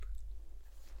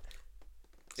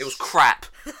It was crap.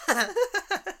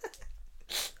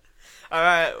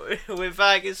 Alright, we're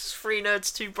back. It's 3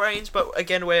 Nerds, 2 Brains, but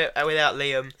again, we're without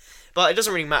Liam. But it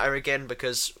doesn't really matter again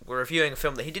because we're reviewing a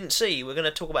film that he didn't see. We're going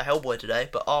to talk about Hellboy today,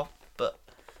 but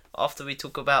after we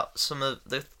talk about some of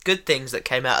the good things that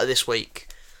came out of this week.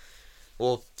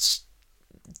 Or...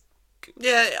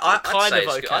 Yeah, I'd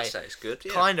say it's good.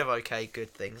 Yeah. Kind of okay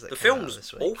good things that the came out of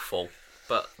this film's week. awful,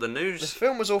 but the news... The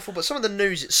film was awful, but some of the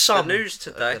news... The news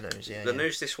today... The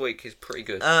news this week is pretty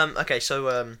good. Okay,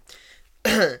 so...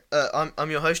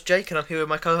 I'm your host Jake, and I'm here with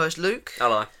my co-host Luke.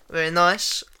 Hello. Very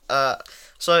nice.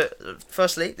 So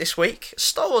firstly, this week,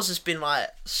 Star Wars has been like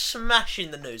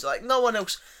smashing the news. Like no one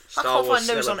else. I can't find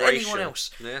news on anyone else.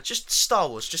 Yeah. Just Star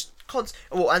Wars. Just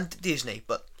and Disney,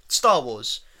 but Star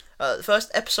Wars. The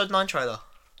first Episode 9 trailer.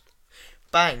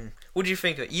 Bang. What do you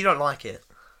think of it? You don't like it?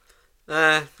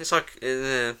 It's like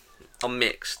I'm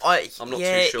mixed. I'm not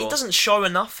too sure. It doesn't show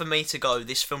enough for me to go,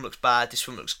 this film looks bad, this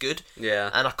film looks good.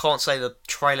 Yeah. And I can't say the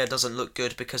trailer doesn't look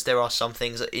good because there are some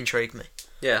things that intrigue me.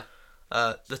 Yeah.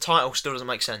 The title still doesn't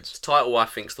make sense. The title, I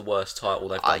think, is the worst title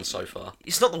they've done so far.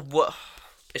 It's not the worst.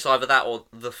 It's either that or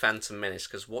The Phantom Menace,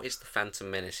 because what is The Phantom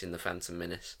Menace in The Phantom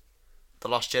Menace? The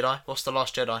Last Jedi? What's The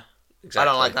Last Jedi? Exactly.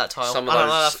 I don't like that title. I don't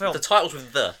like that film. The titles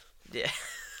with The. Yeah.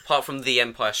 Apart from The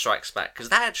Empire Strikes Back, because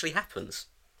that actually happens.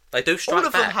 They do strike All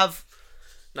of back. them have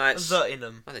No, it's... The in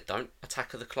them. No, they don't.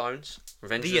 Attack of the Clones.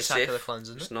 Revenge The of the Sith. Attack of the Clones,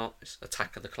 isn't it? It's not. It's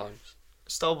Attack of the Clones.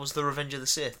 Star Wars: The Revenge of the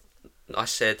Sith. I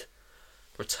said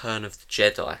Return of the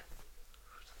Jedi.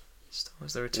 Star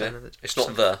Wars: The Return of the... It's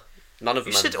not The. None of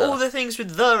them You have said The. all the things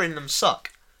with The in them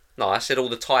suck. No, I said all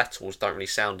the titles don't really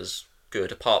sound as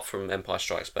good, apart from Empire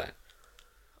Strikes Back.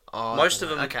 Oh, Most of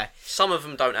them... Okay. Some of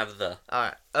them don't have The.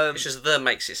 Alright. It's just The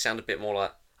makes it sound a bit more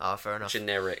like... Fair enough.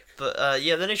 Generic. But,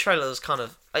 yeah, the new trailer is kind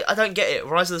of... I don't get it.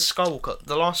 Rise of the Skywalker.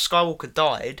 The last Skywalker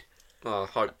died. Oh,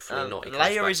 hopefully not.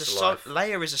 Leia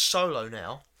is a solo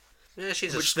now. Yeah,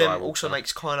 she's which a Skywalker. then also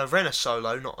makes Kylo Ren a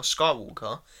solo, not a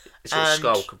Skywalker. It's all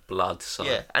Skywalker blood, so...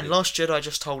 Yeah, and Last Jedi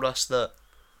just told us that...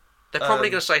 They're probably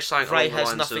going to say something Rey along the has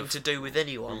lines nothing of to do with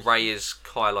anyone. Rey is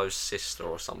Kylo's sister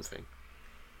or something.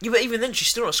 Yeah, but even then, she's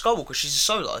still not a Skywalker. She's a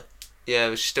solo. Yeah,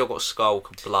 but she's still got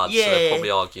Skywalker blood, Yeah, so they'll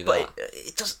probably argue that. But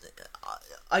it doesn't...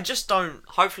 I just don't...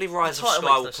 Hopefully Rise of title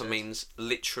makes no Skywalker sense. means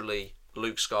literally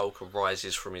Luke Skywalker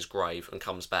rises from his grave and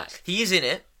comes back. He is in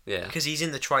it. Yeah. Because he's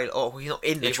in the trailer. Oh, he's not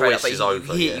in the His trailer, voice but is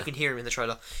over, yeah. you can hear him in the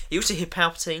trailer. You also hear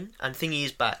Palpatine, and Thingy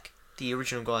is back. The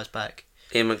original guy's back.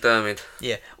 Ian McDermott.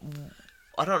 Yeah.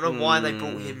 I don't know why they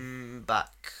brought him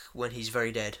back when he's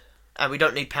very dead. And we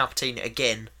don't need Palpatine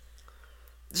again.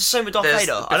 It's the same with Darth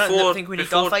Vader. I don't think we need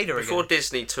Darth Vader again. Before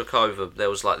Disney took over, there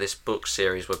was like this book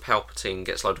series where Palpatine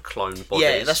gets a load of clone bodies.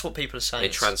 Yeah, that's what people are saying. He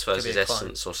transfers his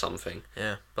essence or something.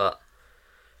 Yeah. But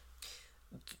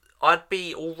I'd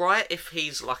be alright if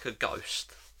he's like a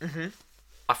ghost. Mm-hmm.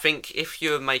 I think if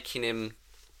you're making him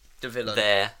The villain.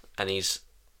 there and he's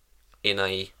in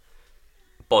a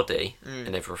body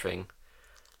and everything,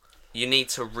 you need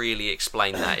to really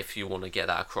explain that if you want to get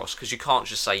that across, because you can't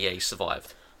just say, yeah, he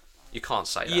survived. You can't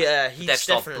say that. Yeah, the he's Death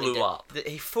Star definitely blew up.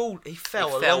 He fell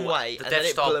a long way, The and Death then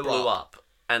it Star blew up.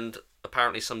 and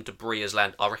apparently some debris has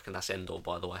landed. I reckon that's Endor,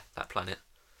 by the way, that planet.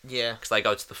 Yeah. Because they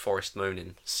go to the forest moon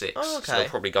in 6, Oh, okay. so they'll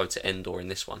probably go to Endor in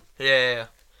this one. Yeah.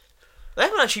 They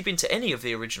haven't actually been to any of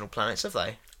the original planets, have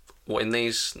they? What, in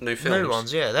these new films? New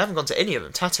ones, yeah. They haven't gone to any of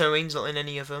them. Tatooine's not in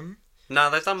any of them. No,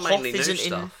 they've done mainly Hoth new isn't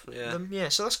stuff. in Yeah. them. Yeah,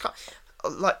 so that's kind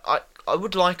like I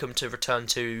would like them to return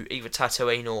to either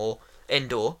Tatooine or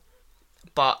Endor,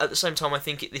 but at the same time, I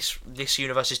think this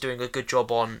universe is doing a good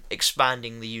job on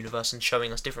expanding the universe and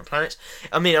showing us different planets.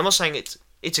 I mean, I'm not saying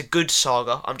it's a good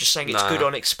saga. I'm just saying it's good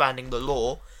on expanding the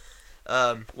lore.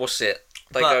 What's it?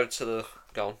 They go to the...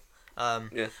 Go on.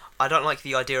 Yeah. I don't like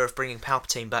the idea of bringing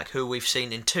Palpatine back, who we've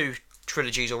seen in 2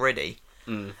 trilogies already,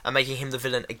 and making him the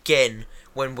villain again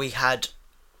when we have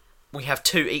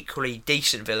 2 equally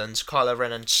decent villains, Kylo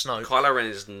Ren and Snoke. Kylo Ren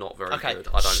is not very good.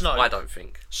 I don't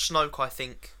think. Snoke, I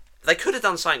think. They could have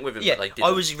done something with him, Yeah, but they didn't.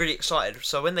 I was really excited.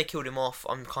 So when they killed him off,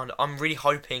 I'm really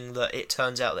hoping that it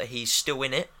turns out that he's still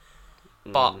in it.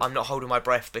 But I'm not holding my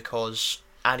breath because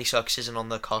Andy Serkis isn't on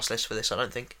the cast list for this. I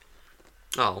don't think.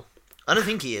 Oh. I don't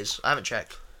think he is. I haven't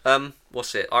checked.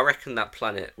 What's it? I reckon that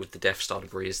planet with the Death Star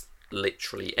debris is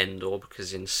literally Endor,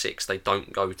 because in 6 they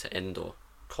don't go to Endor.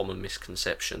 Common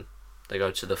misconception. They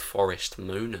go to the forest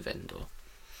moon of Endor.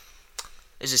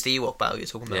 Is this the Ewok battle you're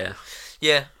talking about? Yeah.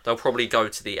 Yeah. They'll probably go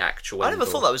to the actual I Endor.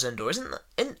 never thought that was Endor.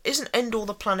 Isn't Endor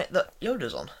the planet that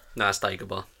Yoda's on? No, it's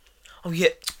Dagobah. Oh yeah.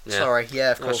 Yeah. Sorry.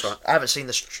 Yeah, of course. That's right.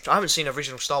 I haven't seen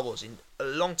original Star Wars in a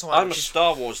long time. I'm a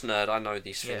Star Wars nerd. I know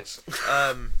these things.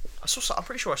 I'm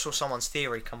pretty sure I saw someone's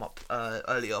theory come up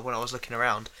earlier when I was looking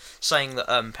around, saying that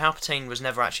Palpatine was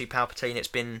never actually Palpatine. It's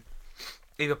been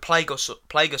either Plagueis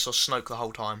or Snoke the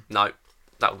whole time. No,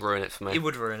 that would ruin it for me. It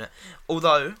would ruin it.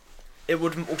 Although, it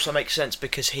would also make sense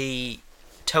because he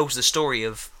tells the story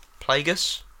of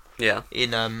Plagueis Yeah,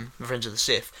 in Revenge of the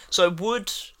Sith. So it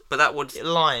would but that would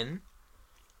line,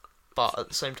 but at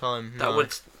the same time, that no.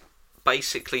 would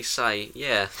basically say,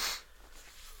 yeah,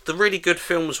 the really good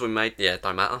films we made, yeah,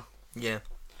 don't matter. Yeah.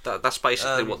 That's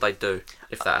basically what they do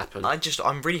if that happened.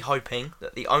 I'm really hoping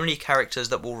that the only characters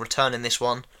that will return in this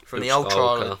one from Luke the old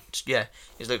Skywalker. trial,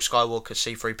 is Luke Skywalker,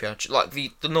 C-3PO, like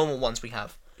the normal ones we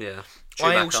have. Yeah,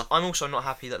 I'm also not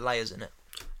happy that Leia's in it.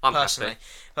 I'm personally, happy.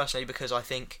 personally, because I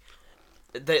think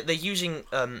they're using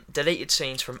deleted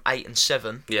scenes from 8 and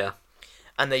 7, Yeah,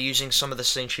 and they're using some of the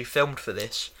scenes she filmed for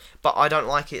this. But I don't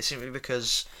like it simply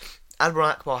because Admiral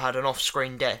Akbar had an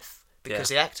off-screen death because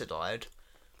the actor died,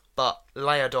 but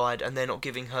Leia died, and they're not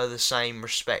giving her the same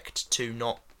respect to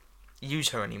not use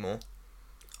her anymore.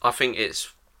 I think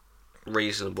it's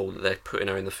reasonable that they're putting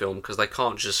her in the film because they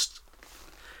can't just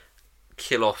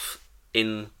kill off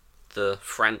in the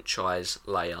franchise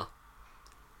Leia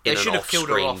in an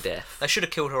off-screen death. They should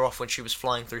have killed her off when she was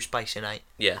flying through space in 8.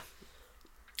 Yeah,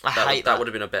 I hate that. That would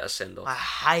have been a better send-off. I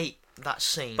hate that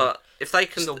scene. But if they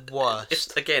can, It's the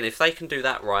worst. If they can do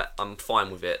that right, I'm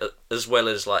fine with it. As well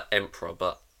as like Emperor,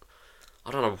 but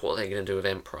I don't know what they're going to do with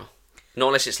Emperor. Not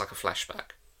unless it's like a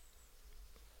flashback.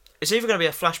 It's either going to be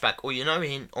a flashback, or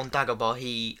on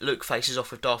Dagobah, Luke faces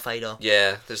off with Darth Vader.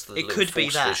 Yeah, there's the It little could be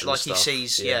Force that, vision like stuff. he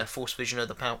sees, Force vision of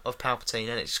Palpatine,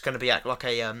 and it's going to be like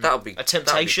a That'd be a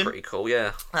temptation. That'd be pretty cool.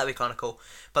 Yeah, That'd be kind of cool.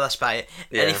 But that's about it.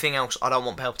 Yeah. Anything else, I don't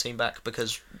want Palpatine back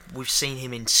because we've seen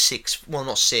him in 6. Well,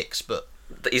 not 6, but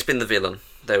he's been the villain.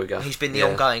 There we go. he's been the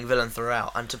ongoing villain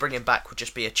throughout, and to bring him back would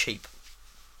just be a cheap.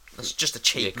 That's just a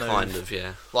cheap move. kind of.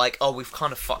 Yeah. Like, we've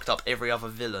kind of fucked up every other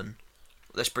villain.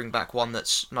 Let's bring back one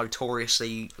that's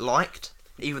notoriously liked,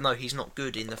 even though he's not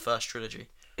good in the first trilogy.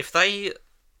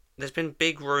 There's been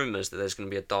big rumours that there's going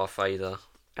to be a Darth Vader,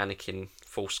 Anakin,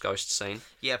 Force Ghost scene.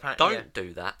 Yeah, apparently. Don't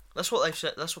do that. That's what they've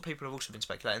said. That's what people have also been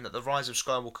speculating, that the rise of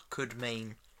Skywalker could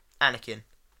mean Anakin.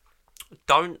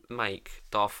 Don't make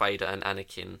Darth Vader and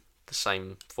Anakin the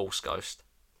same Force Ghost.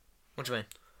 What do you mean?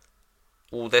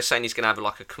 Well, they're saying he's going to have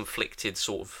like a conflicted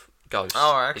sort of ghost.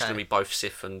 Oh, right, okay. He's going to be both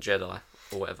Sith and Jedi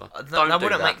or whatever.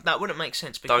 That wouldn't make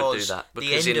sense because don't do that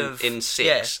because in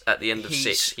 6 at the end of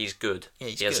 6 he's good. Yeah,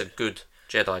 he has a good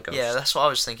Jedi ghost. Yeah, that's what I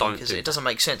was thinking because it that. doesn't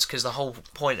make sense because the whole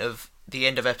point of the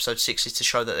end of Episode 6 is to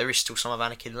show that there is still some of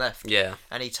Anakin left. Yeah.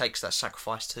 And he takes that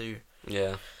sacrifice too.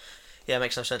 Yeah. Yeah, it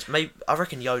makes no sense. Maybe I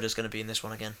reckon Yoda's going to be in this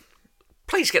one again.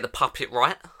 Please get the puppet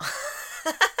right.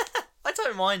 I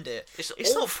don't mind it. It's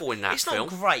awful in that film.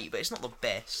 It's not great, but it's not the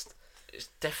best. It's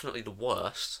definitely the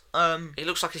worst. It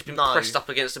looks like he's been pressed up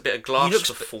against a bit of glass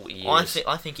for 40 years.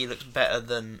 I think he looks better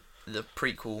than the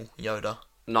prequel Yoda.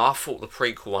 No, I thought the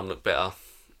prequel one looked better,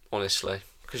 honestly,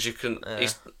 because you can.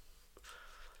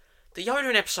 The Yoda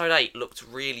in Episode 8 looked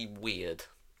really weird.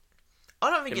 I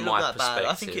don't think it looked that bad.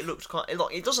 I think perspective. it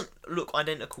looks it doesn't look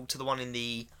identical to the one in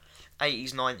the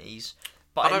 80s, 90s,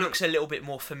 but it looks a little bit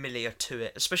more familiar to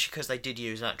it, especially because they did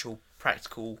use an actual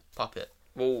practical puppet.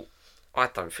 Well, I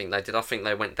don't think they did. I think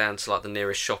they went down to like the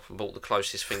nearest shop and bought the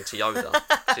closest thing to Yoda.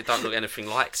 So it don't look anything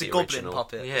like It's the a original. goblin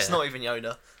puppet. Yeah. It's not even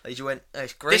Yoda. They just went,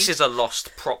 it's green. This is a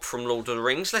lost prop from Lord of the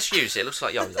Rings. Let's use it. It looks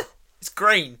like Yoda. It's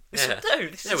green. Yeah.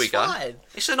 Dude, this there is we go. fine.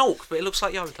 It's an orc, but it looks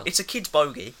like Yoda. It's a kid's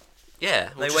bogey. Yeah,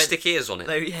 we'll just stick ears on it.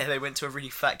 They went to a really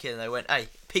fat kid and they went, hey,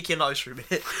 pick your nose for a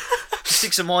minute.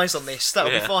 Stick some eyes on this.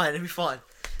 That'll be fine. It'll be fine.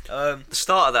 The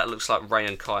start of that looks like Ray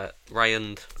and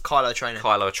Kylo training.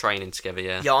 Kylo are training together,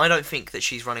 yeah. Yeah, I don't think that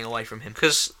she's running away from him.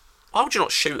 Because why would you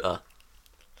not shoot her?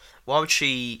 Why would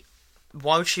she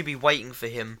be waiting for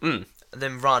him, and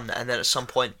then run, and then at some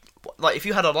point, like if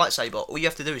you had a lightsaber, all you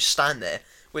have to do is stand there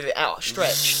with it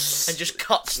outstretched and just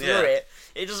cuts through it.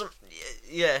 It doesn't.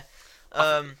 Yeah.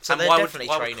 So they're definitely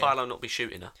training. Why would Kylo not be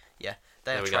shooting her? Yeah,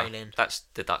 they are There we training. go. That's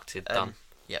deducted. Done.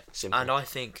 Yep. Simple. And I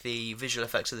think the visual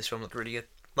effects of this film look really good.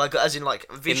 Like, as in,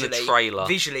 like, visually. In the trailer.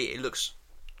 Visually, it looks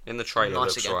In the trailer, nice it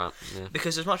looks again. right. Yeah.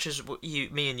 Because as much as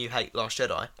me and you hate Last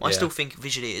Jedi, I still think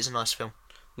visually it is a nice film.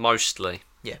 Mostly.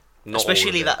 Yeah. Not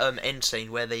Especially all of that end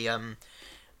scene where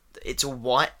it's all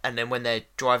white, and then when they're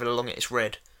driving along it, it's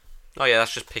red. Oh yeah,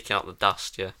 that's just picking up the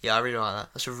dust, yeah. Yeah, I really like that.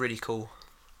 That's a really cool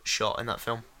shot in that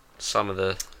film. Some of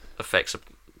the effects are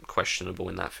questionable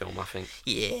in that film, I think.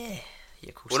 Yeah. Yeah,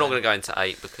 of course. We're not going to go into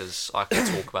 8 because I could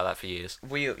talk about that for years.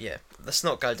 Let's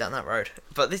not go down that road.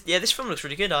 But this film looks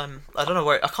really good. I don't know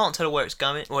I can't tell where it's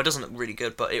going. Well, it doesn't look really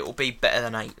good, but it will be better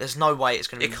than 8. There's no way it's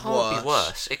going to be worse. It can't be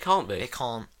worse. It can't be. It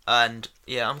can't. And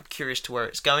yeah, I'm curious to where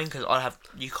it's going because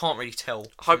you can't really tell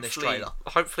from this trailer.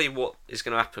 Hopefully, what is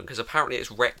going to happen, because apparently it's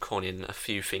retconning a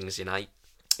few things in 8.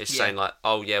 It's saying like,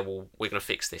 oh yeah, well we're going to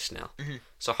fix this now. Mm-hmm.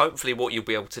 So hopefully, what you'll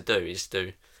be able to do is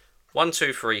do 1,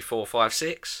 2, 3, 4, 5,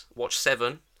 6. Watch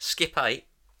 7, skip 8,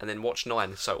 and then watch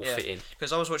 9, so it'll fit in.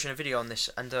 Because I was watching a video on this,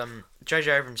 and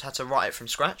J.J. Abrams had to write it from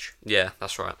scratch. Yeah,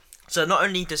 that's right. So not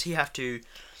only does he have to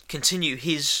continue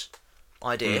his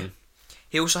idea,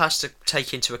 he also has to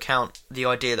take into account the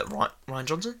idea that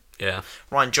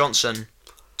Ryan Johnson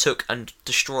took and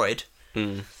destroyed,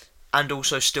 and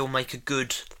also still make a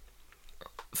good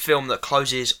film that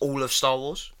closes all of Star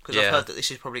Wars. Because I've heard that this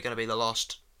is probably going to be the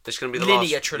last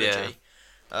linear trilogy.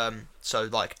 So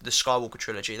like the Skywalker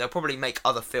trilogy, they'll probably make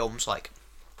other films. Like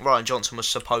Ryan Johnson was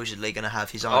supposedly going to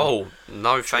have his own. Oh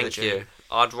no, thank trilogy. you.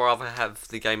 I'd rather have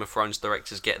the Game of Thrones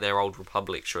directors get their Old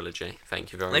Republic trilogy.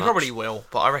 Thank you very much. They probably will,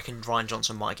 but I reckon Ryan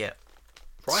Johnson might get.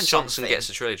 Ryan Johnson gets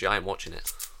a trilogy. I ain't watching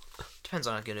it. Depends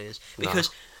on how good it is,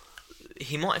 because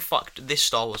he might have fucked this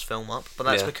Star Wars film up, but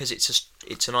that's because it's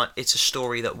a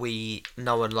story that we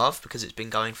know and love because it's been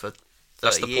going for 30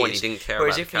 That's the years. point. He didn't care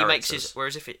Whereas about if the he characters. makes his,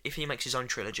 whereas if he makes his own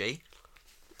trilogy,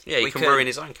 he can ruin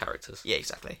his own characters. Yeah,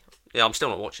 exactly. Yeah, I'm still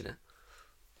not watching it.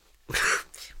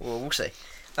 Well, we'll see.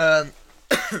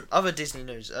 Other Disney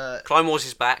news. Clone Wars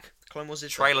is back. Clone Wars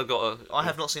is Trailer I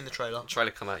have not seen the trailer.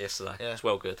 Trailer come out yesterday. Yeah. It's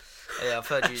well good. Yeah, I've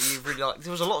heard you really like.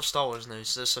 There was a lot of Star Wars news.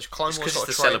 So Clone Wars got It's a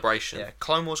the celebration. Yeah,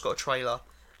 Clone Wars got a trailer.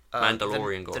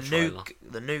 Mandalorian got a trailer.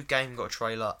 The new game got a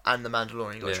trailer, and the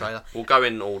Mandalorian got a trailer. We'll go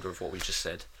in order of what we just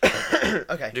said.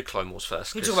 Okay. Do Clone Wars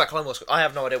first. We talk about Clone Wars. I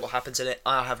have no idea what happens in it.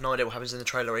 I have no idea what happens in the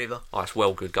trailer either. Oh, it's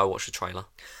well good. Go watch the trailer.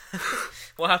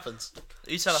 What happens?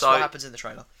 You tell us what happens in the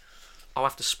trailer. I'll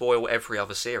have to spoil every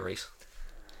other series.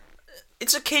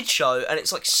 It's a kid's show, and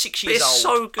it's like 6 years It's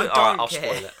old. so good. Alright, I'll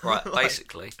spoil it. Right,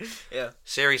 basically. Yeah.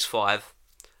 Series 5,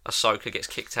 Ahsoka gets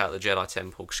kicked out of the Jedi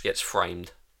Temple because she gets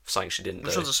framed for something she didn't do.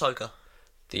 Which one's Ahsoka?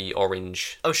 The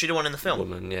orange Oh, she the one in the film?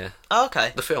 woman, yeah. Oh,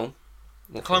 okay. The film?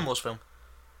 The Clone Wars film.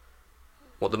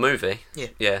 What, the movie? Yeah.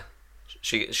 Yeah.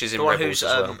 She's in The one Rebels who's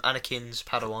as well. Anakin's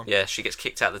Padawan. Yeah, she gets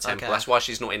kicked out of the temple. Okay. That's why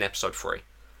she's not in episode 3.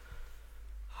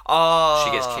 Oh.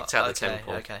 She gets kicked out of the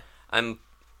temple. Okay.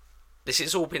 This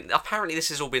has all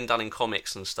been done in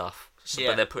comics and stuff.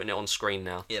 But they're putting it on screen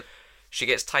now. Yep. She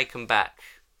gets taken back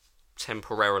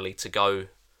temporarily to go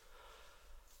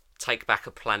take back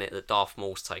a planet that Darth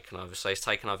Maul's taken over. So he's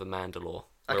taken over Mandalore,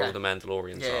 where all the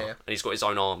Mandalorians are, and he's got his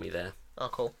own army there. Oh,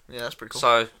 cool. Yeah, that's pretty cool.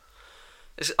 So,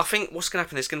 I think what's going to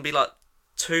happen? There's going to be like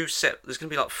There's going to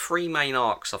be like 3 main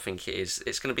arcs. I think it is.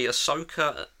 It's going to be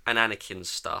Ahsoka and Anakin's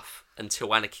stuff until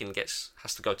Anakin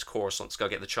has to go to Coruscant to go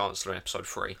get the Chancellor in episode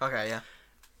 3. Okay, yeah.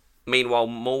 Meanwhile,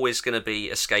 Maul is going to be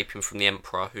escaping from the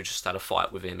Emperor, who just had a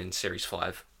fight with him in Series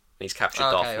 5. He's captured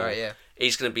Darth Maul. Right, yeah.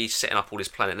 He's going to be setting up all his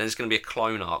planet. And then there's going to be a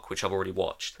clone arc, which I've already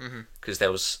watched. Because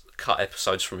there was cut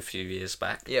episodes from a few years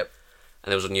back. Yep.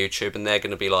 And there was on YouTube. And they're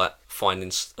going to be like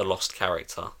finding a lost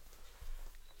character.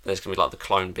 There's going to be like the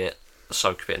clone bit,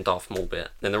 Ahsoka bit and Darth Maul bit.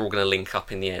 Then they're all going to link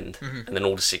up in the end. And then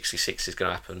all the 66 is going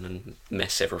to happen and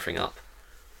mess everything up.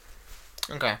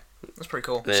 Okay. That's pretty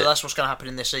cool. So that's what's going to happen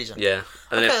in this season? Yeah.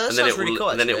 And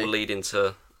then it will lead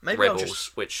into Maybe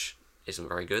Rebels, which isn't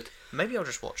very good. Maybe I'll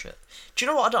just watch it. Do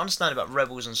you know what I don't understand about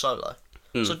Rebels and Solo?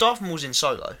 So Darth Maul's in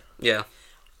Solo. Yeah.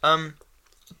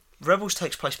 Rebels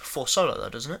takes place before Solo, though,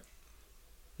 doesn't it?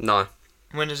 No.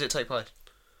 When does it take place?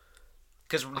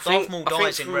 Because Darth Maul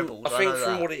dies in Rebels. I think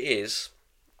from what it is,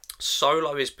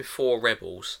 Solo is before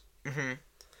Rebels.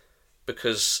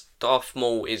 Because Darth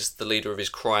Maul is the leader of his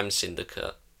crime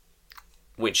syndicate,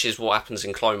 which is what happens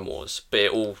in Clone Wars. But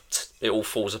it all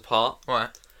falls apart. Right.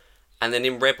 And then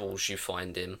in Rebels, you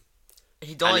find him.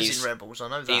 He dies in Rebels. I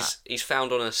know that. He's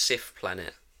found on a Sith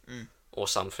planet or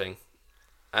something,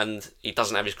 and he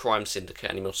doesn't have his crime syndicate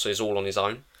anymore, so he's all on his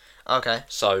own. Okay.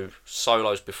 So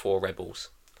Solo's before Rebels.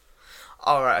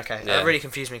 Oh, right, okay. Yeah. That really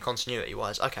confused me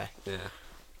continuity-wise. Okay. Yeah.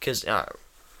 Because,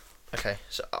 okay,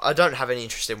 so I don't have any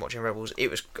interest in watching Rebels.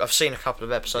 I've seen a couple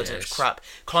of episodes and it was crap.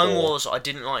 Clone Wars I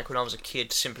didn't like when I was a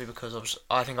kid simply because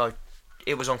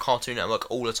it was on Cartoon Network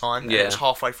all the time. And it was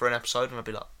halfway through an episode and I'd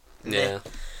be like, yeah.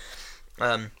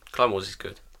 Clone Wars is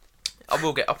good. I'll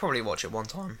probably watch it one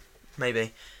time,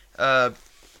 maybe. So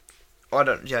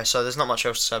there's not much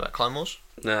else to say about Clone Wars.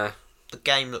 Nah. The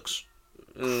game looks.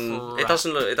 It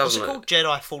doesn't look. It's called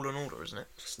Jedi Fallen Order, isn't it?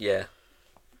 Yeah.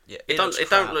 Yeah, It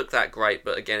don't look that great,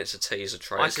 but again, it's a teaser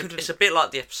trailer. It's a bit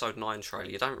like the episode 9 trailer.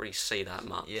 You don't really see that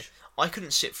much. Yeah, I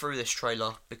couldn't sit through this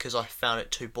trailer because I found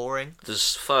it too boring. The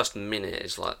first minute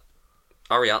is like,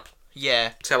 hurry up,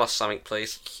 Yeah, tell us something,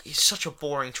 please. it's such a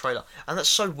boring trailer, and that's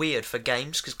so weird for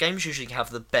games because games usually have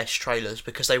the best trailers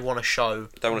because they want to show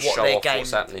They wanna show their off game.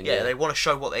 what's happening, Yeah, yeah. they want to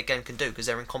show what their game can do because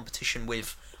they're in competition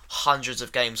with hundreds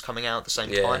of games coming out at the same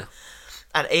Yeah. time,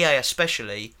 and EA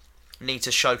especially need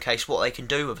to showcase what they can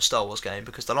do with a Star Wars game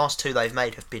because the last two they've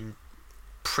made have been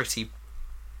pretty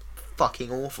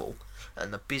fucking awful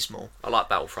and abysmal. I like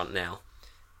Battlefront now.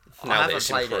 I Now that haven't it's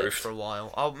played it improved. for a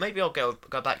while. Maybe I'll go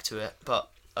back to it, but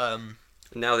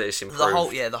Now that it's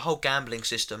improved. the whole gambling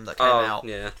system that came Oh, out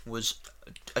yeah. was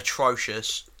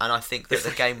atrocious, and I think that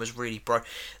the game was really broke.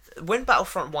 When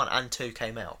Battlefront 1 and 2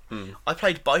 came out, I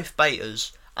played both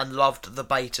betas and loved the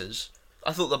betas.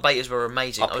 I thought the betas were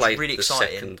amazing. I was played really the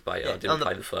excited. second beta, I didn't and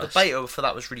play the first. The beta for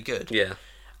that was really good. Yeah.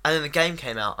 And then the game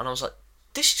came out, and I was like,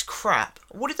 this is crap.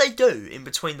 What did they do in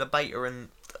between the beta and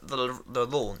the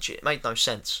launch? It made no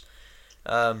sense.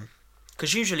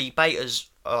 Because usually betas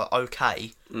are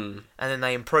okay, and then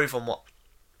they improve on what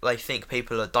they think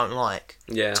people don't like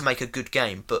Yeah. to make a good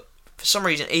game. But for some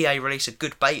reason, EA released a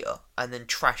good beta and then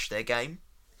trashed their game.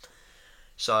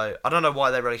 So I don't know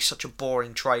why they released such a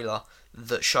boring trailer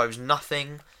that shows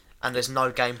nothing and there's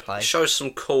no gameplay. It shows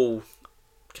some cool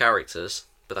characters,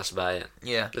 but that's about it.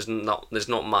 Yeah. There's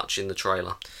not much in the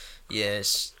trailer.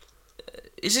 Yes.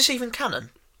 Is this even canon?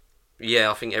 Yeah,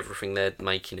 I think everything they're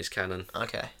making is canon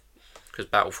Okay. because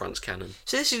Battlefront's canon.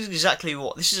 So this is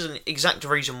an exact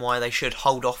reason why they should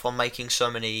hold off on making so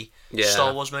many Yeah.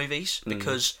 Star Wars movies,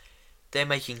 because they're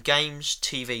making games,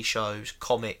 TV shows,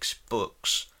 comics,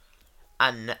 books,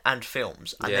 and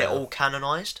films, and they're Yeah. all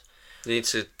canonized. You need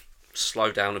to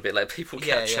slow down a bit, let people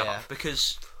catch up.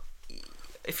 Because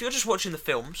if you're just watching the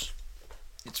films,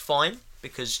 it's fine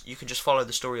because you can just follow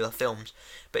the story of the films.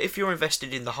 But if you're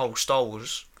invested in the whole Star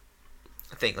Wars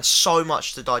thing, there's so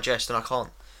much to digest, and I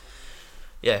can't.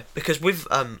 Yeah, because with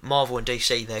Marvel and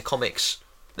DC, their comics,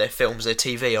 their films, their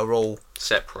TV are all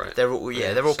Separate. they're all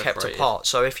they're all kept separated. apart.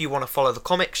 So if you want to follow the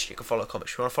comics, you can follow the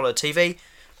comics. If you want to follow the TV,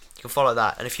 you can follow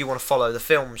that. And if you want to follow the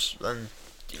films, then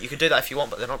you can do that if you want,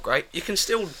 but they're not great. You can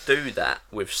still do that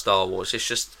with Star Wars. It's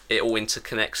just it all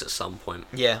interconnects at some point.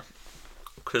 Yeah,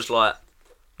 Because like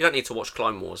you don't need to watch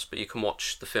Clone Wars, but you can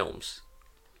watch the films.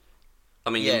 I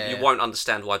mean, you won't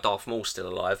understand why Darth Maul's still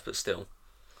alive, but still,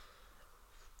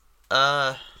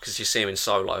 because you see him in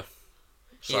Solo.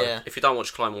 So yeah. if you don't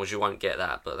watch Clone Wars, you won't get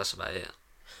that. But that's about it.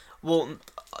 Well,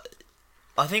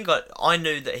 I think I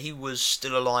knew that he was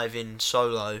still alive in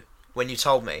Solo when you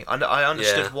told me. I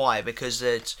understood Yeah. why, because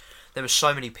there were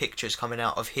so many pictures coming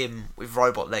out of him with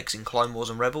robot legs in Clone Wars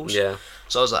and Rebels. Yeah,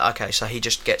 So I was like, okay, so he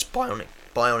just gets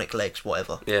bionic legs,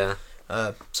 whatever. yeah.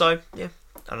 So yeah,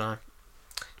 I don't know.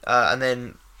 And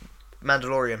then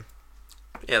Mandalorian.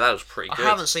 Yeah, that was pretty good. I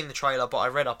haven't seen the trailer, but I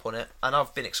read up on it, and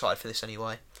I've been excited for this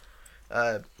anyway.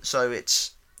 So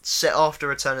it's set after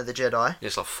Return of the Jedi.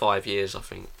 It's like 5 years, I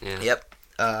think. Yeah. Yep.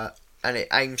 And it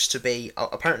aims to be.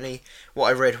 Apparently, what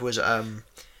I read was John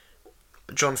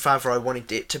Favreau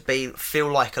wanted it to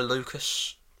feel like a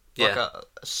Lucas, like Yeah.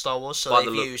 a Star Wars. So By the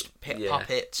they've look- used yeah.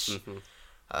 puppets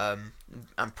Mhm.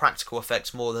 and practical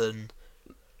effects more than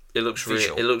It looks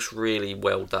visual. it looks really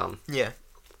well done. yeah.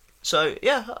 So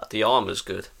yeah, The armor's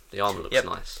good. The armor looks Yep.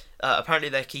 nice. apparently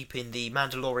they're keeping the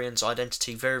Mandalorian's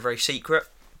identity very, very secret.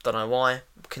 Don't know why,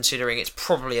 considering it's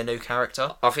probably a new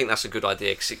character. I think that's a good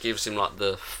idea because it gives him like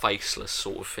the faceless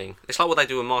sort of thing. It's like what they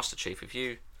do with Master Chief. If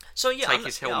you So yeah, take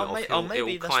his helmet off,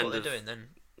 maybe it'll that's kind what of they're doing then.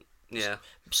 yeah,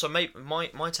 So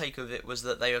my take of it was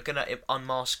that they are gonna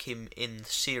unmask him in the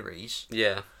series,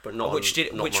 yeah, but not which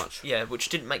much. which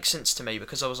didn't make sense to me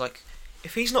because I was like,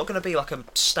 if he's not gonna be like a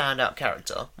standout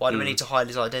character, why do we need to hide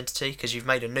his identity? Because you've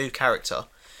made a new character.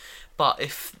 But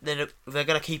if they're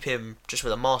gonna keep him just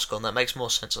with a mask on, that makes more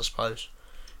sense, I suppose.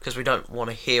 Because we don't want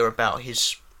to hear about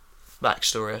his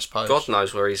backstory, I suppose. God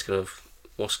knows what's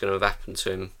gonna have happened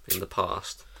to him in the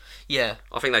past. Yeah,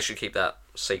 I think they should keep that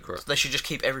secret. they should just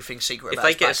keep everything secret If about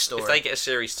they his get backstory. if they get a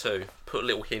series 2, put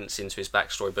little hints into his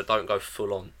backstory, but don't go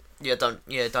full on.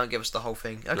 Don't give us the whole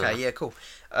thing. Okay, No. yeah, cool.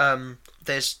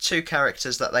 There's two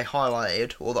characters that they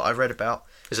highlighted or that I read about.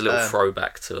 There's a little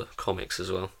throwback to comics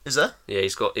as well. Is there? Yeah,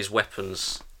 he's got his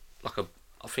weapons like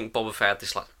I think Boba Fett had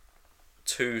this like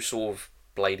 2 sort of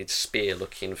bladed spear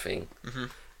looking thing, and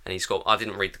he's got. I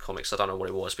didn't read the comics, I don't know what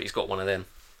it was, but he's got one of them.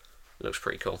 It looks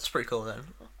pretty cool. It's pretty cool then.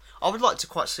 I would like to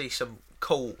quite see some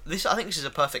cool. I think this is a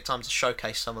perfect time to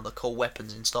showcase some of the cool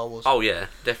weapons in Star Wars. Oh yeah,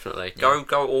 definitely. Go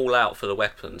all out for the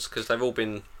weapons because they've all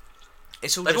been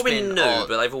It's all They've just all been new, odd.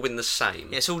 but they've all been the same.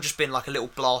 Yeah, it's all just been like a little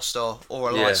blaster or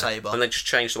a Yeah. lightsaber. And they just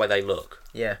changed the way they look.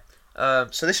 Yeah.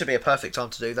 So this would be a perfect time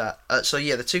to do that. So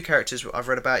yeah, the two characters I've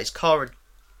read about is Cara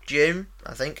Dune,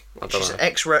 I think. I don't She's know. an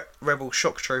ex-rebel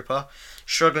shock trooper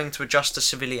struggling to adjust to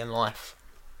civilian life.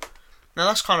 Now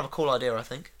that's kind of a cool idea, I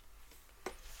think.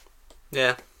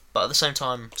 Yeah, But at the same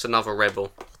time, it's another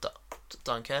rebel.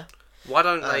 don't care. Why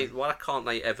don't they? Why can't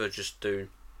they ever just do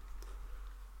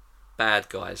bad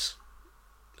guys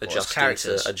as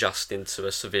characters? adjust into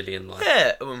a civilian life?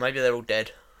 Yeah, well maybe they're all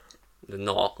dead. They're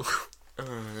not.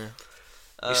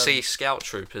 Yeah. You see scout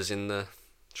troopers in the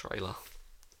trailer.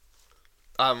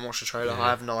 I haven't watched the trailer. Yeah. I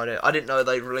have no idea. I didn't know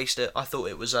they released it. I thought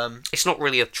it was It's not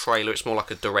really a trailer. It's more like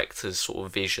a director's sort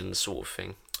of vision sort of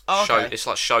thing. Oh, okay. It's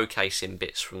like showcasing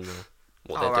bits from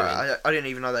what they're doing. Right. I didn't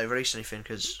even know they released anything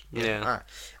because Yeah. Alright.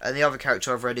 And the other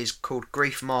character I've read is called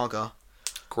Grief Marga.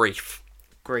 Grief.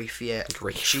 Grief, yeah.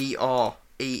 Grief.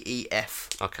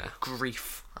 Greef. Okay.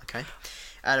 Grief. Okay.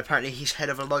 And apparently he's head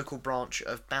of a local branch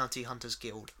of Bounty Hunters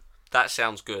Guild. That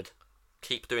sounds good.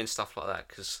 Keep doing stuff like that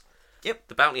because Yep.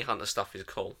 the bounty hunter stuff is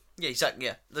cool. Yeah, exactly.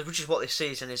 Yeah, which is what this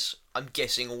season is. I'm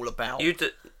guessing all about. You do,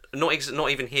 not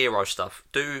even hero stuff.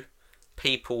 Do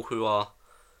people who are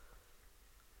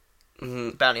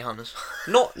Bounty hunters.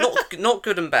 not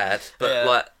good and bad, but Yeah.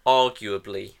 like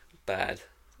arguably bad.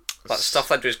 Like stuff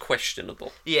they do is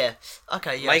questionable. Yeah.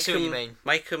 Okay. Yeah. I see what you mean.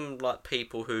 Make them like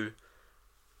people who,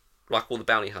 like all the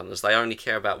bounty hunters, they only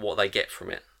care about what they get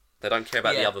from it. They don't care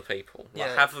about the Yeah. other people. Like,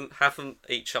 Yeah. have them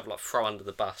each other like throw under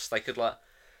the bus. They could like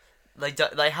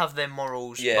They have their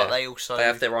morals, Yeah. but they also they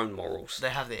have their own morals. They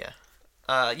have the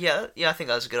yeah. I think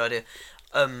that's a good idea.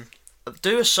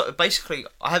 Basically,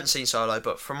 I haven't seen Solo,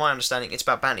 but from my understanding, it's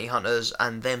about bounty hunters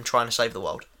and them trying to save the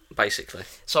world. Basically,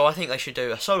 So I think they should do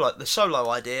the Solo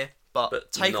idea,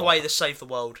 but take not. away the save the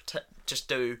world. Just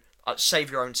do save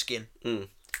your own skin. Mm.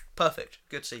 Perfect,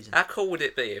 good season. How cool would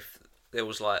it be if there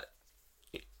was like,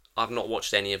 I've not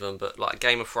watched any of them, but like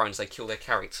Game of Thrones, they kill their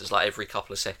characters like every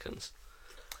couple of seconds.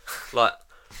 Like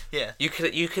Yeah, you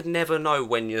could never know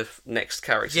when your next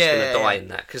character's Yeah, going to die yeah. in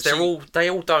that because So they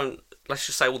all don't. Let's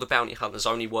just say all the bounty hunters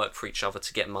only work for each other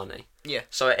to get money. yeah,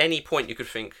 So at any point you could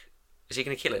think, is he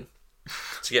going to kill him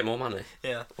to get more money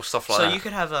yeah. or stuff like So that? you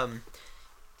could have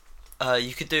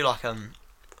you could do like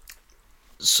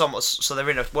so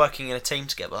they're working in a team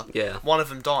together. Yeah. One of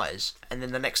them dies, and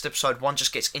then the next episode, one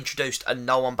just gets introduced, and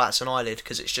no one bats an eyelid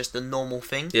because it's just the normal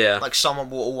thing. Yeah. Like someone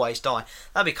will always die.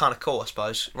 That'd be kind of cool, I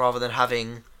suppose, rather than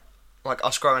having like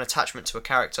us grow an attachment to a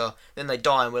character, then they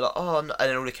die, and we're like, oh, no, and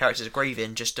then all the characters are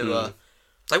grieving. Just do a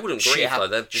They wouldn't Shit grieve hap- though.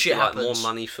 They'd just shit be like, more happens.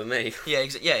 money for me. yeah,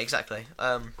 exactly.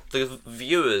 The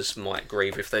viewers might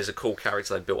grieve if there's a cool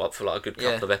character they built up for like a good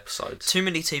couple Yeah. of episodes. Too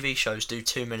many TV shows do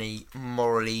too many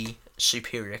morally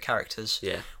superior characters.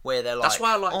 Yeah. Where they're like, That's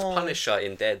why I liked oh, Punisher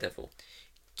in Daredevil.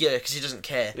 Yeah, because he doesn't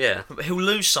care. Yeah. But he'll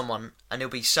lose someone and he'll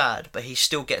be sad, but he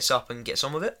still gets up and gets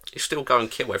on with it. You still go and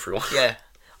kill everyone. Yeah.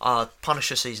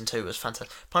 Punisher season 2 was fantastic.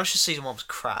 Punisher season 1 was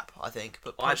crap, I think.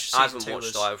 But I Punisher haven't season 2 watched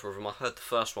was... either of them. I heard the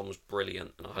first one was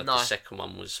brilliant, and I heard No. the second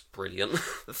one was brilliant.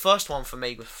 The first one for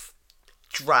me was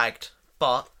dragged,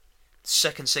 but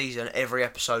second season, every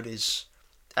episode is...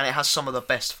 And it has some of the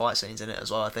best fight scenes in it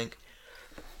as well, I think.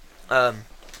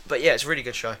 But yeah, it's a really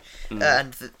good show.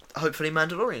 And hopefully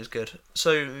Mandalorian is good.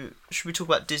 So, should we talk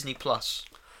about Disney Plus?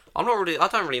 I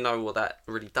don't really know what that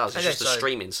really does. It's Okay, just a so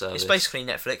streaming service. It's basically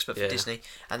Netflix, but for Yeah. Disney.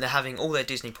 And they're having all their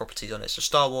Disney properties on it. So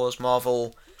Star Wars,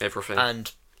 Marvel, everything. and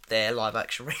their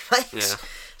live-action remakes. Yeah.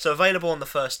 So available on the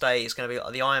first day is going to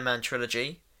be the Iron Man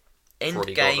trilogy.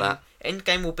 Already got that.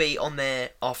 Endgame will be on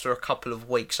there after a couple of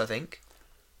weeks, I think.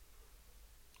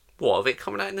 What, of it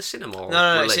coming out in the cinema or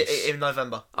No, release? it's in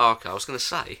November. Oh, okay, I was going to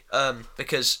say.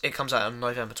 Because it comes out on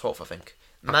November 12th, I think.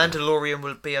 Mandalorian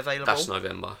will be available. That's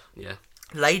November, yeah.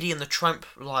 Lady and the Tramp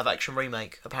live-action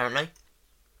remake, apparently.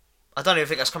 I don't even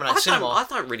think that's coming out in cinema. I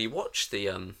don't really watch the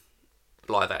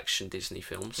live-action Disney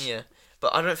films. Yeah,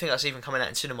 but I don't think that's even coming out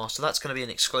in cinema, so that's going to be an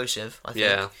exclusive, I think.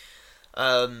 Yeah.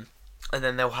 And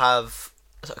then they'll have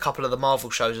a couple of the Marvel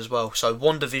shows as well. So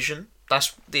WandaVision,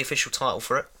 that's the official title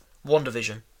for it.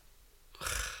 WandaVision.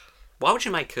 Why would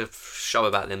you make a show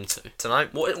about them two? Tonight.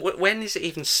 When is it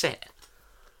even set?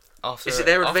 After, Is it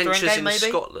their after adventures Endgame, in maybe?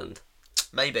 Scotland?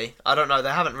 Maybe. I don't know.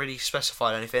 They haven't really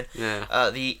specified anything.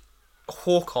 Yeah. The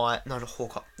Hawkeye... No, not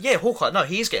Hawkeye. Yeah, Hawkeye. No,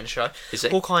 he is getting a show. Is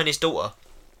it? Hawkeye and his daughter.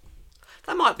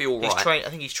 That might be alright. I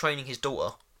think he's training his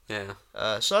daughter.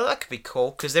 Yeah. So that could be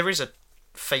cool, because there is a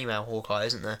female Hawkeye,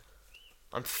 isn't there?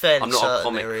 I'm fairly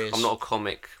certain there is. I'm not a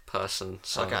comic person,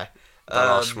 so Okay. don't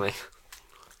ask me.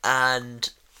 And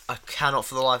I cannot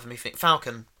for the life of me think...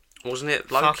 Falcon. Wasn't it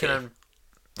Loki? Falcon and...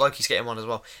 Loki's getting one as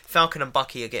well. Falcon and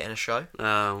Bucky are getting a show,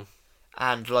 Oh,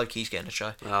 and Loki's getting a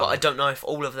show. But I don't know if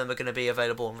all of them are going to be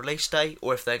available on release day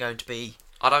or if they're going to be.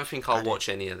 I don't think I'll watch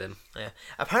any of them. Yeah.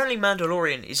 Apparently,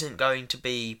 Mandalorian isn't going to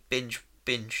be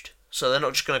binged, so they're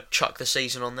not just going to chuck the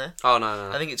season on there. Oh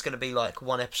no. I think it's going to be like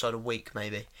one episode a week,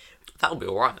 maybe. That'll be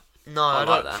alright. No, I I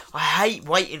like don't. that. I hate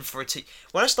waiting for it to.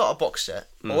 When I start a box set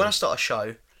or when I start a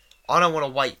show, I don't want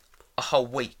to wait a whole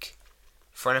week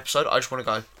for an episode. I just want to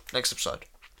go next episode.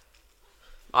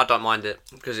 I don't mind it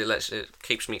because it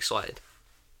keeps me excited.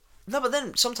 No, but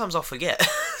then sometimes I'll forget.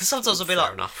 Sometimes I'll be Fair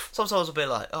like, enough. Sometimes I'll be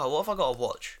like, oh, what have I got to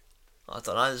watch? I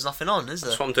don't know. There's nothing on, is there?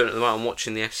 That's what I'm doing at the moment. I'm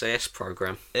watching the SAS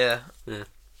program. Yeah. Yeah.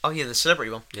 Oh yeah, the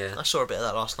celebrity one. Yeah. I saw a bit of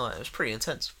that last night. It was pretty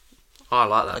intense. I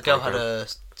like that. A girl program. had a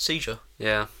seizure.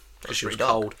 Yeah, because she was pretty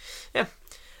dark. cold. Yeah.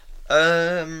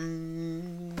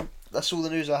 That's all the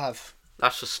news I have.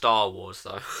 That's for Star Wars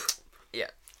though.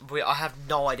 Yeah. I have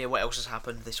no idea what else has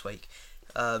happened this week.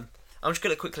 I'm just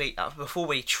gonna quickly before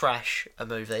we trash a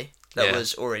movie that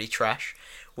was already trash.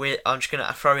 I'm just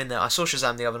gonna throw in there. I saw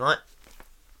Shazam the other night.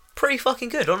 Pretty fucking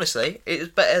good, honestly. It was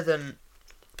better than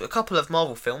a couple of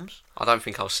Marvel films. I don't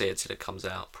think I'll see it till it comes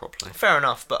out properly. Fair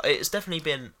enough, but it's definitely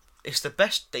been. It's the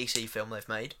best DC film they've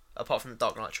made, apart from the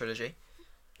Dark Knight trilogy.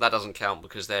 That doesn't count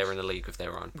because they're in a league of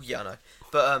their own. Yeah, I know.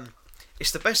 But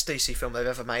it's the best DC film they've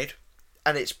ever made,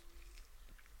 and it's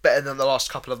better than the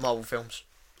last couple of Marvel films,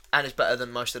 and it's better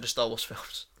than most of the Star Wars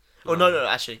films. Oh no,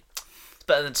 actually, it's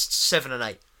better than 7 and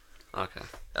 8. Okay.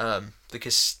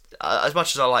 Because as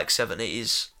much as I like 7, it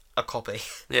is a copy.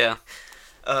 Yeah.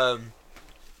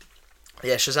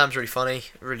 Yeah, Shazam's really funny,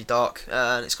 really dark,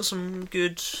 and it's got some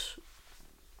good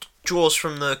draws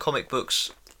from the comic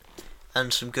books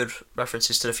and some good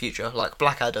references to the future, like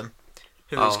Black Adam,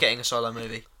 who is getting a solo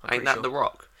movie. Ain't that The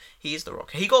Rock? He is The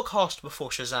Rock. He got cast before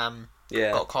Shazam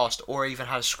Yeah. got cast, or even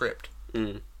had a script.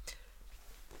 Mm.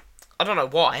 I don't know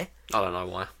why. I don't know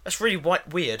why. That's really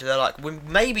weird. They're like, we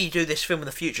maybe do this film in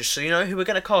the future, so you know who we're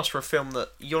going to cast for a film that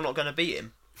you're not going to be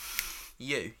in?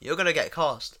 You're going to get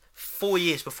cast 4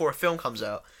 years before a film comes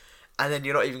out, and then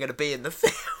you're not even going to be in the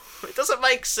film. It doesn't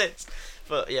make sense.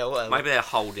 But yeah, whatever. Maybe they're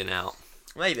holding out.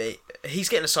 Maybe. He's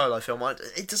getting a solo film. I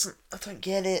don't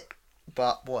get it,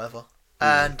 but whatever.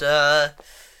 And,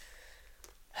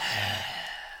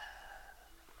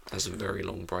 That's a very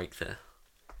long break there.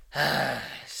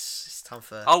 it's time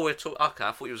for... Oh, we're talking... Okay,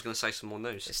 I thought you was going to say some more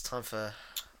news. It's time for...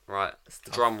 Right,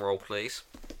 drum roll, please.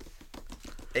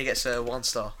 He gets a 1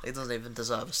 star. He doesn't even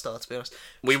deserve a star, to be honest.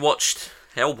 We watched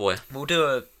Hellboy We'll do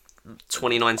a...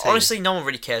 2019. Honestly, no one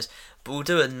really cares. But we'll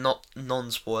do a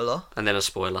non-spoiler. And then a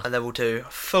spoiler. And then we'll do a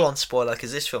full-on spoiler,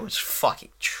 because this film is fucking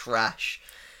trash.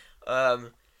 I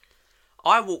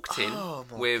walked in Oh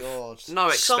my with God. no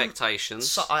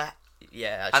expectations.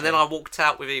 Yeah, and then I walked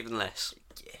out with even less.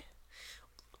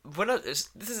 This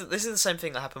is the same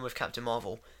thing that happened with Captain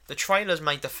Marvel. The trailers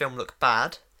made the film look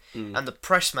bad, and the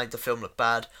press made the film look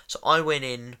bad. So I went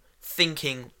in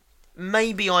thinking,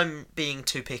 maybe I'm being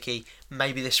too picky.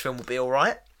 Maybe this film will be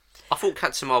alright. I thought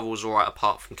Captain Marvel was alright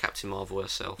apart from Captain Marvel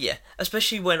herself. Yeah,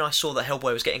 especially when I saw that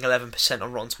Hellboy was getting 11%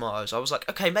 on Rotten Tomatoes. I was like,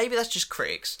 okay, maybe that's just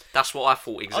critics. That's what I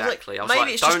thought exactly. I was like,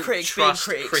 maybe it's just critics being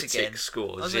critics critic again.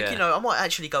 Scores, I was like, I might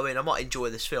actually go in, I might enjoy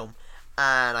this film.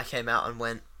 And I came out and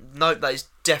went, nope, that is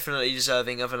definitely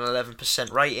deserving of an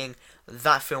 11% rating.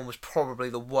 That film was probably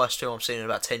the worst film I've seen in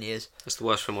about 10 years. It's the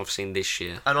worst film I've seen this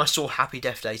year. And I saw Happy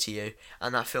Death Day to You,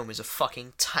 and that film is a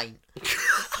fucking taint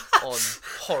on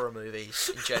horror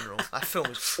movies in general. That film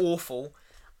is awful,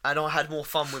 and I had more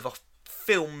fun with a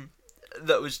film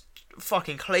that was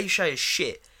fucking cliche as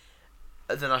shit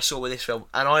than I saw with this film.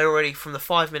 And I already, from the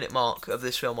 5-minute mark of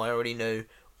this film, I already knew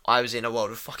I was in a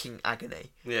world of fucking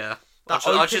agony. Yeah. That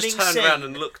I just turned opening around scene-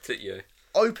 and looked at you.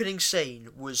 Opening scene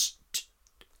was...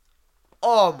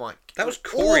 Oh my... That was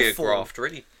awful. choreographed,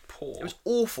 really poor. It was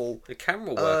awful. The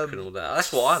camera work and all that.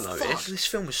 That's what I noticed. Fuck, this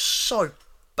film was so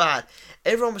bad.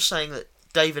 Everyone was saying that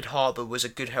David Harbour was a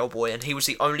good Hellboy, and he was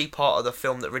the only part of the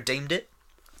film that redeemed it.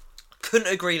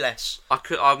 Couldn't agree less.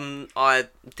 I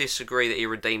disagree that he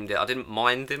redeemed it. I didn't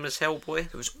mind him as Hellboy.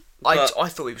 It was. I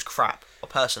thought he was crap.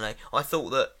 Personally, I thought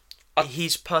that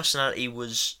his personality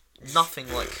was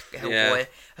nothing like Hellboy,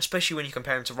 especially when you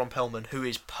compare him to Ron Perlman, who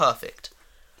is perfect.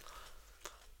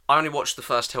 I only watched the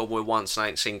first Hellboy once and I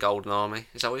ain't seen Golden Army.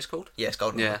 Is that what it's called? Yeah, it's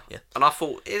Golden Army. Yeah. And I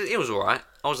thought it was alright.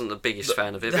 I wasn't the biggest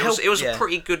fan of it. It was a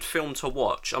pretty good film to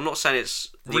watch. I'm not saying it's...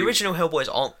 The original Hellboys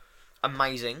aren't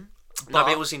amazing. But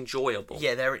it was enjoyable.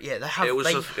 Yeah, they have... It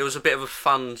was a bit of a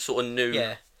fun sort of new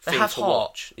thing to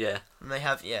watch. Yeah. And they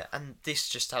have, and this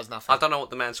just has nothing. I don't know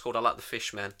what the man's called. I like the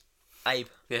fish man. Abe.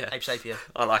 Yeah. Abe Sapien.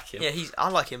 I like him. Yeah, I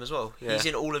like him as well. Yeah. He's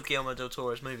in all of Guillermo del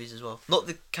Toro's movies as well. Not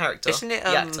the character. Isn't it, the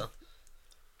actor?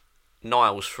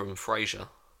 Niles from Frasier.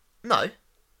 No.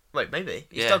 Wait, maybe.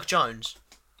 He's Yeah. Doug Jones.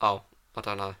 Oh, I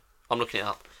don't know. I'm looking it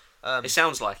up. It It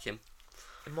sounds like him.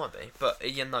 might be, but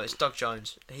no, it's Doug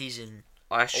Jones. He's in.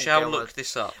 I shall Guillermo. look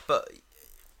this up. But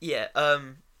yeah,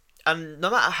 and no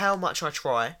matter how much I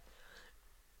try,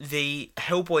 the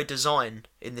Hellboy design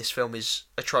in this film is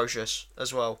atrocious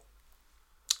as well.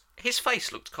 His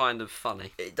face looked kind of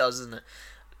funny. It does, doesn't it?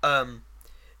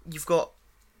 You've got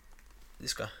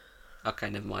this guy. Okay,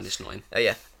 never mind. It's not him. Oh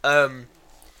yeah.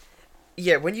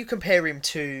 Yeah, when you compare him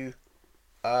to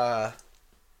Ron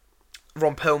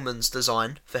Perlman's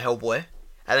design for Hellboy,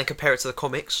 and then compare it to the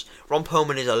comics, Ron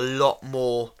Perlman is a lot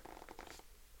more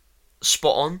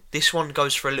spot on. This one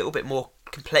goes for a little bit more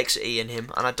complexity in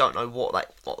him, and I don't know what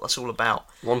that's all about.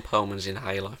 Ron Perlman's in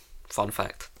Halo. Fun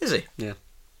fact. Is he? Yeah.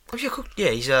 Oh yeah, cool.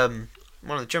 Yeah, he's one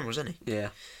of the generals, isn't he? Yeah.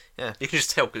 Yeah. You can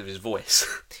just tell because of his voice.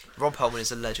 Ron Perlman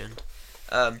is a legend.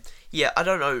 Yeah, I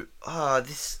don't know.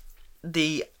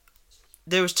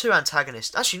 There was 2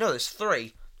 antagonists. Actually, no, there's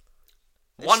 3.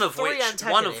 One of three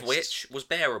which was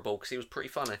bearable because he was pretty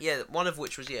funny. Yeah, one of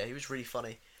which was he was really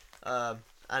funny. And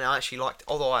I actually liked.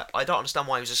 Although I don't understand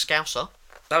why he was a Scouser.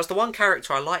 That was the one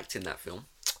character I liked in that film.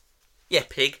 Yeah. The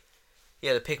pig.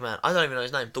 Yeah, the pig man. I don't even know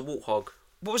his name. The warthog.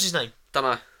 What was his name? Don't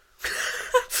know.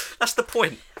 That's the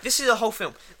point. This is a whole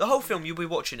film. The whole film, you'll be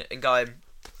watching it and going.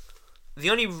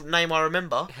 The only name I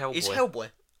remember is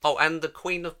Hellboy. Oh, and the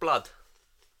Queen of Blood.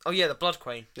 Oh yeah, the Blood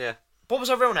Queen. Yeah. What was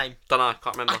her real name? Don't know.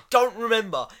 Can't remember. I don't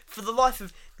remember. For the life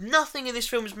of nothing in this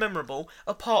film is memorable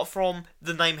apart from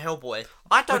the name Hellboy.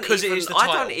 I don't because even. it is the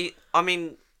title. I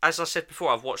mean, as I said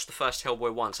before, I've watched the first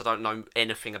Hellboy once. I don't know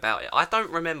anything about it. I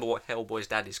don't remember what Hellboy's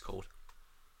dad is called.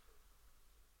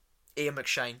 Ian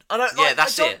McShane. I don't. Yeah, like,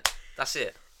 that's I don't, it. That's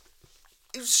it.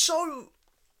 It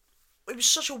was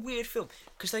such a weird film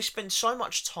because they spend so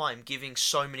much time giving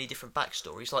so many different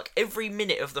backstories. Like every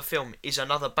minute of the film is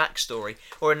another backstory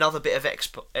or another bit of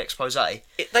expose.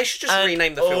 They should just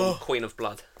rename the film Queen of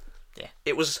Blood. Yeah.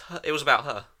 It was about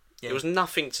her. Yeah. It was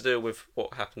nothing to do with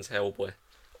what happened to Hellboy.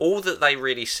 All that they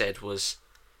really said was,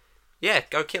 yeah,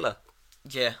 go kill her.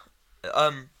 Yeah.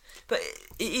 But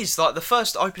it is like the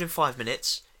first opening 5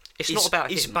 minutes. It's not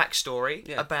about his him.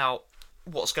 backstory about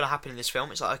what's going to happen in this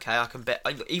film. It's like, okay, I can bet,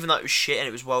 even though it was shit and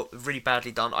it was really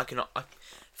badly done,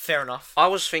 fair enough. I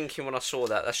was thinking when I saw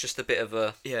that, that's just a bit of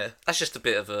a.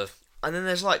 And then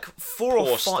there's like 4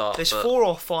 or 5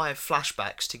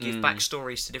 flashbacks to give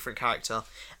backstories to different character,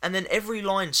 and then every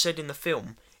line said in the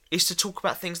film is to talk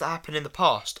about things that happened in the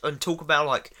past and talk about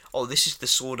like, oh, this is the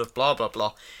sword of blah blah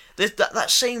blah. There's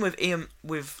that scene with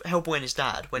Hellboy and his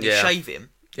dad when you shave him.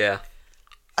 Yeah.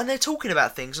 And they're talking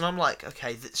about things, and I'm like,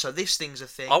 okay, so this thing's a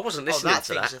thing. I wasn't listening that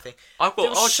to thing's that. a thing. I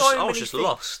was just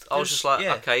lost. I was just like,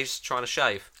 yeah. okay, he's trying to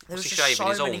shave. There was What's he just shaving?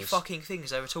 His so many arms? fucking things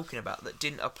they were talking about that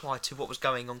didn't apply to what was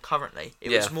going on currently.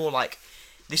 It was more like,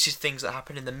 this is things that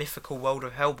happen in the mythical world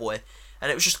of Hellboy,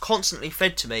 and it was just constantly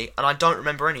fed to me, and I don't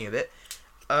remember any of it.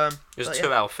 It was a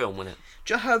 2-hour film, wasn't it?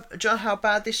 Do you know how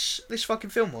bad this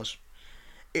fucking film was?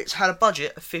 It's had a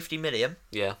budget of 50 million.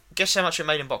 Yeah. Guess how much it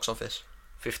made in box office?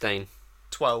 15.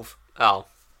 12. Oh.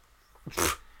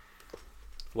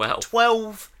 Well.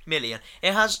 12 million.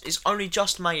 It's only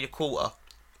just made a quarter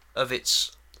of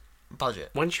its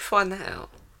budget. When did you find that out?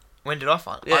 When did I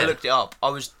find it? Yeah. I looked it up. I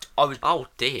was. Oh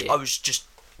dear. I was just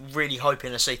really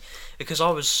hoping to see, because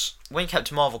when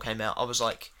Captain Marvel came out, I was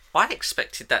like, I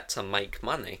expected that to make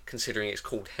money, considering it's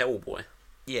called Hellboy.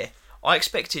 yeah. I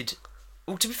expected.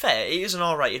 Well, to be fair, it is an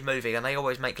R-rated movie, and they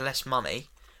always make less money,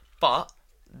 but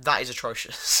that is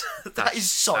atrocious. That is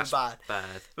so bad.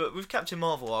 But with Captain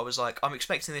Marvel, I was like, I'm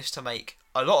expecting this to make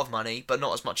a lot of money, but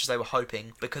not as much as they were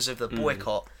hoping because of the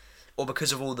boycott, or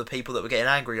because of all the people that were getting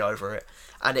angry over it,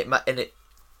 and it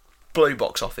blew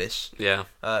box office. Yeah.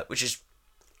 Which is,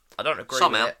 I don't agree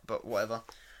Somehow. with it, but whatever.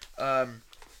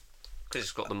 Because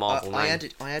it's got the Marvel name.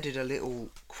 I added a little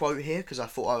quote here because I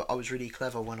thought I was really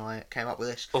clever when I came up with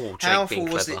this. Oh, Jake being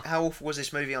clever. How awful was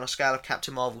this movie on a scale of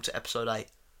Captain Marvel to Episode 8?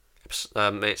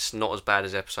 It's not as bad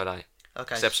as Episode 8. Okay.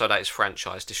 Because Episode 8 is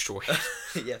franchise destroyed.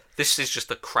 Yeah. This is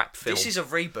just a crap film. This is a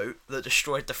reboot that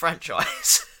destroyed the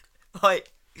franchise.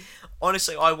 Like,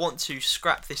 honestly, I want to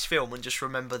scrap this film and just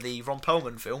remember the Ron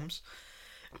Perlman films.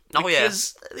 Oh yeah.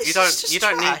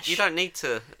 You don't need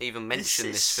to even mention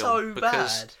this film so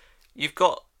because bad. You've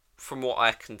got, from what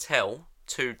I can tell,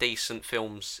 2 decent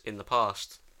films in the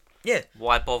past. Yeah.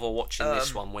 Why bother watching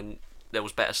this one when there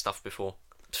was better stuff before?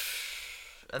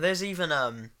 And there's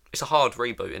even It's a hard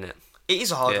reboot, isn't it? It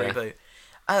is a hard reboot.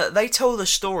 They tell the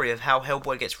story of how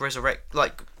Hellboy gets resurrected,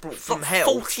 like brought from hell.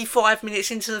 45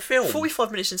 minutes into the film.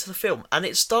 45 minutes into the film, and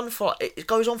it's done for. It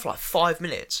goes on for like 5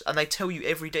 minutes, and they tell you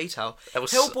every detail.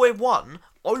 Hellboy 1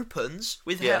 opens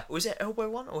with. Yeah. Was it Hellboy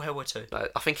 1 or Hellboy 2? No,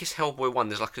 I think it's Hellboy 1.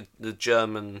 There's like the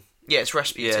German. Yeah, it's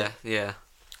Rasputin. Yeah.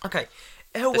 Okay,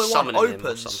 Hellboy 1 summoning him or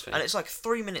opens, something. and it's like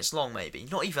 3 minutes long, maybe.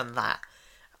 Not even that.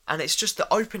 And it's just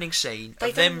the opening scene They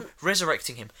of them don't-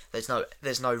 resurrecting him. There's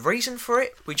no reason for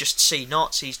it. We just see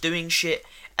Nazis doing shit,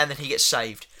 and then he gets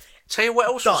saved. Tell you what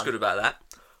else was Done. good about that?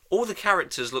 All the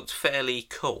characters looked fairly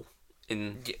cool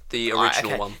in the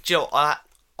original one. Jill, I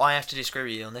have to disagree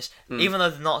with you on this. Even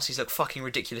though the Nazis look fucking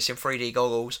ridiculous in 3D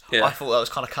goggles, Yeah. I thought that was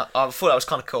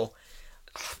kind of cool.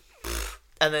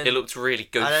 And then It looked really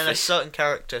good. and then a certain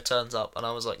character turns up, and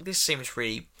I was like, this seems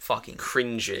really fucking.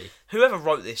 Cringy. Whoever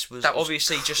wrote this was, That was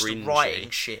obviously just cringy.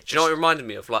 writing shit. Do you know what it reminded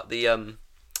me of? Like the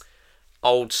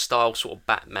old style sort of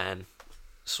Batman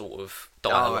sort of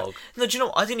dialogue. No, do you know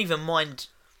what? I didn't even mind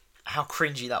how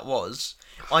cringy that was.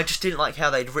 I just didn't like how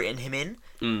they'd written him in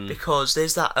because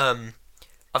there's that.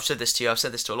 I've said this to you. I've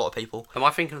said this to a lot of people. Am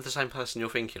I thinking of the same person you're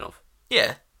thinking of?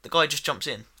 Yeah, the guy just jumps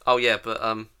in. Oh yeah, but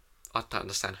I don't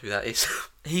understand who that is.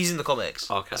 He's in the comics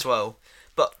as well.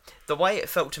 But the way it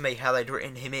felt to me, how they'd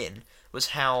written him in, was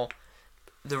how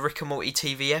the Rick and Morty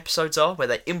TV episodes are, where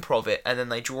they improv it and then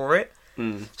they draw it.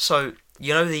 So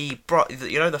you know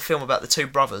the film about the two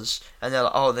brothers, and they're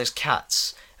like, oh, there's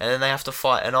cats, and then they have to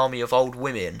fight an army of old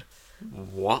women.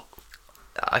 What?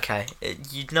 Okay,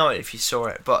 you'd know it if you saw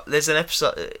it, but there's an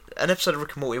episode of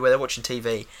Rick and Morty where they're watching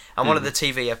TV, and one of the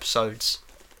TV episodes,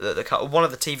 one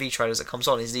of the TV trailers that comes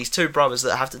on is these two brothers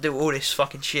that have to do all this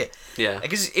fucking shit. Yeah.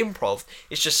 Because it's improv,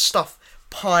 it's just stuff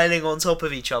piling on top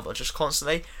of each other just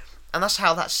constantly, and that's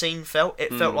how that scene felt.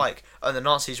 It felt like, oh, the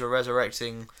Nazis were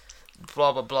resurrecting,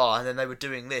 blah blah blah, and then they were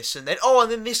doing this, and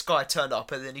then this guy turned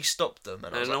up, and then he stopped them,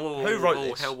 and I was like, who wrote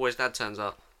this? Hellboy's dad turns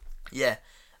up. Yeah.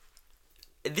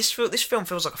 This film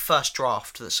feels like a first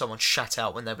draft that someone shat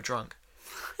out when they were drunk.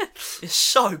 It's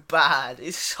so bad.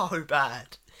 It's so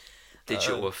bad.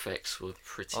 Digital effects were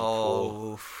pretty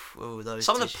poor. Oh, those.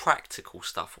 Some of the practical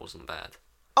stuff wasn't bad.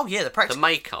 Oh yeah, the practical. The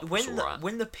makeup was alright.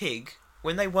 When the pig,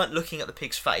 when they weren't looking at the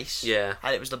pig's face, Yeah.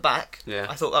 and it was the back, Yeah.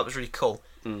 I thought that was really cool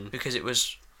because it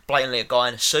was blatantly a guy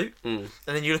in a suit, Mm.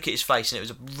 and then you look at his face and it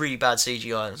was a really bad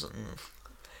CGI. And I was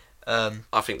like,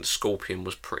 I think the Scorpion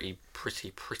was pretty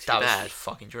that bad. was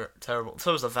fucking terrible.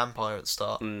 So was the vampire at the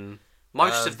start.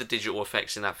 Most of the digital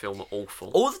effects in that film are awful.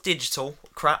 All the digital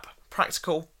crap,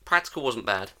 practical, Practical wasn't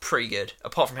bad. pretty good,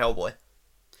 apart from Hellboy.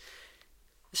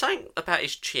 Something about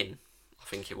his chin, I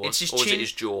think it was. It's his or was chin. it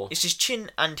his jaw? It's his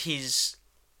chin and his.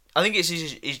 I think it's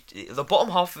his the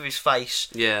bottom half of his face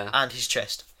Yeah. and his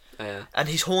chest, Yeah. and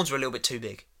his horns were a little bit too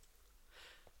big.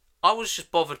 I was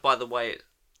just bothered by the way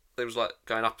it was like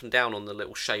going up and down on the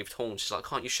little shaved horns. It's like,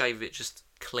 can't you shave it just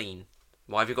clean?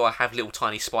 Why have you got to have little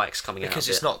tiny spikes coming out of it? Because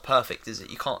it's not perfect, is it?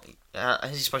 You can't.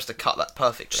 He's supposed to cut that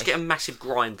perfectly. Just get a massive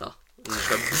grinder. And just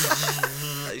go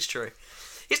That is true.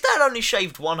 His dad only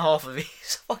shaved one half of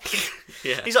his fucking.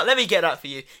 Yeah. He's like, let me get that for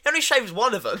you. He only shaves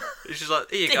one of them. It's just like,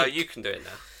 here you go, Dick. you can do it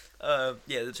now.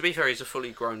 Yeah, To be fair, he's a fully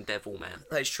grown devil man.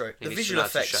 that is true. He The needs to visual know how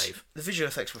to effects. shave. The visual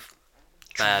effects were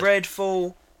Bad.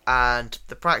 dreadful, and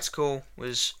the practical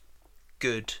was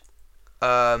good.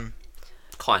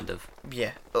 Kind of.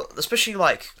 Yeah, especially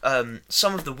like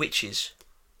some of the witches,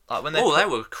 like when they. Oh, they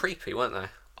were creepy, weren't they?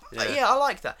 Yeah, I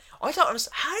like that. I don't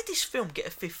understand how did this film get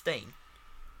a 15?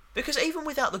 Because even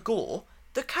without the gore,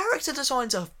 the character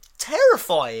designs are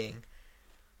terrifying.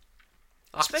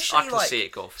 I can like, see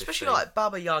it got 15. especially like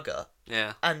Baba Yaga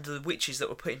Yeah. and the witches that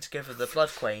were putting together the Blood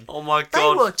Queen. Oh my They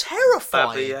god. were terrifying.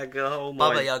 Baba Yaga, oh my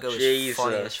Baba Yaga was Jesus.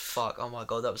 funny as fuck. Oh my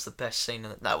god, that was the best scene.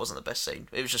 That wasn't the best scene.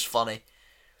 It was just funny.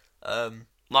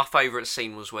 My favourite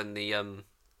scene was when the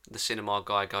cinema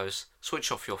guy goes,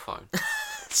 switch off your phone.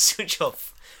 Switch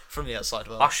off from the outside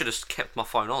world. I should have kept my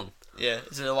phone on. Yeah,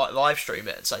 it's a like live stream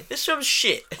it and say this film's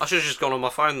shit. I should have just gone on my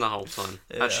phone the whole time.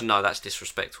 Yeah. Actually, no, that's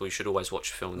disrespectful. You should always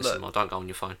watch a film in the Look. cinema. Don't go on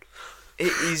your phone.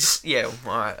 It is, yeah,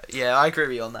 alright. Yeah, I agree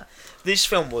with you on that. This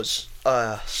film was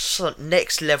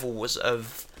next level was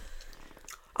of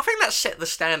I think that set the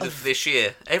standard for this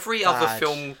year. Every other bad.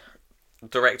 film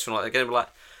director, like, they're going to be like,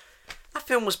 that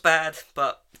film was bad,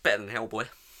 but better than Hellboy.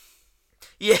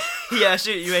 yeah, I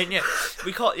see what you mean. Yeah,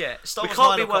 we can't. Yeah, Star We Wars can't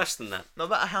 9 be will worse than that. No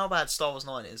matter how bad Star Wars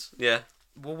 9 is, Yeah,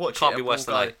 we'll watch Can't it. be and worse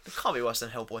we'll than go, 8. It can't be worse than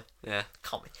Hellboy. yeah.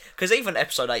 Can't be, because even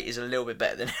Episode 8 is a little bit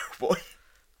better than Hellboy.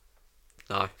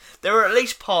 No. There are at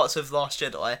least parts of Last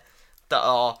Jedi that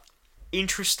are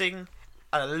interesting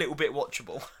and a little bit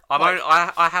watchable.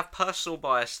 I have personal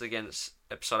bias against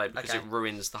Episode 8 because Okay. it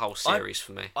ruins the whole series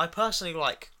for me. I personally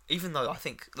like, even though I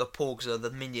think the Porgs are the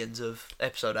minions of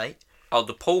Episode 8, Oh,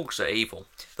 the Porgs are evil.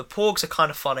 the Porgs are kind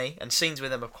of funny, and scenes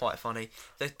with them are quite funny.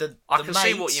 I can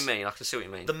see what you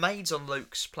mean. The maids on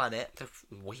Luke's planet, They're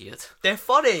weird. they're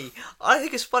funny. I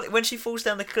think it's funny when she falls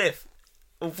down the cliff,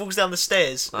 or falls down the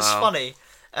stairs. It's Oh. funny.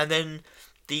 And then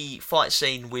the fight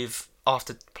scene with,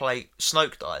 after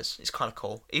Snoke dies, is kind of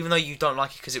cool. Even though you don't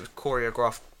like it because it was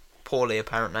choreographed poorly,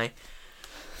 apparently.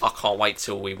 I can't wait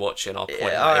till we watch it and I'll point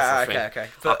Yeah, out alright, everything. okay.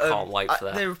 I can't wait for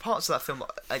that. There are parts of that film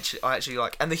I actually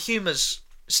like, and the humour's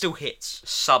still hits.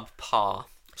 Subpar.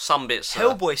 Some bits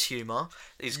Hellboy's humour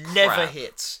is never crap.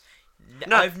 hits.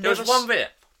 No, there was one bit.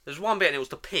 There's one bit and it was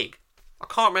the pig. I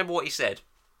can't remember what he said.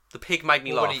 The pig made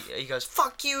me laugh. When he goes,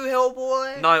 "Fuck you,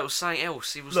 Hellboy." No, it was something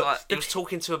else. He was Look, he was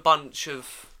talking to a bunch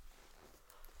of.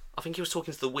 I think he was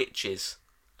talking to the witches,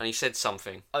 and he said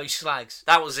something. Oh, he slags.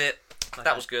 That was it. Okay.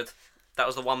 That was good. That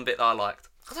was the one bit that I liked.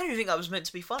 I don't even think that was meant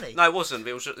to be funny. No, it wasn't.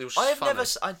 It was. It was. I funny.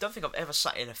 don't think I've ever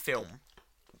sat in a film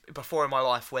before in my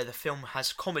life where the film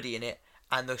has comedy in it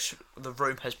and the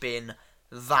room has been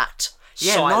that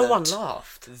Yeah, silent. no one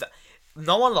laughed.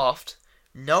 No one laughed.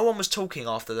 No one was talking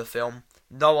after the film.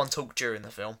 No one talked during the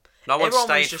film. No one Everyone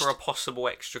was stayed just- for a possible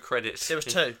extra credits. There was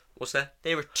two. Was there?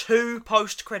 There were 2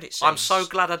 post-credit scenes. I'm so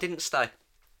glad I didn't stay.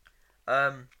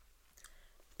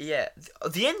 Yeah,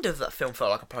 the end of that film felt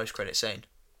like a post-credit scene,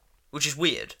 which is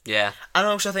weird. Yeah. And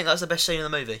I also think that's the best scene in the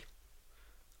movie.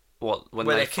 What when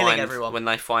Where they they're killing find everyone. when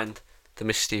they find the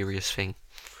mysterious thing.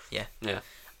 Yeah. Yeah.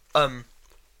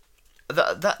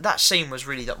 That scene was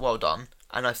really well done,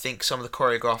 and I think some of the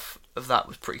choreograph of that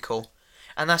was pretty cool.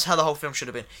 And that's how the whole film should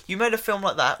have been. You made a film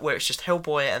like that where it's just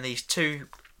Hellboy and these 2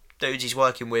 dudes he's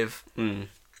working with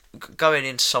going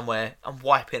into somewhere and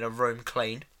wiping a room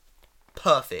clean.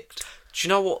 Perfect. Do you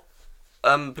know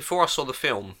what? Before I saw the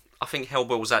film, I think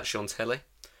Hellboy was actually on telly.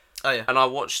 Oh yeah. And I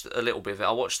watched a little bit of it.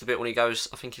 I watched the bit when he goes,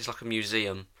 I think it's like a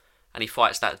museum, and he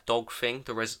fights that dog thing,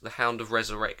 the Hound of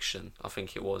Resurrection, I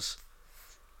think it was.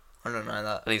 I don't know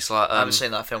that. And he's like, I haven't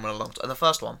seen that film in a long time. The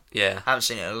first one. yeah. I haven't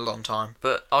seen it in a long time.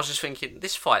 But I was just thinking,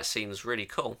 this fight scene is really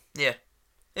cool. Yeah.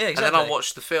 Yeah, exactly. And then I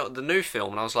watched the new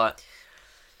film, and I was like,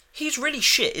 He's really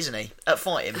shit, isn't he, at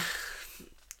fighting?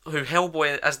 who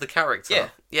Hellboy as the character? Yeah.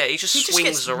 Yeah, he just He just swings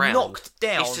gets around. knocked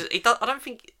down. I don't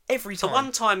think Every the time.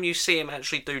 one time you see him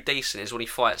actually do decent is when he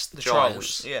fights the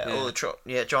Trolls. giants. Yeah, all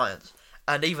the giants.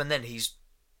 And even then, he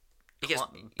gets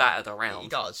battered around. He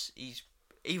does.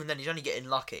 Even then, he's only getting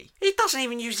lucky. He doesn't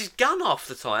even use his gun half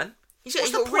the time. He's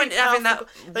What's got the a point really in having that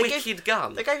powerful gun. wicked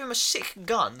gun? They gave him a sick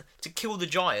gun to kill the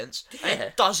giants, and Yeah.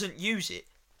 he doesn't use it.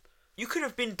 You could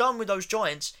have been done with those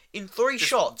giants in 3 Just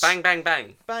shots. Bang, bang,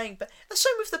 bang. Bang, bang. The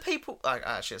same with the people.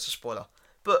 Actually, that's a spoiler.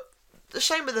 But the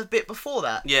same with the bit before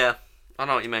that. Yeah, I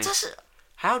know what you mean. Doesn't.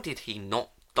 How did he not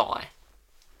die?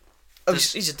 Oh,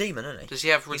 he's a demon, isn't he? Does he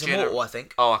have He's regeneration? immortal, I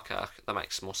think. Oh, okay, that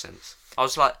makes more sense. I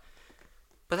was like,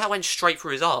 but that went straight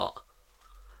through his heart.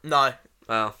 No,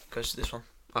 Well, goes to this one.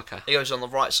 okay, He goes on the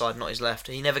right side, not his left.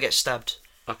 He never gets stabbed.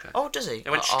 okay. Oh, does he? It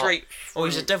went straight. Oh,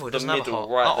 he's a devil. He the doesn't have a middle, heart.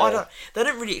 right I there. don't. They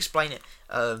don't really explain it.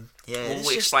 Yeah. We'll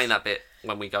explain that bit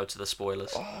when we go to the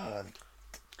spoilers.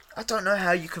 I don't know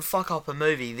how you can fuck up a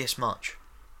movie this much.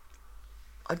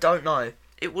 I don't know.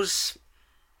 It was.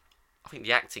 I think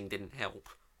the acting didn't help.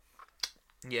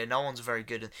 Yeah, no one's very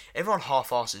good. Everyone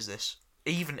half-asses this.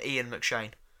 Even Ian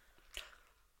McShane.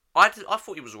 I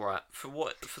thought he was alright for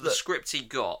the Look. script he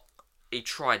got. He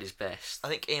tried his best. I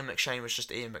think Ian McShane was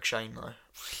just Ian McShane though.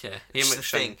 Yeah, It's Ian the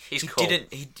McShane. thing. He's he cool.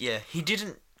 He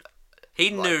didn't. He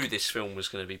knew this film was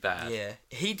going to be bad. Yeah,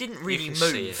 he didn't really can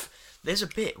see move. it. There's a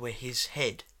bit where his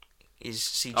head is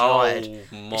CGI'd.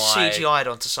 Oh my! It's CGI'd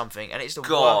onto something, and it's the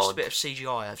God. worst bit of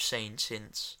CGI I've seen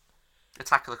since.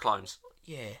 Attack of the Clones.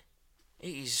 Yeah, it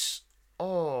is.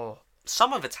 Oh,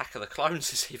 Some of Attack of the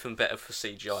Clones is even better for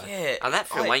CGI. yeah. And that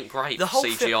film ain't great the for whole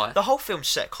CGI. the whole film's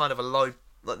set kind of a low.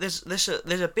 Like there's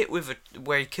a bit with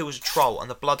where he kills a troll and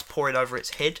the blood's pouring over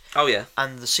its head, Oh yeah.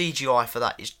 and the CGI for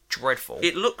that is dreadful.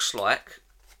 It looks like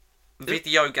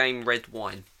video game red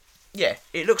wine. Yeah,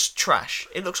 it looks trash.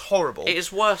 It looks horrible. It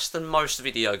is worse than most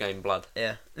video game blood.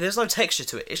 Yeah, there's no texture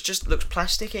to it. It just looks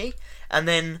plasticky. And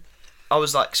then I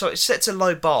was like, so it sets a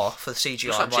low bar for the CGI.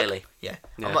 Looks like I'm jelly. Yeah.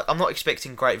 Yeah. I'm not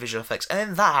expecting great visual effects. And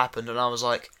then that happened, and I was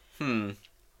like,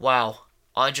 wow,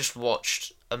 I just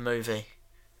watched a movie.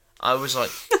 I was like,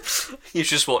 You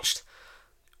just watched.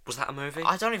 Was that a movie?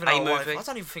 I don't even know. movie? I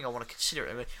don't even think I want to consider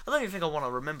it a movie. I don't even think I want to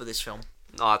remember this film.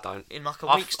 No, I don't. In like a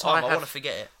I've- week's time, I have- want to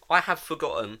forget it. I have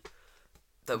forgotten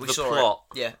That we the saw plot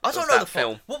it. Yeah, I don't of know that the plot.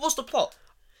 film. What was the plot?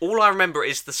 All I remember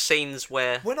is the scenes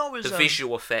where When I was the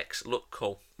visual effects look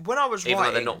cool, when I was even though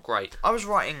writing, they're not great. I was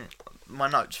writing my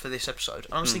notes for this episode,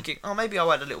 and I was thinking, oh, maybe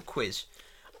I'll add a little quiz,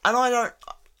 and I don't.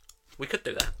 We could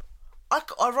do that.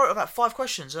 I wrote about 5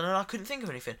 questions and then I couldn't think of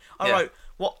anything. I wrote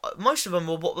most of them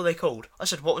were what were they called? I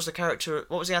said what was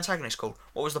the antagonist called?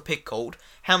 What was the pig called?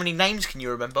 How many names can you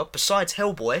remember besides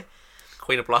Hellboy?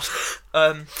 Queen of Blood.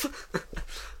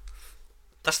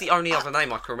 That's the only other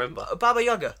name I can remember. Baba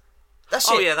Yaga. That's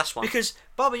it. Oh yeah, that's one. Because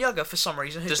Baba Yaga for some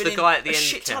reason has Does been the guy in at the a end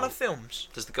shit ton count? of films.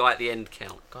 Does the guy at the end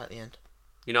count? Guy at the end.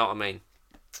 You know what I mean?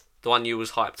 The one you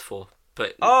was hyped for,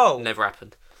 but never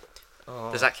happened.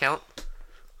 Oh. Does that count?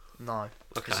 No.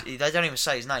 Okay. They don't even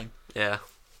say his name. Yeah.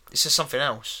 It's just something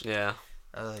else. Yeah.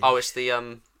 It's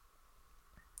the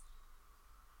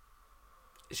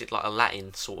Is it like a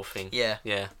Latin sort of thing? Yeah.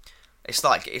 Yeah. It's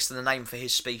the name for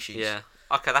his species. Yeah.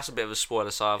 Okay, that's a bit of a spoiler,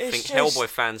 so I think Hellboy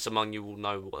fans among you will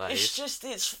know what that is.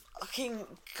 It's fucking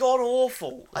god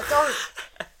awful. I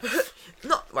don't.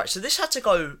 Not right. So this had to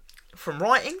go from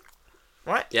writing,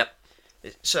 right? Yep.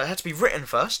 So it had to be written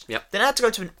first. Yep. Then it had to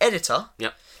go to an editor.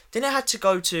 Yep. Then it had to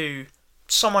go to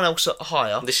someone else at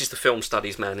higher. This is the film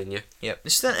studies man in you. Yep.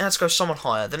 Then it had to go someone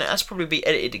higher. Then it had to probably be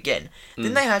edited again.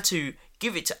 Then they had to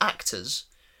give it to actors.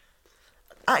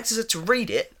 Actors had to read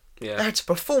it. Yeah. They had to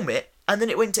perform it, and then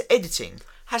it went to editing.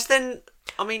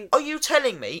 Are you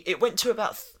telling me it went to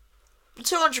about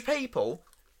 200 people?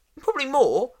 Probably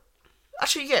more.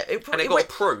 Actually, yeah. It got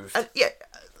approved. Yeah.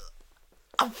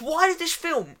 Why did this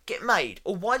film get made?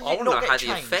 Or why did it not get changed? I want to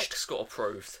know how the effects got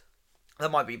approved. That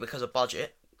might be because of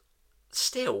budget.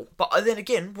 Still. But then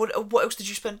again, what else did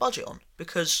you spend budget on?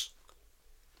 Because,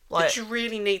 did you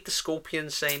really need the scorpion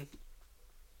scene?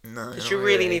 No. Did you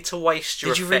really need to waste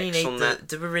your effects on that?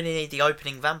 Did we really need the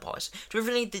opening vampires? Do we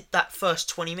really need that first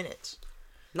 20 minutes?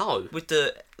 No. With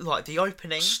the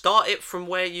opening. Start it from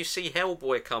where you see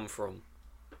Hellboy come from.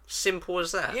 Simple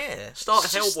as that. Yeah. Start a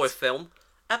Hellboy film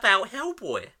about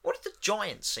Hellboy. What did the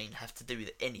giant scene have to do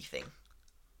with anything?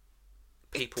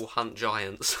 People hunt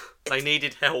giants. They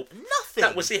needed help. Nothing.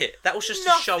 That was it. That was just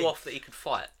to show off that he could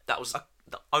fight. That was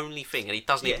the only thing, and he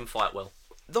doesn't even fight well.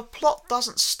 The plot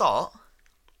doesn't start.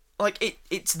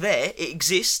 It's there, it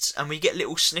exists, and we get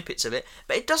little snippets of it,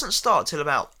 but it doesn't start till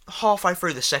about halfway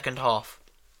through the second half.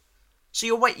 So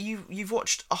you've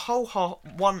watched a whole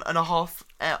 1.5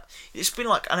 hour. It's been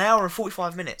like an hour and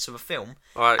 45 minutes of a film.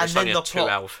 Alright, and it's then only the a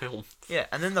 2-hour film. Yeah,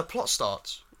 and then the plot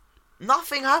starts.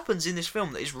 Nothing happens in this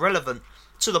film that is relevant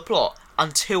to the plot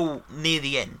until near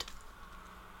the end.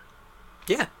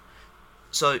 Yeah.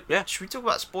 So, should we talk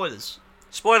about spoilers?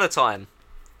 Spoiler time.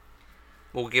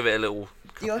 We'll give it a little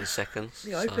couple of seconds.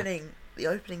 The opening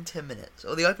 10 minutes,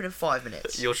 or the opening 5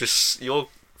 minutes. You're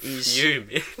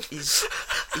fuming. is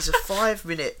a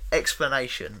 5-minute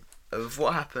explanation of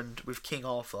what happened with King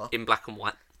Arthur. In black and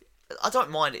white. I don't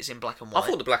mind it's in black and white. I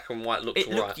thought the black and white looked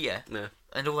alright. Yeah.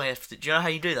 And all they have to do you know how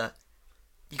you do that?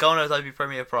 You go on Adobe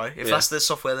Premiere Pro, if that's the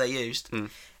software they used,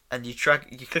 and you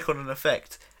click on an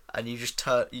effect, and you just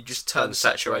turn the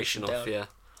saturation off, down. yeah.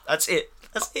 That's it.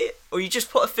 Or you just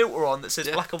put a filter on that says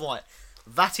black and white.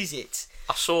 That is it.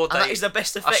 I saw that. And that is the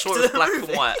best effect. I saw it was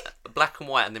movie. black and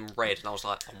white, and then red, and I was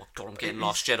like, "Oh my god, I'm getting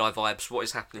Last Jedi vibes. What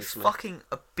is happening to me?" Fucking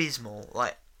abysmal.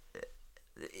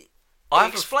 It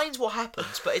explains what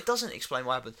happens, but it doesn't explain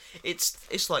what happens.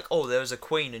 It's like, oh, there was a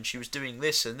queen, and she was doing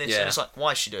this and this, and it's like,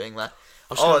 why is she doing that?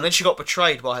 And then she got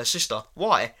betrayed by her sister.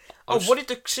 Why? What did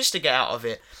the sister get out of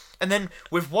it? And then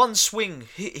with one swing,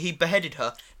 he beheaded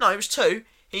her. No, it was 2.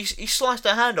 He sliced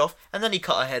her hand off, and then he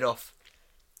cut her head off.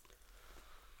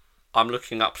 I'm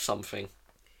looking up something.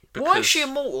 Why is she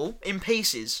immortal in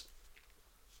pieces?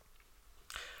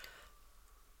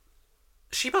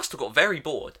 She must have got very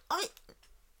bored.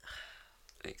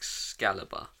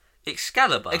 Excalibur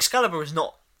Excalibur is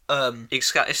not.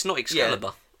 It's not Excalibur.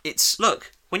 Yeah, it's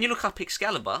look when you look up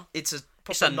Excalibur. It's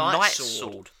a knight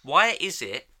sword. Why is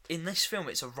it? In this film,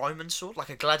 it's a Roman sword, like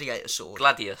a gladiator sword.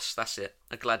 Gladius, that's it.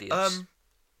 A gladius.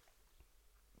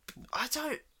 I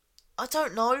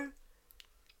don't know.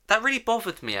 That really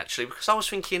bothered me actually because I was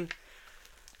thinking,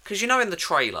 because in the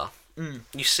trailer,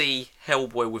 you see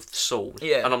Hellboy with the sword,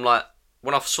 and I'm like,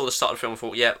 when I saw the start of the film, I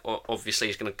thought, yeah, obviously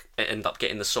he's going to end up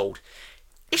getting the sword.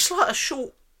 It's like a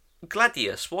short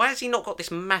gladius. Why has he not got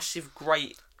this massive,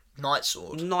 great knight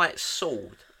sword?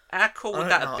 How cool would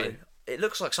that have been? It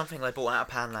looks like something they bought out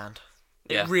of Panland.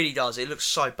 Yeah. It really does. It looks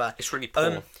so bad. It's really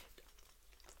poor.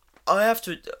 I have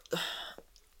to.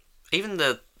 Even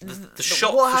the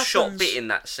shot bit in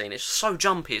that scene, it's so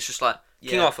jumpy. It's just like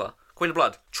King Arthur, Queen of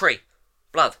Blood, tree,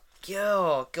 blood.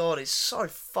 Oh god, it's so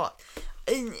fucked.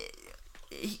 And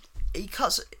he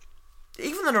cuts.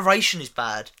 even the narration is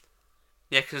bad.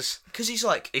 Yeah, because he's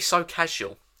like, he's so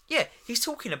casual. Yeah, he's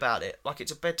talking about it like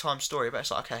it's a bedtime story, but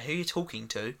it's like, okay, who are you talking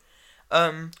to?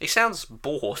 He sounds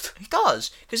bored. He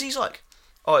does, because he's like,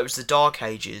 oh, it was the Dark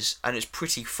Ages, and it's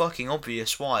pretty fucking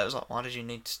obvious why. I was like, why did you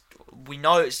need to... We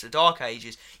know it's the Dark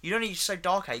Ages. You don't need to say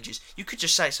Dark Ages. You could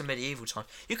just say it's a medieval time.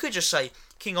 You could just say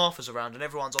King Arthur's around and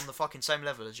everyone's on the fucking same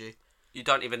level as you. You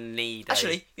don't even need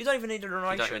Actually, you don't even need a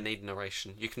narration. You don't even need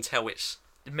narration. You can tell it's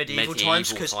medieval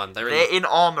times, because time. They're in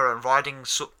armour and riding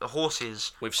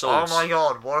horses. With swords. Oh my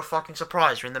god, what a fucking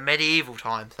surprise. We're in the medieval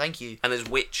time. Thank you. And there's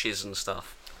witches and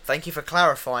stuff. Thank you for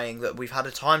clarifying that we've had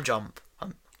a time jump.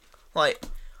 Like...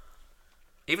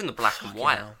 Even the black and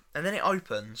white. Hell. And then it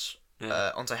opens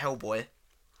onto Hellboy.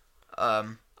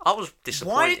 I was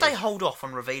disappointed. Why did they hold off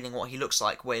on revealing what he looks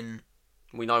like when...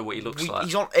 We know what he looks like.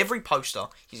 He's on every poster.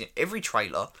 He's in every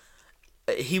trailer.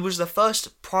 He was the first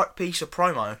piece of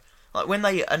promo. Like, when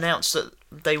they announced that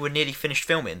they were nearly finished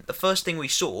filming, the first thing we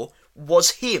saw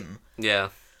was him. Yeah.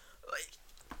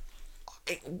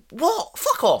 What?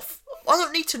 Fuck off. I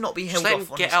don't need to not be held just off let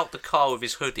him on get out the car with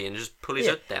his hoodie and just pull his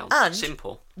hood down. And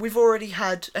simple. We've already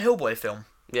had a Hellboy film.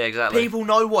 Yeah, exactly. People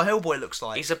know what Hellboy looks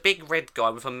like. He's a big red guy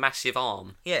with a massive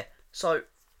arm. Yeah, so...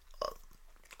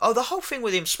 Oh, the whole thing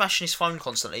with him smashing his phone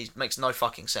constantly makes no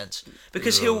fucking sense.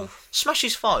 Because he'll smash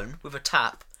his phone with a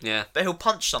tap, yeah, but he'll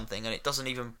punch something and it doesn't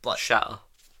even, like... Shatter.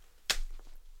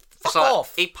 Fuck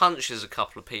off! He punches a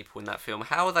couple of people in that film.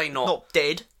 How are they not... Not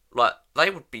dead. Like,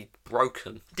 they would be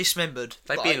broken. Dismembered.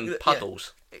 They'd be in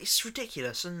puddles. Yeah. It's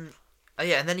ridiculous. And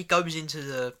and then he goes into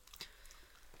the...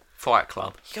 Fight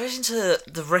club. He goes into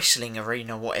the wrestling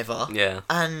arena, whatever. Yeah,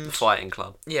 and the fighting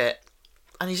club. Yeah,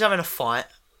 and he's having a fight.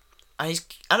 And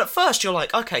at first you're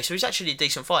like, okay, so he's actually a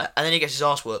decent fighter. And then he gets his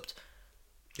ass whooped.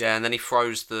 Yeah, and then he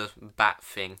throws the bat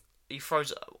thing. He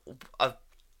throws a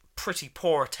pretty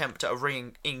poor attempt at a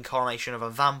reincarnation of a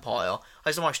vampire.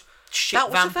 It's the most shit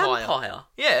vampire. That was a vampire?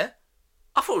 Yeah.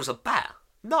 I thought it was a bat.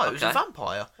 No, it was a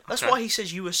vampire. That's Okay. why he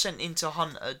says you were sent in to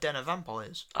hunt a den of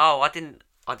vampires. Oh, I don't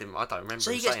remember.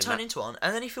 So he gets turned into one,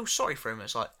 and then he feels sorry for him.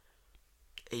 It's like,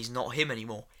 he's not him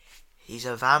anymore. He's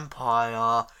a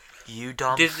vampire. You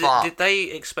dumb fuck. Did they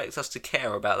expect us to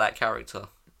care about that character?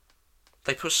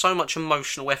 They put so much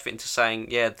emotional effort into saying,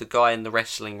 yeah, the guy in the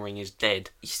wrestling ring is dead.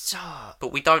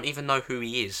 But we don't even know who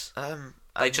he is.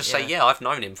 They just say, yeah, I've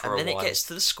known him for a while. And then it gets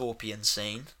to the scorpion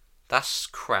scene. That's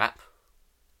crap.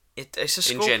 It's a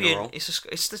scorpion. In general.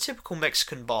 It's the typical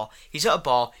Mexican bar. He's at a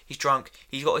bar, he's drunk,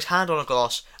 he's got his hand on a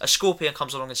glass, a scorpion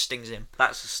comes along and stings him.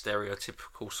 That's a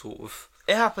stereotypical sort of...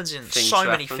 It happens in so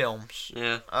many films.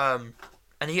 Yeah.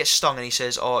 And he gets stung and he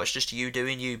says, oh, it's just you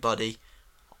doing you, buddy.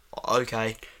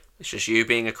 Okay. It's just you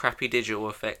being a crappy digital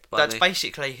effect, buddy. That's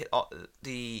basically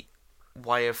the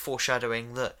way of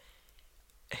foreshadowing that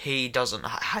he doesn't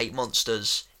hate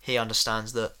monsters. He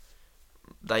understands that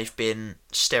they've been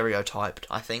stereotyped,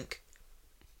 I think.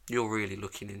 You're really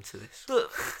looking into this.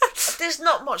 Look, there's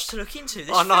not much to look into.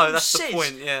 This I know, film that's the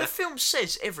point, yeah. The film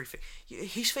says everything.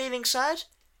 He's feeling sad.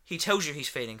 He tells you he's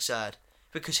feeling sad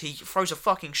because he throws a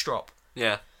fucking strop.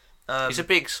 Yeah. He's a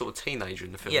big sort of teenager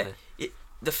in the film. Yeah.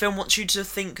 The film wants you to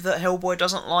think that Hellboy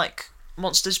doesn't like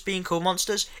monsters being called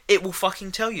monsters. It will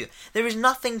fucking tell you. There is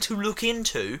nothing to look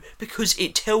into because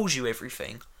it tells you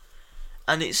everything.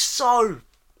 And it's so...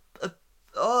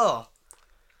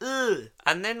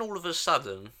 And then all of a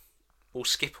sudden, we'll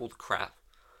skip all the crap.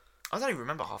 I don't even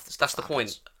remember half the stuff. That's the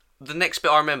point. The next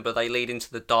bit I remember, they lead into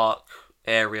the dark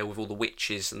area with all the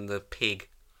witches and the pig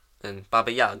and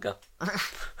Baba Yaga.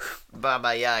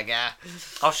 Baba Yaga.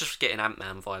 I was just getting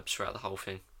Ant-Man vibes throughout the whole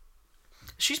thing.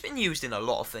 She's been used in a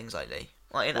lot of things lately.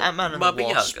 Like in Ant-Man and Baba the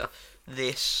Wasp. Yaga.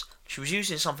 This. She was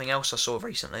used in something else I saw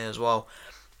recently as well.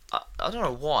 I don't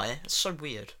know why. It's so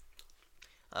weird.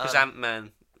 Because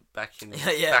Ant-Man back in the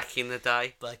day. Back in the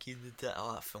day.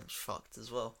 Oh, that film's fucked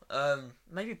as well.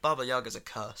 Maybe Baba Yaga's a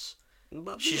curse.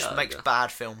 She just makes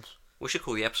bad films. We should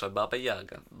call the episode Baba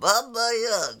Yaga. Baba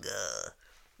Yaga.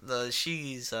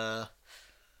 She's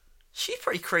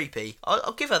pretty creepy.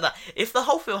 I'll give her that. If the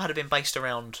whole film had been based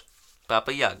around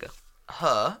Baba Yaga,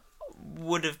 her,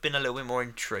 would have been a little bit more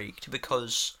intrigued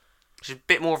because she's a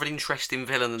bit more of an interesting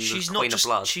villain than the Queen of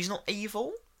Blood. She's not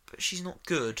evil, but she's not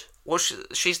good. Well,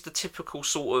 she's the typical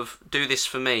sort of do this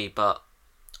for me, but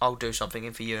I'll do something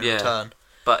in for you in return.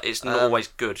 But it's not always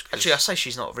good. Actually, I say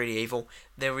she's not really evil.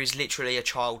 There is literally a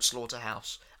child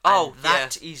slaughterhouse. Oh,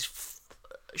 that is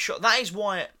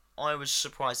why I was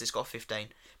surprised it's got 15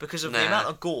 because of the amount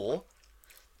of gore,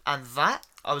 and that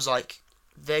I was like,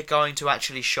 they're going to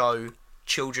actually show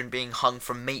children being hung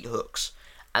from meat hooks,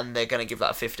 and they're going to give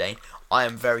that a 15. I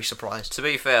am very surprised. To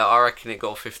be fair, I reckon it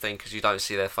got a 15 because you don't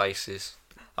see their faces.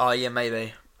 Oh, yeah,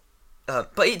 maybe. To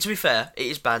be fair, it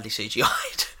is badly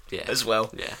CGI'd Yeah. as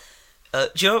well. Yeah.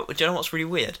 Do you know what's really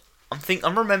weird?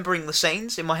 I'm remembering the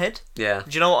scenes in my head. Yeah.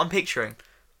 Do you know what I'm picturing?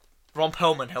 Ron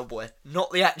Perlman, Hellboy,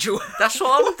 not the actual. That's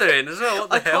what I'm doing as well. What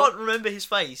the hell? I can't remember his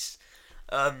face.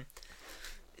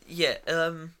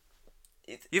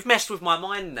 You've messed with my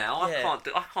mind now. Yeah.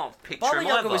 I can't picture Baba him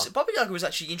Yaga either. Baba Yaga was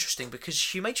actually interesting because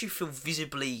she made you feel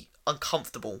visibly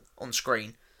uncomfortable on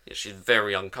screen. Yeah, she's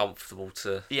very uncomfortable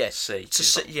to see.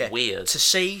 She's weird. To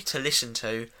see, to listen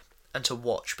to, and to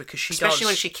watch because she Especially does.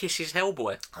 when she kisses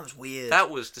Hellboy. That was weird. That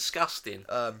was disgusting.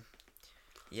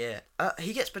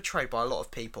 He gets betrayed by a lot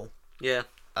of people. Yeah.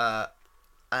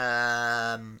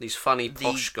 These funny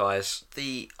posh guys.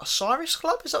 The Osiris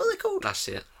Club, is that what they're called? That's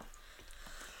it.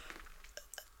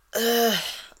 Yeah.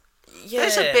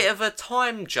 There's a bit of a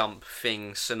time jump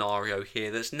scenario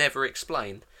here that's never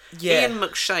explained. Yeah. Ian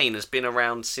McShane has been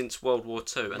around since World War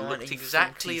II and looked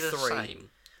exactly the 1943. same.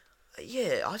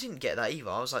 Yeah, I didn't get that either.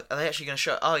 I was like, are they actually going to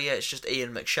show... Oh, yeah, it's just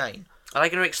Ian McShane. Are they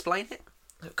going to explain it?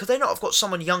 Could they not have got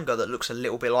someone younger that looks a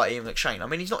little bit like Ian McShane? I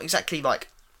mean, he's not exactly,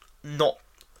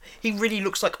 he really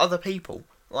looks like other people.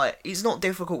 Like, it's not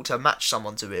difficult to match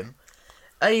someone to him.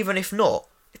 And even if not,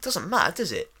 it doesn't matter,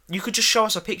 does it? You could just show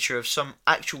us a picture of some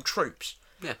actual troops.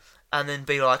 Yeah. And then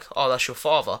be like, oh, that's your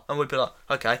father. And we'd be like,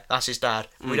 okay, that's his dad.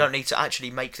 We don't need to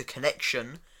actually make the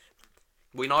connection.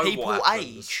 We know People what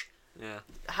happens. age. Yeah.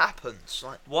 It happens.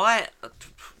 Like, Why...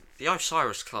 the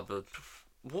Osiris Club...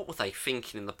 What were they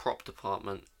thinking in the prop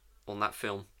department on that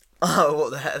film? oh,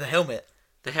 what, the helmet?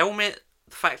 The helmet,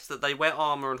 the fact that they wear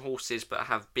armour and horses but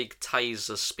have big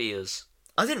taser spears.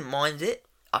 I didn't mind it.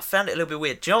 I found it a little bit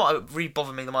weird. Do you know what really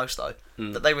bothered me the most, though?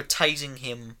 That they were tasing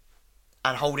him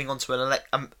and holding onto a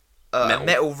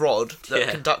metal rod that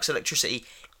conducts electricity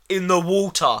in the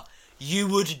water. You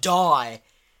would die.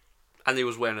 And he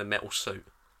was wearing a metal suit.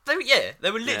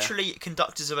 They were literally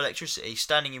conductors of electricity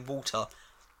standing in water,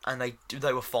 and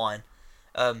they were fine.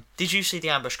 Did you see the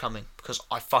ambush coming? Because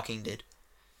I fucking did.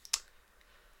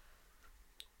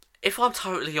 If I'm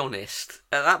totally honest,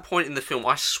 at that point in the film,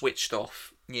 I switched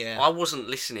off. Yeah. I wasn't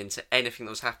listening to anything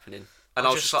that was happening. And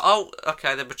I was just like, oh,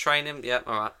 okay, they're betraying him. Yeah,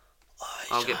 alright.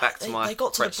 I'll get back to my They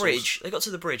got to pretzels. the bridge. They got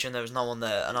to the bridge and there was no one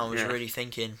there, and I was really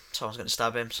thinking someone's going to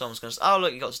stab him. Oh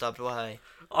look, he got stabbed away.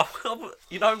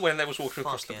 You know when they was walking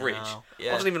across the bridge?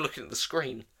 Yeah. I wasn't even looking at the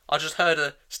screen. I just heard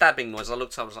a stabbing noise. I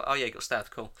looked up. I was like, oh yeah, he got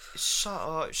stabbed. Cool. It's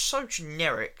so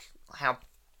generic. How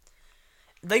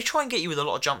they try and get you with a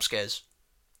lot of jump scares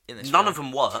in this. None film. of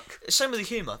them work. Same with the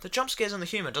humour. The jump scares and the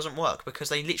humour doesn't work because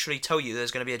they literally tell you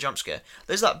there's going to be a jump scare.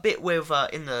 There's that bit with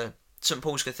in the St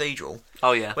Paul's Cathedral.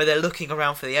 Oh yeah. Where they're looking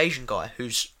around for the Asian guy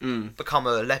who's become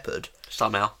a leopard.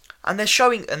 Somehow. And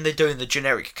they're doing the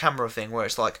generic camera thing where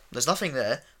it's like, there's nothing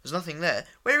there,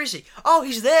 Where is he? Oh,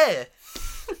 he's there!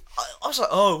 I was like,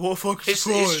 oh, what a fucking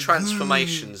surprise. His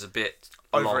transformation's a bit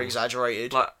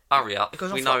over-exaggerated. Like, hurry up.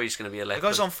 We know he's going to be a leopard. It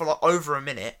goes on for like over a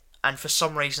minute, and for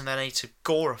some reason they need to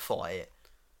glorify it.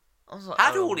 I was like,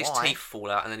 how do all his teeth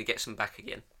fall out and then he gets them back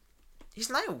again?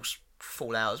 His nails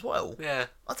fall out as well. Yeah.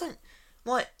 I don't...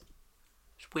 Like...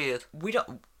 It's weird.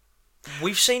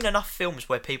 We've seen enough films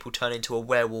where people turn into a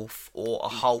werewolf or a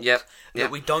Hulk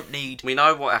that we don't need. We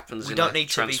know what happens. We don't need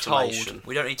to be told.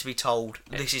 We don't need to be told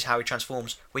this is how he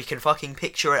transforms. We can fucking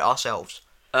picture it ourselves.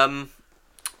 Tell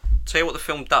you what the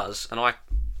film does, and I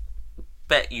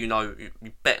bet you know.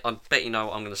 I bet you know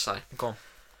what I'm going to say. Go on.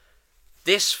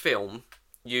 This film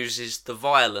uses the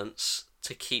violence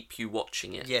to keep you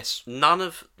watching it. Yes. None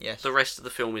of the rest of the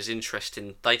film is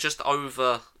interesting. They just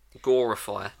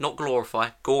glorify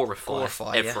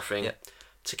everything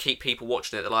to keep people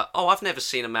watching it. They're like, oh, I've never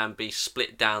seen a man be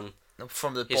split down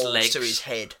from the his balls legs to his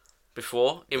head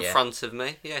before in front of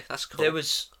me. Yeah, that's cool.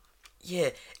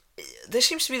 There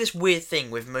seems to be this weird thing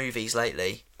with movies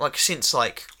lately, like since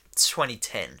like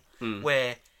 2010,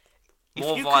 where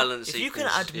if you can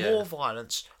add more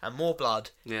violence and more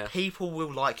blood, people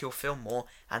will like your film more,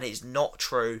 and it's not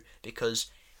true because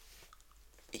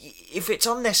if it's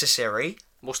unnecessary.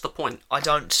 What's the point? I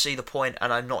don't see the point,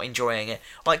 and I'm not enjoying it.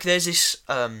 Like, there's this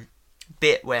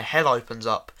bit where hell opens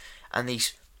up,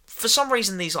 and for some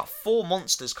reason, these like 4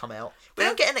 monsters come out. We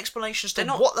don't get an explanation as to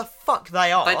what the fuck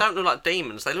they are. They don't look like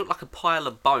demons. They look like a pile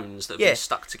of bones that have been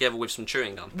stuck together with some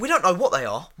chewing gum. We don't know what they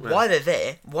are, why they're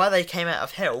there, why they came out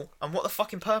of hell, and what the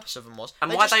fucking purpose of them was.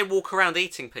 And why they walk around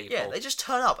eating people. Yeah, they just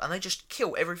turn up, and they just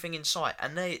kill everything in sight,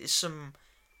 and it's some...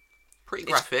 Pretty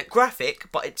graphic.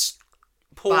 Graphic, but it's...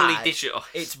 poorly digitized.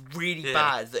 It's really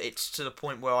bad that it's to the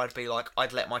point where I'd be like,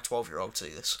 I'd let my 12-year-old see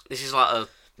this. This is like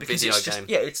because Video it's just, game.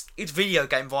 yeah, it's video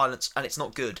game violence and it's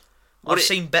not good. What I've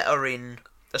seen better in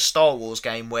a Star Wars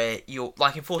game where you're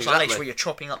like in Force Unleashed Exactly. where you're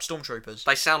chopping up stormtroopers.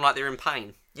 They sound like they're in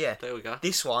pain. Yeah, There we go.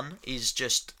 this one is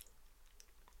just.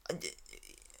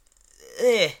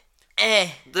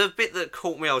 The bit that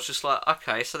caught me, I was just like,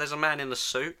 okay, so there's a man in a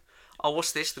suit. Oh,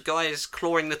 what's this? The guy is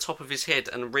clawing the top of his head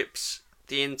and rips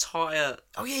the entire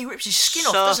Oh yeah, he rips his skin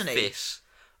off, doesn't he? surface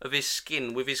of his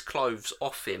skin with his clothes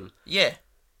off him. Yeah.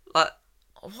 Like,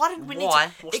 Why didn't we Why?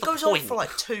 need to... What's It the goes on point? for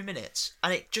like 2 minutes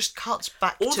and it just cuts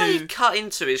back all to... they cut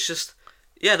into is just,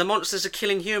 yeah, the monsters are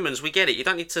killing humans. We get it. You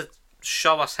don't need to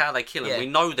show us how they kill them. Yeah. We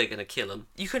know they're going to kill them.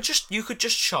 You could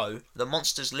just show the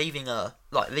monsters leaving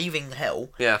leaving hell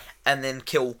Yeah. and then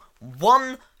kill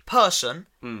one person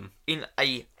in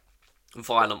a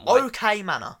Violent way. okay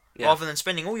manner Yeah. rather than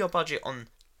spending all your budget on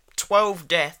 12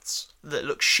 deaths that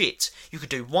look shit. You could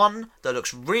do one that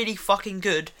looks really fucking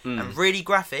good and really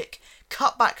graphic,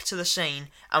 cut back to the scene,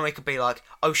 and we could be like,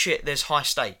 oh shit, there's high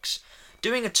stakes.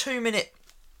 Doing a 2-minute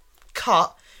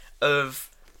cut of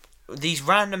these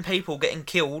random people getting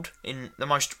killed in the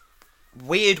most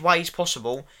weird ways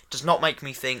possible does not make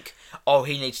me think, oh,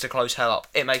 he needs to close hell up.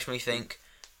 It makes me think,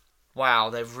 wow,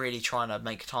 they're really trying to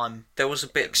make time There was a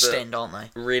bit extend, aren't they?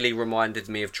 that really reminded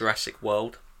me of Jurassic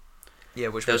World. Yeah,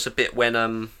 which There was a bit when,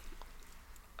 have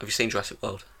you seen Jurassic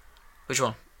World? which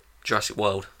one? Jurassic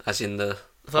World, as in the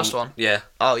first one? Yeah,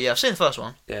 Oh yeah, I've seen the first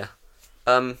one. yeah.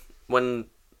 When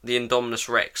the Indominus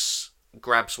Rex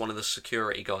grabs one of the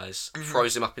security guys,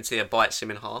 throws him up into the air, bites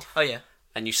him in half, Oh yeah.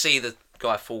 and you see the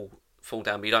guy fall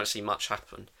down, but you don't see much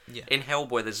happen. Yeah. In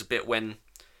Hellboy, there's a bit when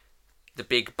the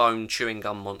big bone chewing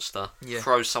gum monster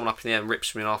throws someone up in the air and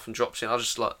rips him in half and drops him. I was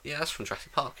just like, yeah, that's from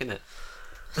Jurassic Park, isn't it?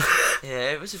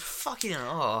 Yeah, it was a fucking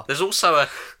There's also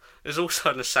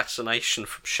an assassination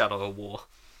from Shadow of War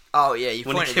Oh yeah, you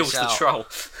when he pointed kills this the out. troll.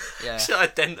 Yeah. It's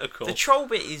identical. The troll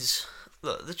bit is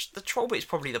the troll bit is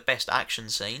probably the best action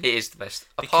scene. It is the best.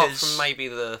 Apart Because- from maybe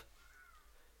you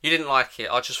didn't like it.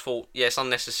 I just thought, yeah, it's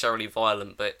unnecessarily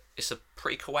violent, but it's a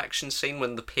pretty cool action scene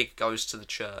when the pig goes to the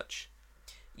church.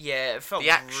 Yeah, it felt The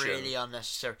action. really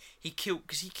unnecessary. He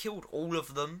killed all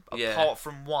of them Yeah. apart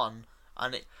from one,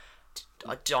 and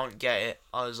I don't get it.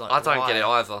 I was like, I don't why? get it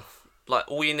either. Like,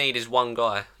 all you need is one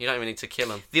guy. You don't even need to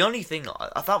kill him. The only thing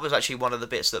I thought was actually one of the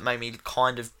bits that made me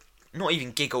kind of not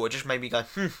even giggle, it just made me go,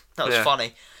 that was Yeah.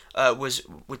 funny. Was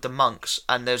with the monks,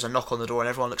 and there's a knock on the door, and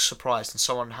everyone looks surprised, and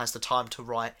someone has the time to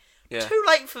write, Yeah. "Too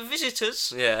late for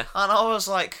visitors." Yeah. And I was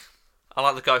like, I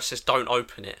like the guy who says, don't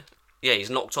open it. Yeah, he's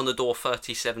knocked on the door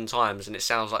 37 times, and it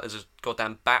sounds like there's a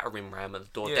goddamn battering ram at the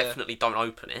door. Yeah. Definitely don't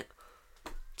open it.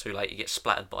 Too late, you get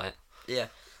splattered by it. yeah.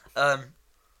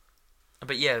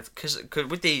 But yeah, because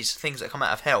with these things that come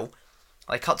out of hell,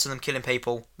 they cut to them killing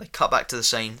people, they cut back to the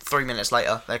scene, 3 minutes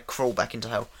later, they crawl back into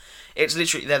hell. It's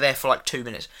literally, they're there for like 2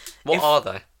 minutes. What are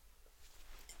they?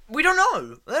 We don't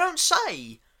know. They don't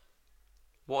say.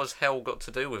 What has hell got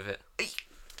to do with it?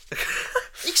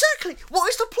 Exactly. What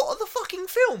is the plot of the fucking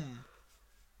film?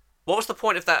 What was the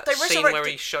point of that They scene resurrected- where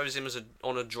he shows him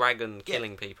on a dragon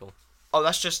killing people? Oh,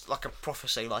 that's just like a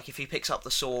prophecy. Like if he picks up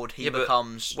the sword, he Yeah, but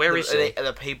becomes. where is he?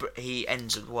 He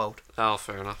ends the world Oh,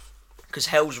 fair enough. because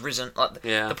hell's risen. Like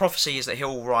Yeah. the prophecy is that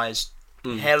he'll rise.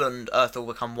 Hell and earth will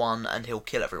become one, and he'll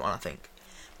kill everyone. I think.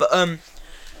 But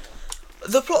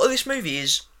the plot of this movie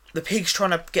is the pig's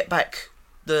trying to get back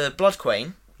the Blood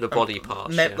Queen. The body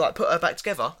parts. Like put her back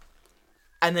together,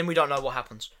 and then we don't know what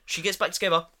happens. She gets back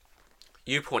together.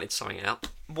 You pointed something out.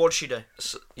 What does she do?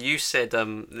 So you said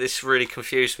this really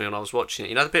confused me when I was watching it.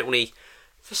 You know the bit when he,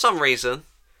 for some reason,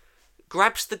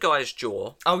 grabs the guy's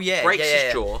jaw. Oh yeah, breaks yeah, yeah,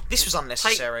 his jaw. This was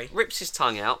unnecessary. Rips his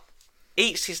tongue out,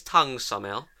 eats his tongue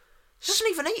somehow. Doesn't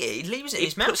even eat it. He leaves it in He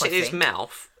his mouth. puts it in his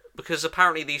mouth because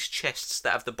apparently these chests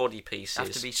that have the body pieces Have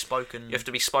to be spoken. You have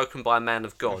to be spoken by a man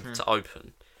of God to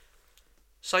open.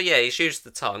 So yeah, he's used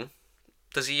the tongue.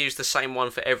 Does he use the same one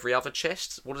for every other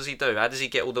chest? What does he do? How does he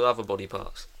get all the other body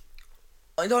parts?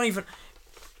 I don't even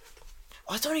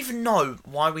know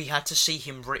why we had to see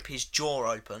him rip his jaw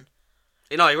open.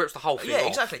 You know, he rips the whole thing off. Yeah,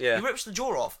 exactly. Yeah. He rips the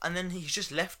jaw off, and then he's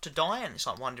just left to die, and it's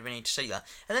like, why do we need to see that?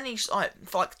 And then he's like,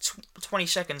 for like 20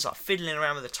 seconds, like fiddling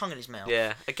around with the tongue in his mouth.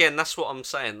 Yeah. Again, that's what I'm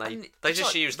saying. And They it's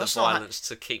just like, use the that's not how- violence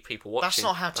to keep people watching. That's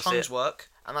not how tongues work,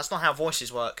 and that's not how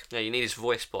voices work. Yeah, you need his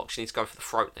voice box. You need to go for the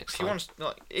throat next If you time.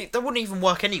 want, that wouldn't even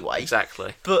work anyway.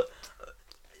 Exactly. But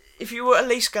if you were at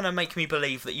least going to make me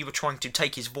believe that you were trying to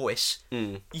take his voice,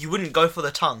 you wouldn't go for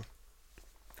the tongue.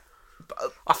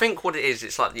 I think what it is,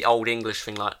 it's like the old English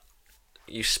thing, like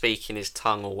you speak in his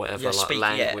tongue or whatever, like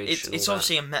language. It's and all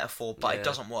obviously a metaphor, but Yeah. it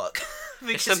doesn't work.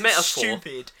 It's a metaphor.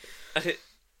 Stupid. that.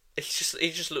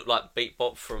 He just looked like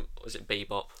Bebop from... Was it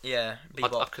Bebop? Yeah, I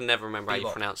Bebop. can never remember how you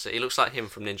Bebop. pronounce it. He looks like him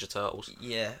from Ninja Turtles.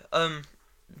 Yeah.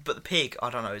 But the pig, I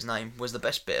don't know his name, was the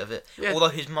best bit of it. Yeah. Although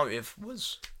his motive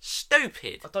was...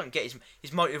 Stupid. I don't get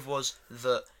his motive was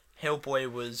that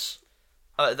Hellboy was...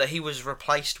 that he was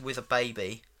replaced with a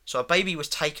baby. So a baby was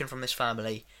taken from this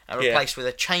family and Yeah. replaced with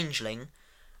a changeling.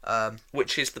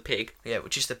 Which is the pig. Yeah,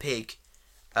 which is the pig.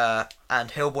 And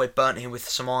Hellboy burnt him with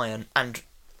some iron and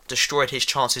destroyed his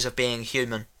chances of being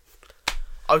human.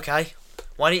 Okay,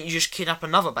 why didn't you just kidnap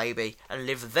another baby and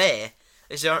live there?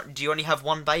 Do you only have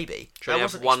one baby? Do you only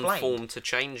have one form to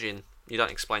change in? You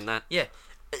don't explain that. Yeah,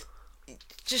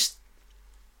 just.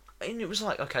 And it was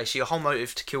like, okay, so your whole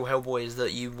motive to kill Hellboy is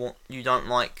that you don't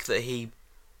like that he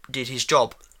did his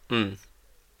job.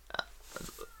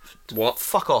 What?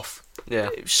 Fuck off. Yeah.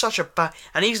 It was such a bad,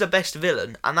 and he's the best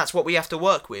villain, and that's what we have to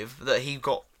work with. That he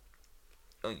got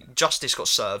justice got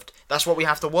served. That's what we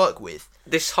have to work with.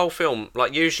 This whole film,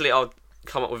 like, usually I'll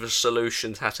come up with a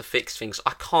solution to how to fix things.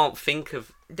 I can't think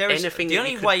of anything that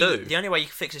you could do. The only way you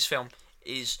can fix this film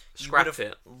is you Scrap would have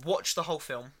it. watched the whole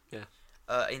film. Yeah.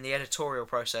 In the editorial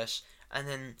process, and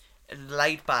then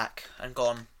laid back and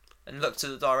gone and looked at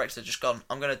the director, just gone,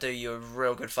 I'm gonna do you a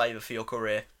real good favour for your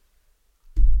career,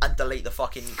 and delete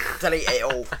it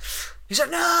all. He's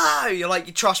like, no, you're like,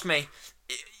 you trust me,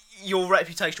 your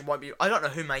reputation won't be. I don't know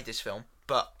who made this film,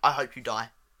 but I hope you die.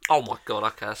 Oh my god,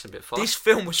 okay, that's a bit fun. This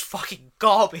film was fucking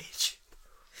garbage.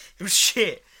 It was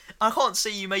shit. I can't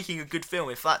see you making a good film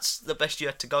if that's the best you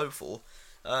had to go for.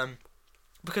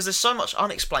 Because there's so much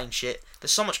unexplained shit,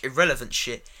 there's so much irrelevant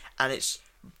shit, and it's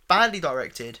badly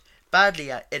directed,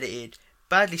 badly edited,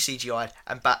 badly CGI'd,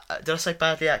 and did I say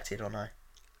badly acted or no?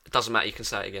 It doesn't matter, you can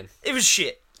say it again. It was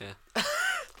shit. Yeah.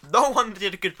 No one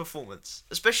did a good performance,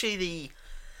 especially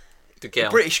the girl.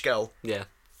 British girl. Yeah.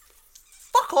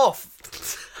 Fuck off.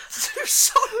 It was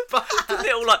so bad.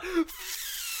 Little, like...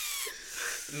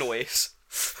 noise.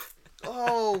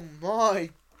 Oh my.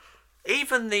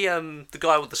 Even the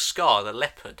guy with the scar, the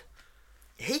leopard.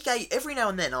 He gave, every now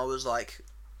and then I was like,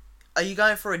 are you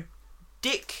going for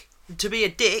to be a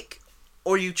dick,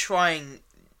 or are you trying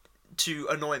to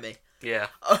annoy me? Yeah.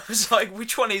 I was like,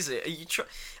 which one is it?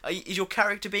 Is your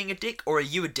character being a dick, or are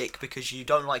you a dick because you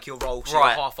don't like your role, so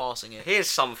Right. you're half-arsing it? Here's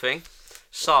something.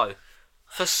 So,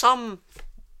 for some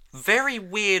very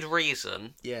weird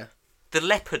reason, Yeah. the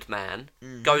leopard man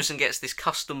goes and gets this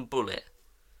custom bullet.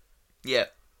 Yeah.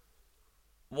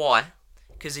 Why?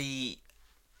 Because he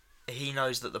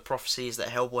knows that the prophecy is that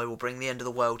Hellboy will bring the end of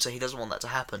the world, so he doesn't want that to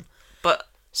happen. But...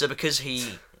 So because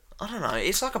I don't know,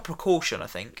 it's like a precaution, I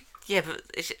think. Yeah, but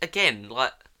it's, again,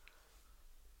 like...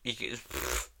 You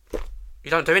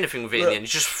don't do anything with it in the end. You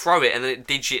just throw it and then it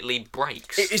digitally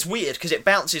breaks. It's weird, because it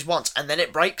bounces once, and then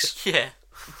it breaks Yeah.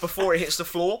 before it hits the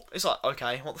floor. It's like,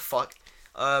 okay, what the fuck?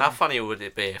 How funny would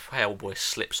it be if Hellboy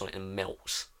slips on it and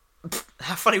melts?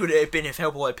 How funny would it have been if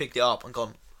Hellboy had picked it up and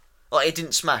gone, like, it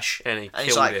didn't smash, And he he's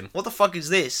killed like, him. what the fuck is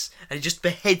this? And he just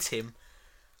beheads him.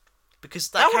 Because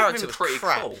that That would have character been was pretty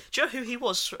crap. cool. Do you know who he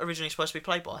was originally supposed to be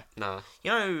played by? No.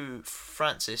 You know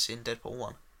Francis in Deadpool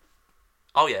 1?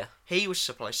 Oh, yeah. He was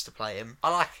supposed to play him. I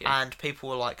like him. And people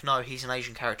were like, no, he's an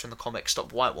Asian character in the comic,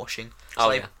 stop whitewashing. So Oh,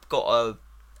 they yeah. got a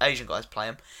Asian guy to play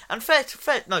him. And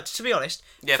to be honest,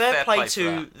 Yeah, fair fair play play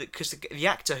to, because the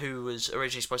actor who was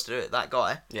originally supposed to do it, that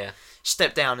guy, Yeah.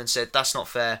 stepped down and said, that's not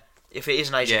fair. If it is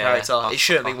an Asian Yeah, character, I- it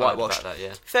shouldn't I be heard whitewashed. about that,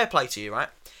 yeah. Fair play to you, right?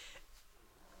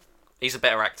 He's a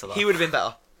better actor, though. He would have been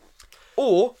better.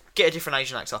 Or get a different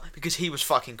Asian actor, because he was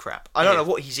fucking crap. I don't Yeah. know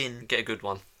what he's in. Get a good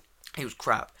one. He was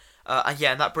crap. And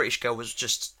yeah, and that British girl was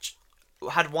just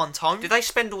had one tone. Did they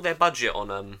spend all their budget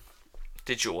on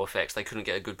digital effects? They couldn't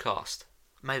get a good cast.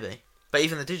 Maybe. But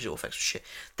even the digital effects were shit.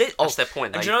 That's their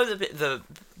point. And do you know the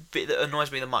bit that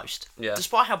annoys me the most? Yeah.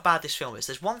 Despite how bad this film is,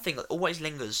 there's one thing that always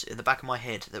lingers in the back of my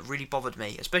head that really bothered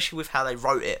me, especially with how they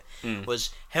wrote it, was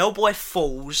Hellboy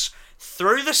falls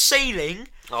through the ceiling,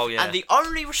 Oh, yeah. and the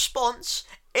only response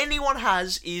anyone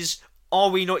has is, are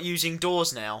we not using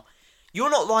doors now? You're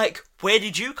not like, where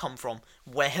did you come from?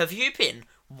 Where have you been?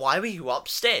 Why were you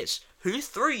upstairs? Who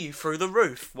threw you through the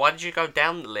roof? Why did you go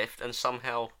down the lift and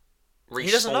somehow respawn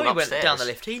He doesn't know he upstairs? went down the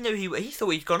lift. He knew he thought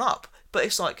he'd gone up, but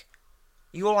it's like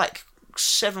you're like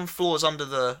 7 floors under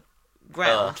the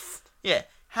ground. Earth. Yeah.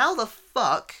 How the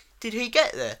fuck did he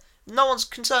get there? No one's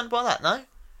concerned by that, no?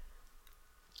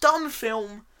 Dumb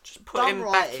film. Just put dumb him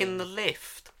back writing. in the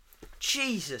lift.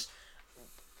 Jesus.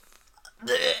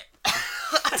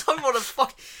 I don't want to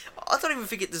fuck. I don't even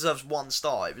think it deserves 1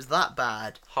 star. It was that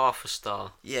bad. Half a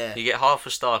star. Yeah. You get half a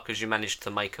star because you managed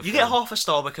to make a You film. get half a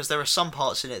star because there are some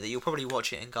parts in it that you'll probably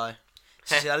watch it and go,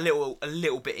 It's a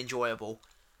little bit enjoyable,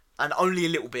 and only a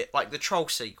little bit, like the troll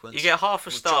sequence. You get half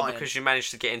a star giant. because you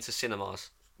managed to get into cinemas.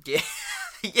 Yeah,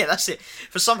 yeah, that's it.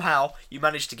 For somehow you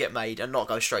managed to get made and not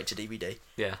go straight to DVD.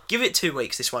 Yeah. Give it 2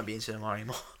 weeks, this won't be in cinema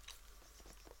anymore.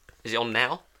 Is it on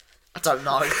now? I don't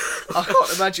know. I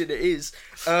can't imagine it is.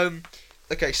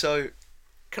 Okay, so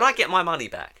Can I get my money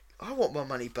back? I want my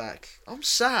money back. I'm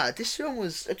sad. This film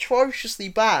was atrociously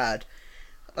bad.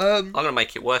 I'm going to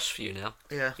make it worse for you now.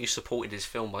 Yeah. You supported his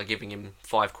film by giving him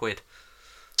 £5.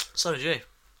 So did you.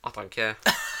 I don't care.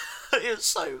 It was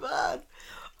so bad.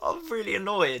 I'm really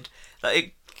annoyed that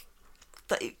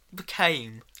it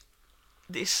became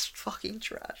this fucking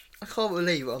trash. I can't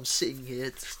believe I'm sitting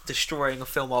here destroying a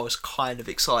film I was kind of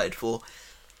excited for,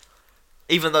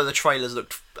 even though the trailers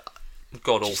looked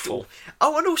God awful.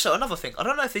 Oh, and also another thing. I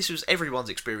don't know if this was everyone's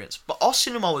experience, but our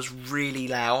cinema was really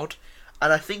loud,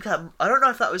 and I think I don't know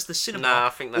if that was the cinema Nah, I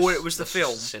think that's, or it was the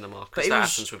film. Cinema, But because it that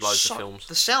was happens with loads of films.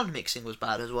 The sound mixing was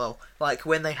bad as well. Like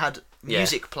when they had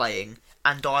music playing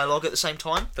and dialogue at the same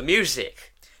time. The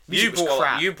music. Music was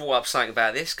crap. You brought up something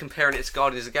about this, comparing it to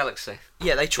Guardians of the Galaxy.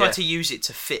 Yeah, they tried to use it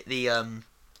to fit the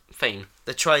theme.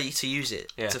 They try to use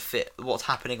it Yeah. to fit what's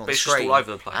happening on But the it's screen, just all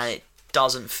over the place. and it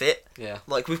doesn't fit. Yeah.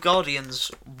 Like with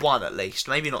Guardians 1 at least,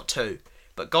 maybe not 2,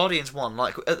 but Guardians 1,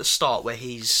 like at the start where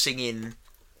he's singing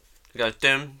You go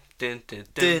dun dun dun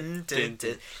dun dun dun.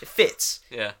 it fits.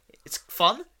 Yeah. It's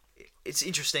fun. It's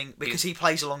interesting because he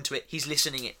plays along to it. He's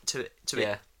listening to it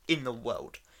Yeah. in the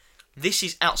world. This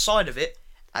is outside of it,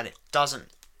 and it doesn't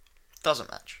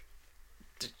match.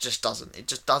 It just doesn't. It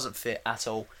just doesn't fit at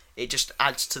all. It just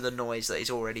adds to the noise that is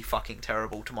already fucking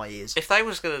terrible to my ears. If they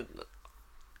was gonna,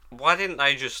 why didn't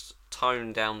they just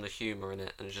tone down the humour in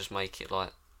it and just make it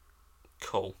like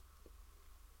cool?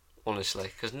 Honestly,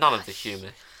 because none of the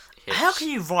humour hits. How can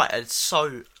you write it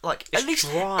so like It's at least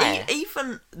dry.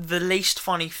 even the least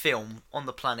funny film on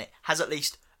the planet has at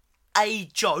least a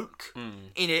joke in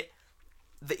it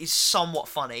that is somewhat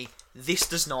funny. This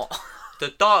does not. The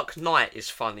Dark Knight is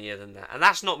funnier than that, and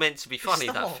that's not meant to be funny.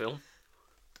 It's That not. film.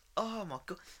 Oh my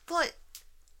god! Like,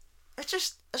 it's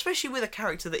just especially with a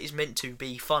character that is meant to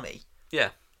be funny. Yeah.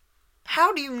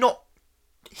 How do you not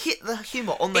hit the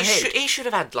humour on the head? He should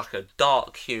have had like a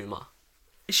dark humour.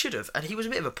 He should have, and he was a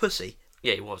bit of a pussy.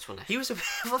 Yeah, he was, wasn't he? He was a bit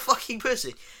of a fucking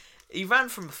pussy. He ran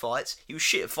from the fights. He was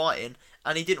shit at fighting,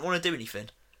 and he didn't want to do anything.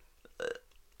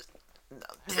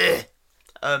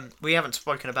 We haven't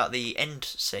spoken about the end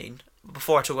scene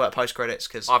before I talk about post credits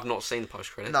because I've not seen the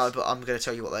post credits. no, but I'm going to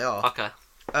tell you what they are. Okay.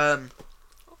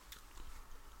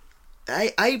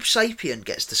 Abe Sapien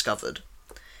gets discovered,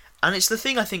 and it's the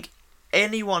thing I think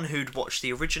anyone who'd watched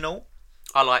the original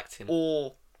I liked him.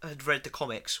 or had read the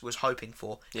comics was hoping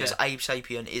for, because Yeah. Abe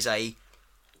Sapien is a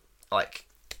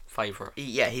Favourite.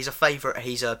 he's a favourite.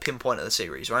 He's a pinpoint of the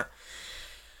series, right?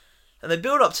 And they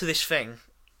build up to this thing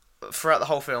throughout the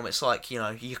whole film. It's like,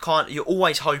 you're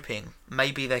always hoping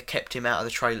maybe they kept him out of the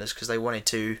trailers because they wanted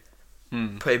to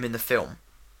put him in the film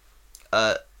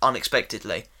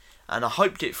unexpectedly. And I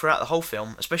hoped it throughout the whole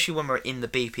film, especially when we're in the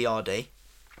BPRD.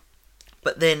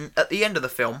 But then at the end of the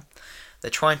film, they're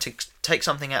trying to take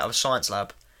something out of a science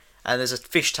lab, and there's a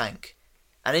fish tank,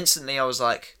 and instantly I was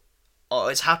like, oh,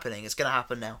 it's happening, it's going to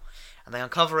happen now. And they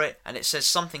uncover it, and it says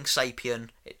something Sapien.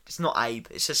 It's not Abe,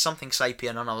 it says something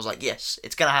Sapien, and I was like, yes,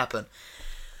 it's going to happen.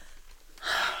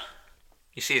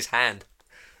 You see his hand.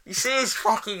 You see his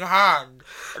fucking hand,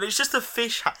 and it's just a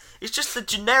fish hand. It's just the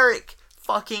generic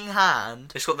fucking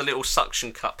hand. It's got the little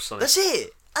suction cups on it. That's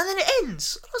it. And then it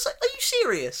ends. I was like, are you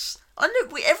serious?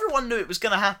 Everyone knew it was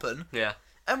going to happen. Yeah.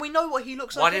 And we know what he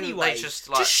looks Why like didn't anyway. they just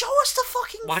show us the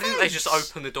fucking Why face. didn't they just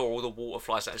open the door, all the water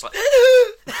flies out? It's like...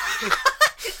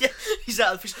 Yeah, he's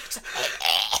out of the fish.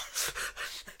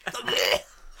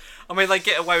 I mean, they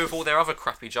get away with all their other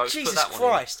crappy jokes. Jesus Put that one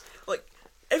in. Christ. Like,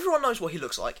 everyone knows what he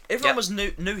looks like.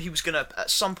 Everyone knew he was going to, at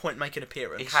some point, make an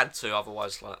appearance. He had to,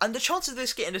 otherwise, like... And the chance of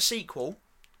this getting a sequel...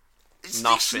 It's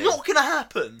Nothing. not going to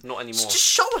happen. Not anymore. Just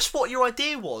show us what your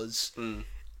idea was. And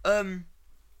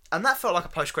that felt like a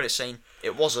post-credit scene.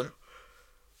 It wasn't.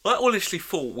 I honestly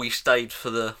thought we stayed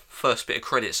for the first bit of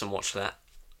credits and watched that.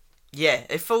 Yeah,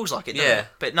 it feels like it, doesn't Yeah. it?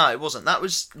 But no, it wasn't. That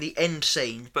was the end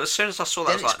scene. But as soon as I saw that,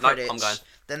 I Then was it's like, credits. nope, I'm going.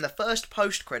 Then the first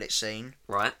post-credit scene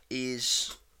Right?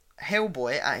 is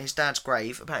Hellboy at his dad's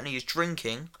grave. Apparently he's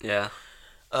drinking, Yeah.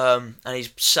 and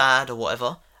he's sad or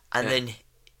whatever. And Yeah. then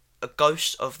a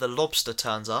ghost of the lobster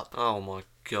turns up Oh my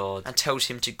god. and tells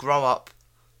him to grow up,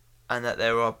 and that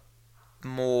there are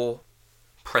more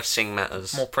Pressing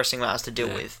matters. pressing matters to deal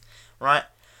Yeah. with, right?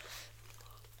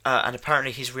 And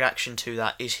apparently his reaction to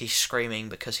that is he's screaming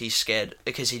because he's scared,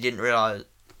 because he didn't realise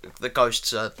the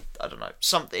ghosts are I don't know,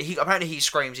 something. Apparently he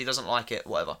screams, he doesn't like it,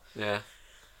 whatever. Yeah.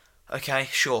 Okay,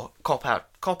 sure, cop out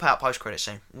post-credit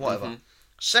scene, whatever. Mm-hmm.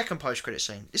 Second post-credit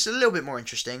scene. This is a little bit more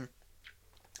interesting.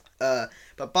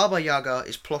 But Baba Yaga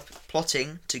is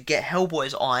plotting to get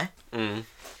Hellboy's eye,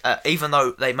 even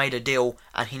though they made a deal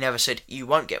and he never said, you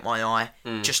won't get my eye,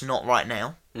 just not right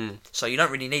now. So you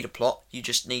don't really need a plot, you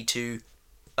just need to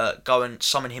go and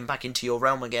summon him back into your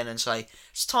realm again and say,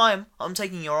 it's time, I'm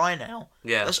taking your eye now.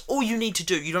 Yeah. That's all you need to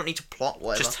do, you don't need to plot,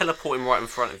 whatever. Just teleport him right in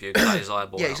front of you, cut his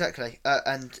eyeball Yeah, out. exactly.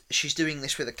 And she's doing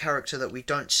this with a character that we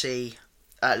don't see,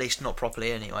 at least not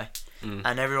properly anyway.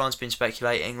 And everyone's been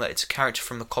speculating that it's a character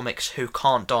from the comics who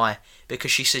can't die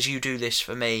because she says, you do this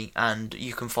for me and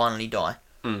you can finally die.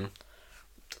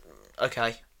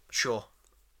 Okay, sure.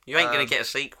 You ain't going to get a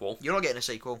sequel. You're not getting a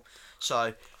sequel,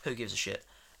 so who gives a shit?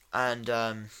 And,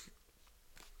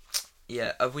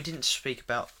 we didn't speak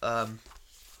about, what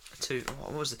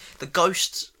was it? The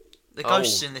ghosts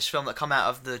in this film that come out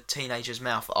of the teenager's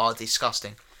mouth are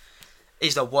disgusting.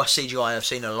 Is the worst CGI I've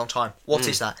seen in a long time. What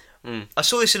is that? I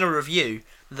saw this in a review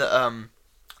that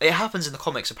it happens in the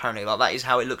comics apparently. Like that is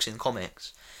how it looks in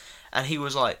comics. And he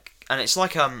was like, and it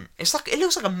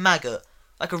looks like a maggot,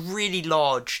 like a really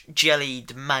large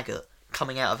jellied maggot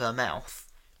coming out of her mouth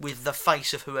with the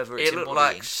face of whoever it's embodying. It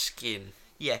looked like skin.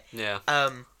 Yeah. Yeah.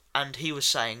 And he was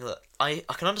saying that I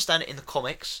can understand it in the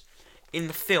comics. In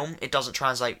the film, it doesn't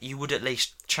translate. You would at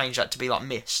least change that to be like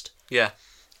mist. Yeah.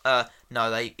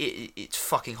 No, it's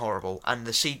fucking horrible, and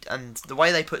the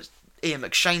way they put Ian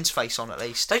McShane's face on, at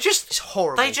least, it's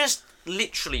horrible. They just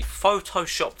literally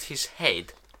photoshopped his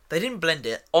head. They didn't blend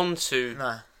it onto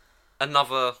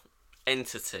another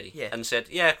entity, and said,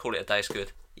 "Yeah, call it a day. It's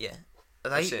good." Yeah,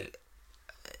 that's it.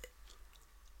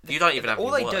 You don't even have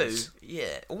any words.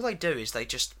 All they do is they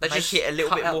just make it a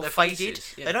little bit more faded.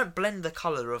 Yeah. They don't blend the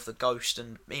colour of the ghost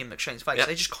and Ian McShane's face. Yep.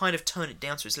 They just kind of turn it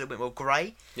down so it's a little bit more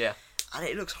grey. Yeah. And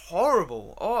it looks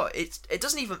horrible. Oh, it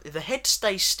doesn't even... The head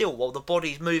stays still while the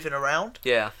body's moving around.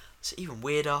 Yeah. It's even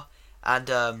weirder. And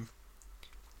the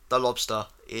lobster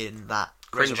in that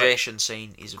cringy resurrection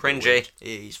scene is cringy. Weird.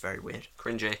 He's very weird.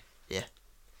 Cringy. Yeah.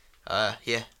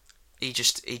 Yeah. He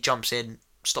jumps in,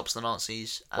 stops the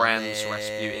Nazis. Bran's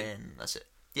Rasputin. That's it.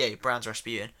 Yeah, Bran's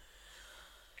Rasputin.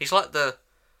 He's like the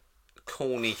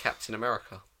corny Captain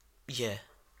America. Yeah.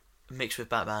 Mixed with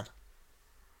Batman.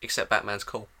 Except Batman's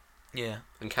cool. Yeah.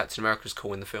 And Captain America's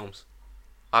cool in the films.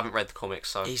 I haven't read the comics,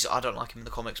 so... I don't like him in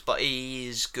the comics, but he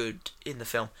is good in the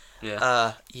film.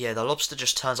 Yeah. The lobster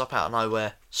just turns up out of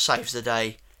nowhere, saves the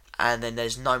day, and then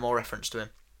there's no more reference to him.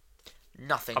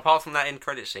 Nothing. Apart from that end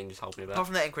credit scene you told me about. Apart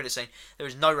from that end credit scene, there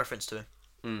is no reference to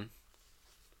him.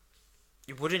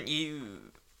 Wouldn't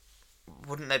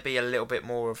there be a little bit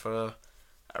more of a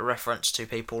reference to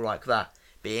people like that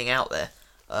being out there?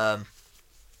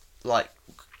 Like,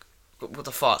 what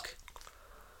the fuck?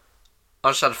 I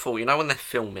just had a thought, you know when they're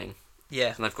filming?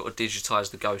 Yeah. And they've got to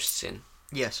digitise the ghosts in?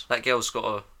 Yes. That girl's got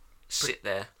to sit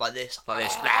there. Like this. Like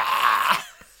this.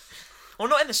 Well,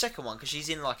 not in the second one, because she's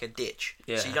in like a ditch.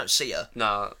 Yeah. So you don't see her.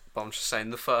 No, but I'm just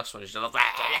saying, the first one is just like...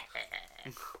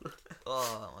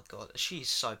 Oh my god, she's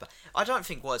so bad. I don't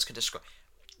think words can describe...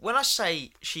 When I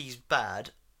say she's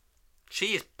bad...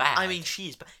 She is bad. I mean, she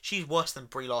is bad. She's worse than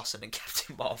Brie Larson and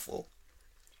Captain Marvel.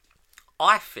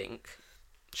 I think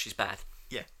she's bad.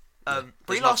 Yeah.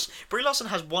 Brie Larson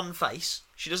has one face.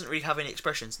 She doesn't really have any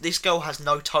expressions. This girl has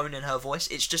no tone in her voice.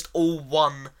 It's just all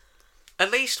one.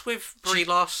 At least with Brie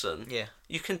Larson,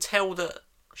 you can tell that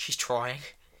she's trying.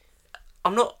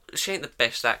 She ain't the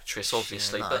best actress,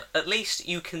 obviously, but at least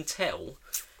you can tell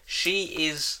she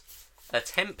is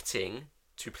attempting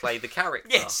to play the character.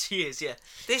 Yes, she is. Yeah.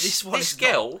 This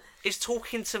girl is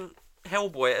talking to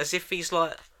Hellboy as if he's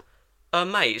like her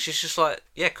mate. She's just like,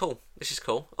 yeah, cool. This is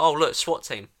cool. Oh, look, SWAT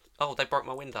team. Oh, they broke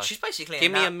my window. She's basically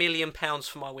give me £1 million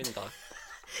for my window.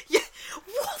 Yeah,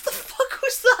 what the fuck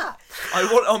was that? I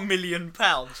want £1 million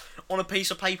on a piece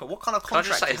of paper. What kind of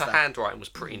contract Can I just say is her that? handwriting was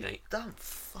pretty neat. Damn,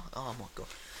 fuck. Oh my god.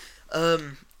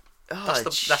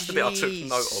 That's the bit I took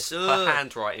note of. Her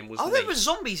handwriting was neat. There were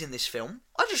zombies in this film.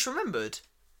 I just remembered.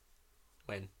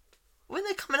 When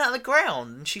they're coming out of the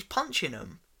ground and she's punching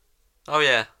them. Oh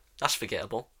yeah, that's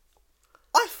forgettable.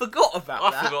 I forgot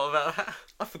about that. I forgot about that.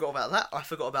 I forgot about that. I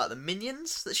forgot about the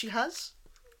minions that she has.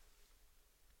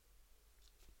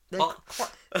 They come out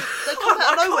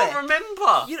of nowhere. I can't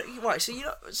remember.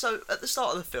 So at the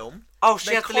start of the film,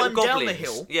 she had the little goblins. Down the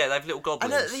hill. Yeah, they have little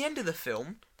goblins. And at the end of the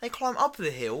film, they climb up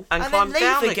the hill and then climb leave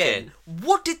down again.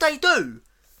 What did they do?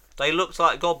 They looked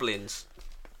like goblins.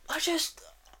 I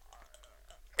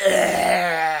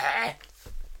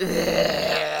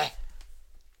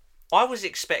was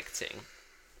expecting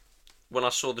when I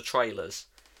saw the trailers,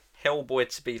 Hellboy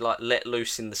to be like let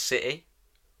loose in the city,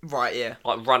 Right, yeah.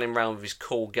 like running around with his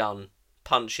cool gun,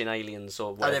 punching aliens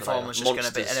or whatever. And everyone was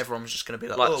just gonna be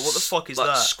like, oh, what the fuck is like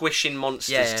that? Squishing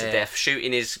monsters to death,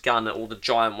 shooting his gun at all the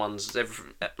giant ones,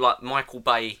 like Michael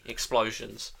Bay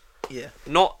explosions. Yeah.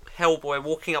 Not Hellboy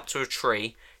walking up to a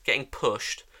tree, getting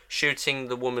pushed, shooting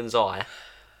the woman's eye,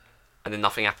 and then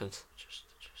nothing happens. Just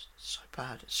so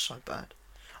bad. It's so bad.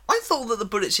 I thought that the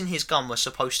bullets in his gun were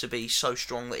supposed to be so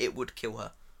strong that it would kill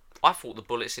her. I thought the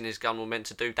bullets in his gun were meant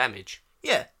to do damage.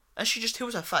 Yeah, and she just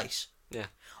heals her face. Yeah.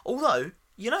 Although,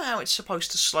 you know how it's supposed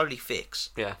to slowly fix?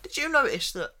 Yeah. Did you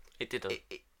notice that It didn't.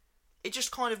 it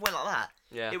just kind of went like that?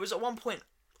 Yeah. It was at one point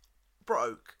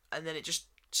broke, and then it just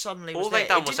suddenly All was they there.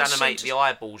 done It was didn't animate seem the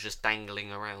eyeballs just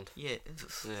dangling around. Yeah.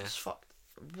 Yeah. It's fuck.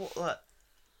 What, like...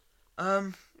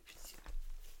 I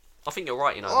think you're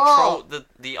right, you know. Oh!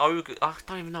 The ogre... I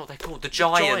don't even know what they're called. The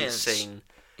giant giants. scene.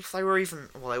 If they were even...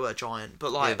 Well, they were giant,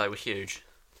 but like... Yeah, they were huge.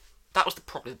 That was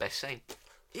probably the best scene.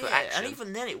 Yeah, action. and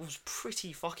even then it was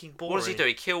pretty fucking boring. What does he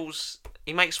do?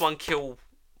 He makes one kill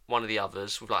one of the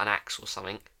others with like an axe or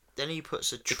something. Then he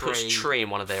puts a He tree... puts a tree in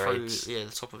one of their through, heads. Yeah,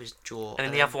 the top of his jaw. And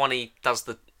then the other one, he does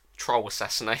the troll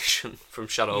assassination from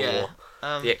Shadow of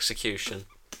War. The execution.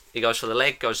 He goes for the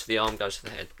leg, goes for the arm, goes for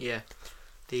the head. Yeah.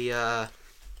 The,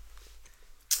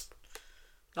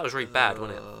 That was really bad,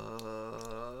 wasn't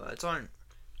it?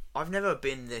 I've never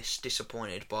been this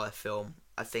disappointed by a film,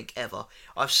 I think, ever.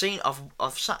 I've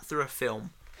sat through a film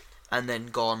and then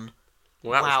gone,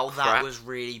 Well, that was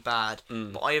really bad.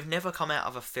 But I have never come out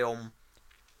of a film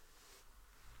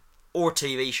or a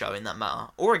TV show, in that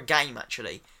matter, or a game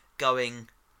actually, going,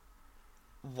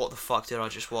 what the fuck did I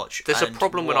just watch? There's a And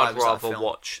problem when why I'd was that rather film?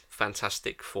 watch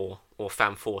Fantastic Four or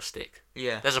Fan Four Stick.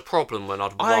 Yeah. There's a problem when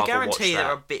I'd rather I watch guarantee that.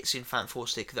 there are bits in Fan Four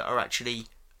Stick that are actually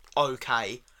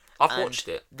okay. I've and watched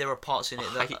it. There are parts in it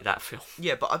I hate that film.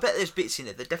 Yeah, but I bet there's bits in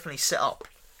it that definitely set up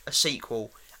a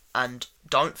sequel and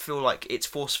don't feel like it's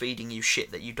force feeding you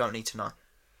shit that you don't need to know.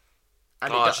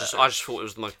 And I just thought it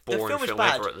was the most boring is film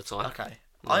bad. ever at the time. Okay.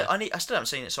 Yeah. I still haven't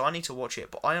seen it, so I need to watch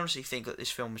it, but I honestly think that this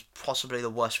film is possibly the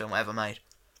worst film ever made.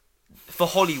 For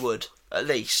Hollywood, at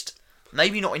least.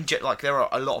 Maybe not in... Like, there are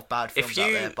a lot of bad films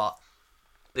out there, but...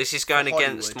 This is going Hollywood.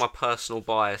 against my personal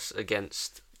bias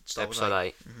against Star Wars Episode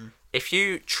 8. Mm-hmm. If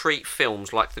you treat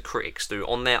films like the critics do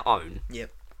on their own, Yep.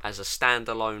 as a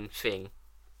standalone thing,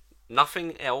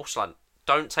 nothing else, like,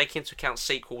 don't take into account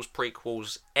sequels,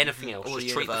 prequels, anything else, Or just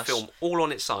the treat the universe. film all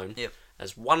on its own, Yep.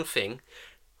 as one thing,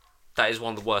 that is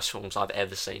one of the worst films I've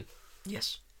ever seen.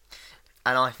 Yes.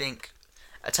 And I think,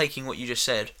 taking what you just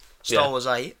said, Star Wars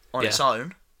 8 on its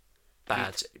own...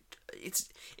 Bad. It's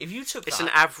if you took It's that,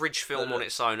 an average film look, on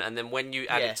its own, and then when you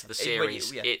add it to the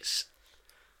series, it's...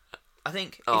 I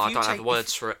think... Oh, I don't have the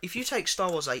words for it. If you take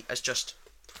Star Wars 8 as just...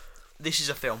 This is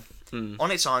a film. On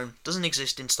its own, doesn't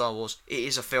exist in Star Wars. It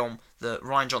is a film that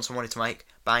Rian Johnson wanted to make.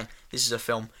 Bang, this is a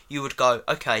film. You would go,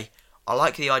 okay, I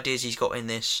like the ideas he's got in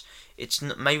this.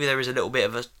 Maybe there is a little bit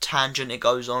of a tangent it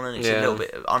goes on, and it's a little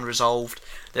bit unresolved.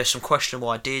 There's some questionable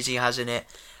ideas he has in it.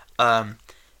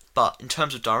 But in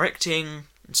terms of directing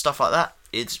and stuff like that,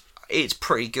 it's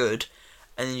pretty good.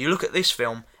 And then you look at this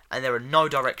film, and there are no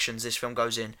directions this film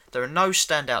goes in. There are no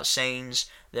standout scenes.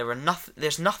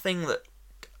 There's nothing that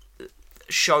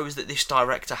shows that this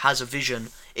director has a vision.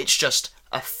 It's just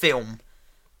a film.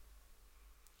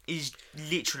 Is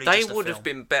literally They just a would film. have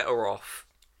been better off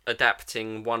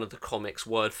adapting one of the comics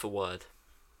word for word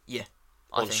Yeah,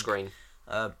 on I think. screen.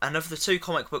 And of the two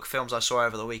comic book films I saw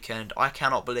over the weekend, I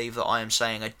cannot believe that I am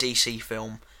saying a DC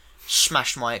film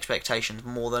smashed my expectations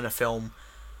more than a film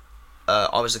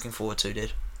I was looking forward to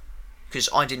did. Because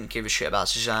I didn't give a shit about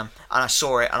Shazam, and I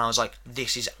saw it and I was like,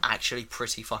 this is actually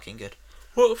pretty fucking good.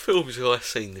 What films have I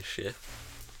seen this year?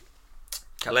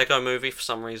 Lego Movie for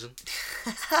some reason.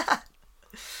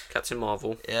 Captain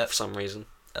Marvel for some reason.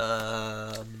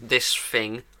 This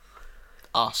Thing.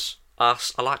 Us.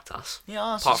 Us. I liked Us. Yeah,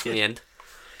 Us Apart is from good. the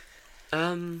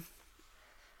end.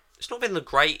 It's not been the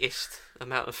greatest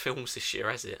amount of films this year,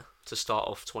 has it? To start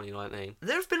off 2019.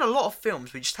 There have been a lot of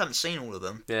films, we just haven't seen all of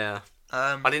them. Yeah.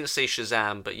 I didn't see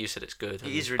Shazam, but you said it's good.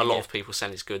 It is really a lot good. of people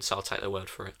saying it's good, so I'll take their word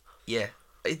for it. Yeah.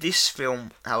 This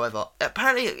film, however,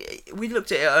 apparently, we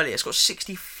looked at it earlier, it's got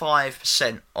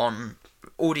 65% on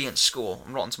audience score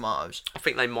on Rotten Tomatoes. I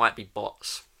think they might be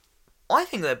bots. I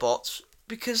think they're bots,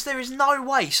 because there is no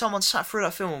way someone sat through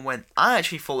that film and went, I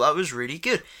actually thought that was really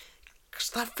good.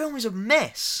 Because that film is a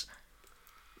mess.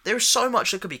 There is so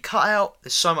much that could be cut out,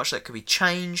 there's so much that could be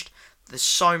changed, there's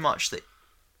so much that...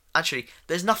 Actually,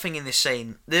 there's nothing in this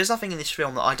scene, there's nothing in this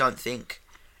film that I don't think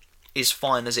is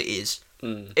fine as it is.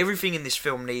 Everything in this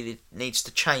film needs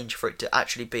to change for it to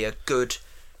actually be a good,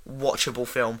 watchable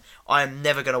film. I am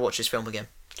never going to watch this film again.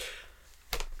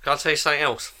 Can I tell you something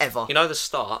else? Ever. You know the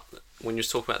start, when you was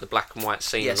talking about the black and white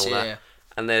scene and all that? Yeah.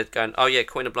 And they're going, oh yeah,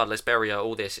 Queen of Blood, let's bury her,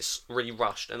 all this. It's really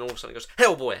rushed. And all of a sudden it goes,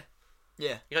 Hellboy!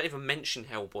 Yeah. You don't even mention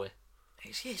Hellboy.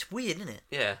 It's weird, isn't it?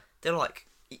 Yeah. They're like,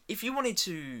 if you wanted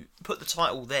to put the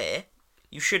title there,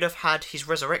 you should have had his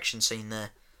resurrection scene there.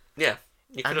 Yeah.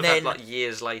 You could And have then- had, like,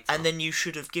 years later. And then you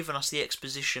should have given us the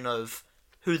exposition of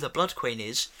who the Blood Queen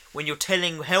is when you're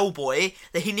telling Hellboy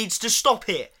that he needs to stop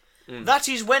it. That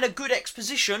is when a good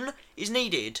exposition is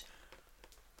needed.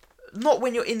 Not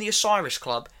when you're in the Osiris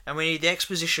Club and we need the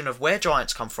exposition of where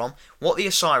giants come from, what the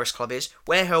Osiris Club is,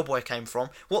 where Hellboy came from,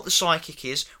 what the psychic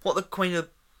is, what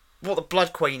the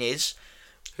Blood Queen is.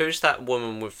 Who's that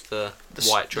woman with the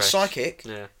white dress? The psychic?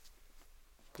 Yeah.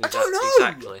 I don't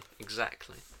know!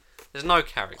 Exactly. There's no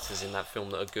characters in that film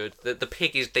that are good. The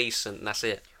pig is decent and that's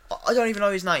it. I don't even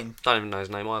know his name. Don't even know his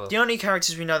name either. The only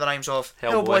characters we know the names of,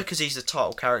 Hellboy. Hellboy because he's the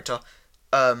title character.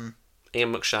 Ian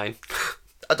McShane.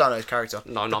 I don't know his character.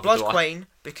 No, the neither Blood do I. Queen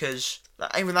because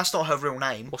even that's not her real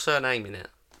name. What's her name in it?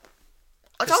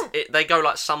 I don't They go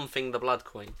like something the Blood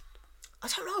Queen.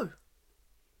 know.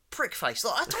 Prickface.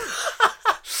 Like, I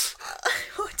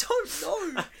don't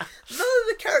know. None of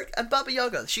the character and Baba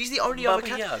Yaga. She's the only other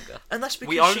Baba character, Yaga. and that's because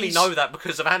We only she's, know that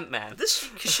because of Ant-Man. because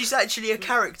she's actually a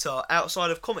character outside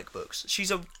of comic books.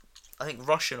 She's I think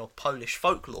Russian or Polish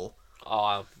folklore.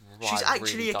 Oh, She's I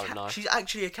actually really don't know. she's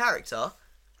actually a character.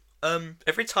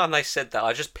 Every time they said that,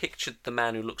 I just pictured the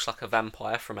man who looks like a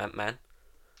vampire from Ant-Man.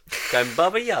 Going,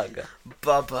 Baba Yaga.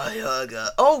 Baba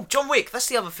Yaga. Oh, John Wick. That's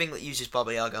the other thing that uses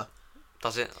Baba Yaga.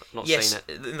 Does it? I've not Yes, seen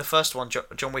it. in the first one,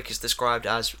 John Wick is described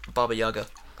as Baba Yaga.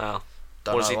 Oh.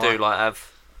 Don't What does he know do? why. Like,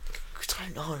 have... I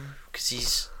don't know, because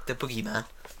he's the boogeyman.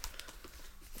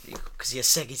 Because he has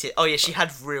saggy tits. Oh yeah, she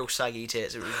had real saggy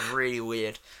tits. It was really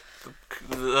weird.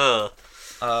 Ugh.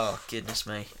 Oh goodness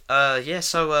me. Yeah.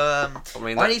 So I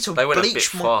mean, I need to they went a bit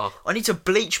bleach my. far. I need to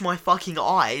bleach my fucking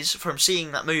eyes from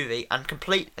seeing that movie and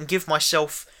give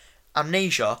myself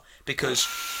amnesia because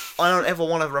I don't ever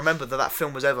want to remember that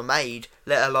film was ever made,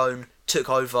 let alone took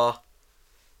over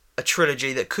a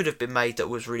trilogy that could have been made that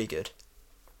was really good.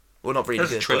 Well, not really There's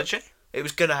good. a trilogy? but it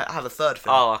was gonna have a third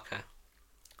film. Oh, okay.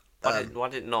 Why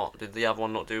did it not? Did the other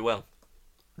one not do well?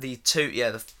 The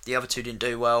other two didn't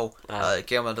do well.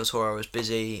 Guillermo del Toro was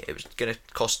busy. It was going to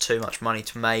cost too much money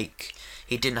to make.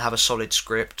 He didn't have a solid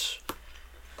script.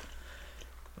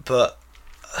 But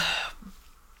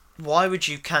why would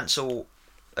you cancel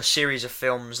a series of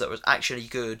films that was actually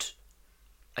good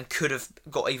and could have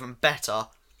got even better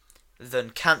than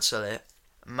cancel it,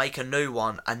 make a new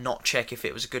one and not check if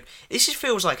it was good? This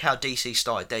feels like how DC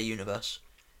started their universe.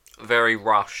 Very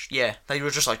rushed. Yeah, they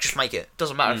were just like, just make it.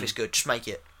 Doesn't matter if it's good, just make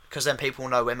it. Because then people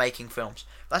know we're making films.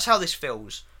 That's how this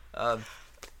feels.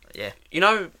 Yeah. You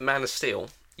know Man of Steel?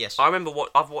 Yes. I remember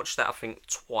I've watched that I think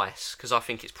twice because I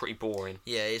think it's pretty boring.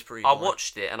 Yeah, it's pretty. I boring.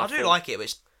 watched it and I do thought, like it, but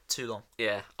it's too long.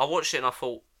 Yeah, I watched it and I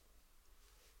thought,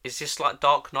 is this like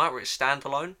Dark Knight where it's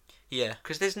standalone? Yeah.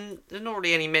 Because there's not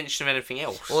really any mention of anything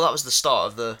else. Well, that was the start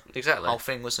of the Exactly. whole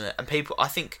thing, wasn't it? And I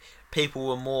think people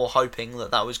were more hoping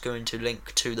that was going to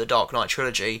link to the Dark Knight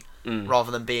trilogy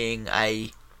rather than being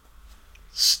a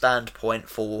standpoint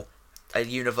for a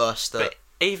universe that But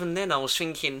even then, I was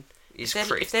thinking, is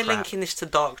if they're linking this to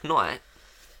Dark Knight,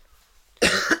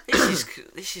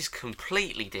 this is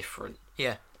completely different.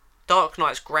 Yeah. Dark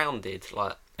Knight's grounded.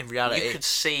 Like in reality, you could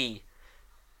see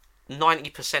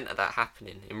 90% of that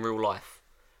happening in real life.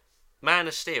 Man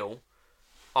of Steel,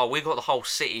 we got the whole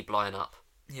city blowing up.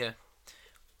 Yeah.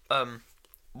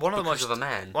 One of Because of a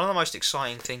man. One of the most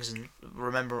exciting things and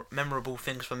memorable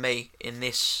things for me in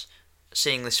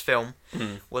seeing this film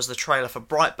was the trailer for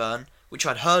Brightburn, which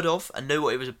I'd heard of and knew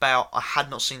what it was about. I had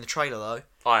not seen the trailer though.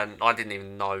 I didn't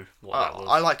even know what that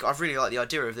was. I really like the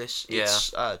idea of this. Yeah.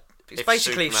 It's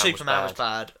basically if Superman was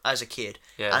bad. bad as a kid,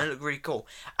 Yeah. and it looked really cool.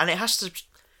 And it has to.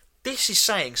 This is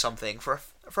saying something for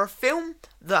a film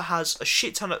that has a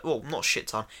shit ton of, well, not shit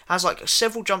ton, has like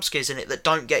several jump scares in it that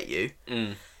don't get you.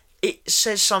 It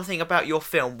says something about your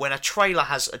film when a trailer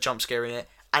has a jump scare in it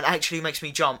and actually makes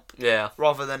me jump, Yeah.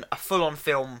 rather than a full-on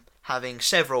film having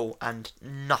several and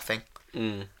nothing.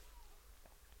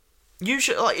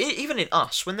 Usually, like even in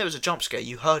Us, when there was a jump scare,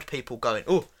 you heard people going,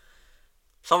 "Oh."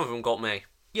 Some of them got me.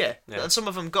 Yeah, Yeah. and some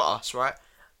of them got us, right?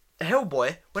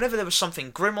 Hellboy, whenever there was something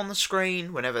grim on the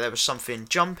screen, whenever there was something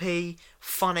jumpy,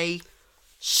 funny,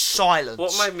 silence.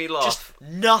 What made me laugh? Just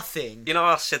nothing. You know,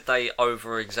 I said they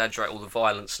over-exaggerate all the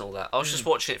violence and all that. I was just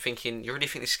watching it thinking, you really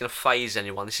think this is going to phase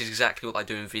anyone? This is exactly what they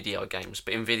do in video games.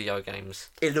 But in video games,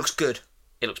 It looks good.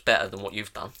 it looks better than what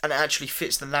you've done. And it actually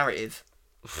fits the narrative.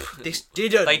 This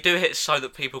didn't. They do it so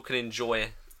that people can enjoy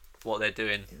what they're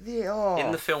doing. Yeah, oh,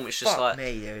 In the film, it's just fuck like...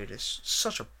 me, dude. It's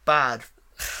such a bad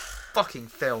fucking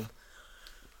film.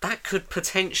 That could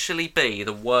potentially be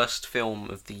the worst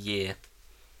film of the year.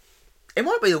 It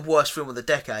might be the worst film of the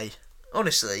decade.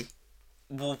 Honestly.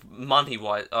 Well,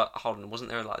 money-wise... hold on, wasn't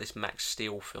there like this Max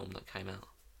Steel film that came out?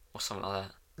 Or something like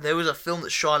that? There was a film that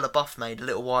Shia LaBeouf made a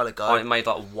little while ago. Oh, it made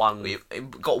like one...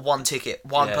 It got one ticket.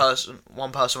 One person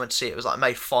went to see it. It was like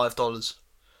made $5.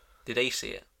 Did he see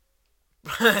it?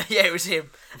 Yeah, it was him.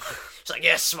 It's like,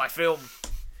 yes, my film.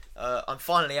 I'm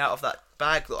finally out of that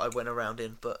bag that I went around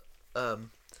in, but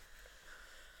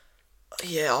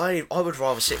yeah, I would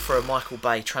rather sit for a Michael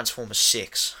Bay Transformers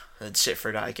 6 than sit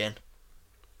through that again.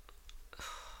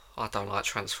 I don't like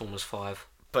Transformers 5.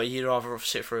 But you'd rather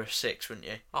sit through a 6, wouldn't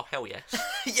you? Oh, hell yes.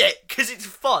 Yeah, because it's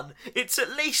fun. It's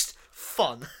at least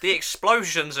fun. The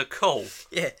explosions are cool.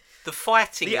 Yeah. The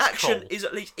fighting The is action cool. is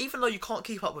at least, even though you can't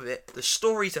keep up with it, the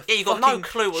stories are Yeah, you got fucking no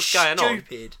clue what's going on.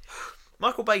 stupid.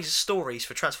 Michael Bay's stories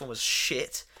for Transformers are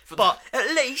shit, but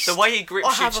at least The way he grips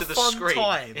I you have to a the fun screen.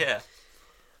 time. Yeah.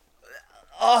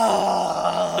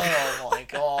 Oh my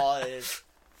god.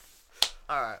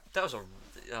 Alright. That was a...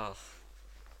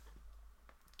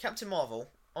 Captain Marvel,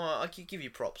 I can give you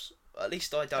props. At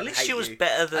least I don't At least hate she was you.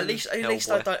 better than At least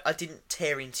Hellboy. I didn't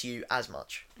tear into you as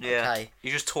much. Yeah. Okay.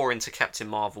 You just tore into Captain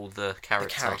Marvel, the character.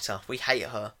 The character. We hate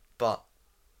her, but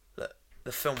look,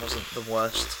 the film wasn't the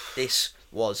worst. This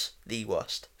was the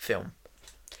worst film.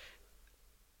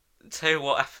 Tell you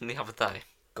what happened the other day.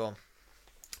 Go on.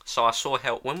 So I saw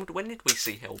when did we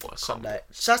see Hellboy? Sunday.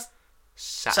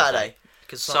 Saturday.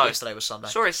 Because So- yesterday was Sunday.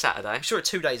 Saw it Saturday. I saw it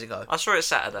 2 days ago. I saw it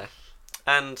Saturday.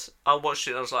 And I watched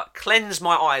it and I was like, cleanse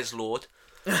my eyes, Lord.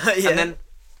 Yeah. And then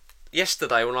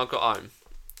yesterday when I got home,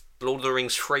 Lord of the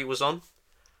Rings 3 was on.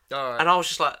 Alright. And I was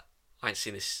just like, I ain't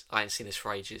seen this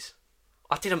for ages.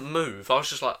 I didn't move. I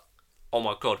was just like, oh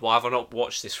my god, why have I not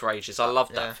watched this for ages? I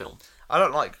love that film. I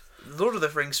don't like Lord of the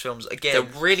Rings films. Again,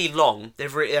 They're really long.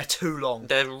 they're too long.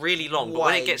 They're really long, but when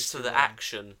Way it gets to too the long.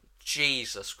 action,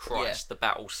 Jesus Christ, the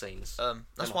battle scenes. That's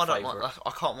They're why I my don't like.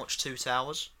 I can't watch Two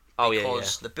Towers. Oh, yeah,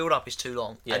 Because the build up is too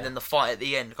long, Yeah. and then the fight at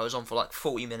the end goes on for like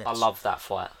 40 minutes. I love that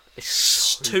fight. It's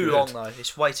so too good. long though.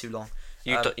 It's way too long.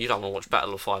 You don't want to watch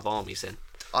Battle of Five Armies then?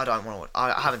 I don't want to watch.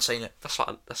 I haven't seen it. That's like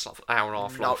an hour and a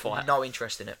half long fight. No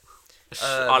interest in it.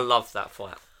 I love that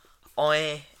fight.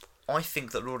 I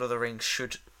think that Lord of the Rings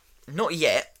should not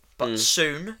yet, but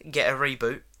soon get a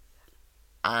reboot,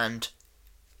 and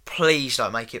please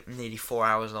don't make it nearly 4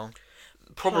 hours long.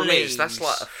 Problem is, that's Please.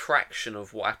 like a fraction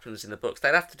of what happens in the books.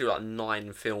 They'd have to do like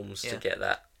 9 films to get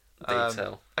that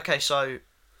detail. Okay, so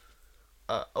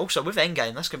also with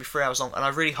Endgame, that's gonna be 3 hours long, and I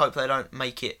really hope they don't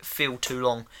make it feel too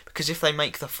long, because if they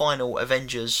make the final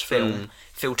Avengers film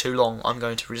feel too long, I'm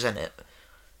going to resent it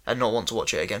and not want to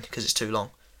watch it again because it's too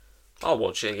long. I'll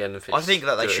watch it again if it's I think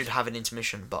that they good. should have an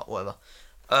intermission, but whatever.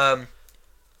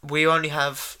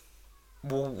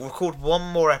 We'll record one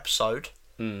more episode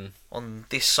on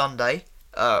this Sunday.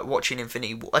 Watching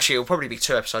Infinity War. Actually, it'll probably be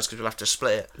 2 episodes because we'll have to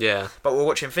split it. Yeah. But we'll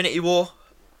watch Infinity War.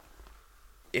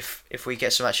 If we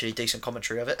get some actually decent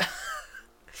commentary of it.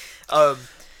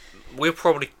 We'll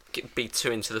probably be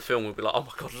too into the film. We'll be like, oh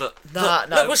my god, look. No,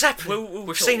 Look what's happening.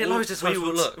 We've seen it loads of times. We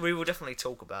will Look. We will definitely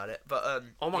talk about it. But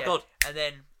Oh my yeah. god. And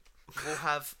then we'll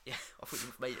have. Yeah, I thought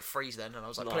you made it freeze then, and I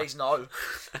was like, No. please no.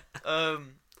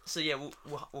 So yeah,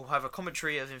 we'll have a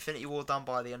commentary of Infinity War done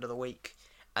by the end of the week,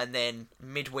 and then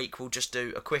midweek we'll just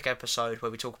do a quick episode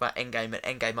where we talk about Endgame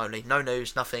and Endgame only, no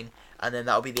news, nothing, and then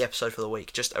that'll be the episode for the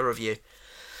week, just a review.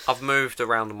 I've moved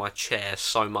around in my chair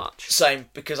so much. Same,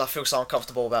 because I feel so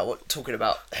uncomfortable about talking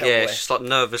about Hellboy. Yeah, it's just like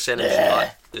nervous energy.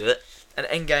 Yeah. Like, ugh. And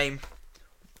Endgame,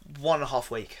 1.5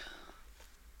 week.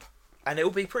 And it'll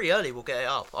be pretty early, we'll get it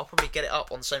up. I'll probably get it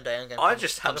up on the same day Endgame I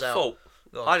just had comes a out. thought.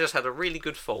 Go on. I just had a really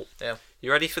good thought. Yeah.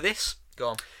 You ready for this? Go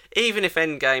on. Even if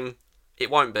Endgame, it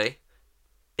won't be.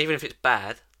 Even if it's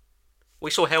bad.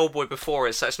 We saw Hellboy before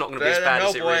it, so it's not going to be as bad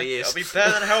as it really is. It'll be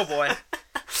better than Hellboy.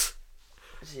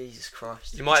 Jesus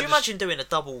Christ. You might Could you just- imagine doing a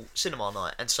double cinema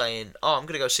night and saying, oh, I'm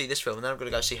going to go see this film and then I'm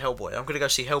going to go see Hellboy. I'm going to go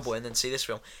see Hellboy and then see this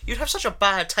film. You'd have such a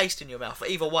bad taste in your mouth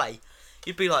either way.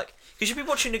 You'd be like, because you'd be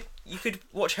watching, you could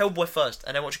watch Hellboy first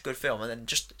and then watch a good film and then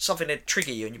just something that'd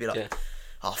trigger you and you'd be like, Yeah.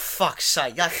 oh, fuck's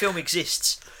sake, that film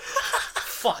exists.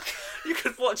 Fuck. You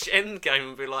could watch Endgame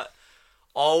and be like,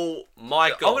 Oh my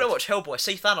god. I'm gonna watch Hellboy,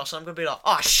 see Thanos, and I'm gonna be like,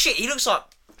 oh shit, he looks like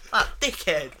that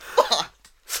dickhead. Fuck.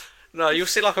 No, you'll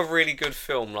see like a really good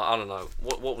film. Like I don't know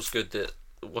what's good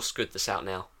that's out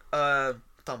now.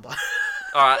 Dumbo.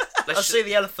 All right, I see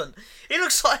the elephant. He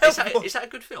looks like Is Hellboy. that a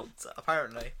good film?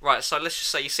 Apparently. Right, so let's just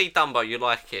say you see Dumbo, you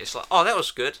like it. It's like, oh, that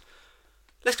was good.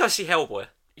 Let's go see Hellboy.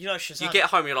 You know Shazam. You get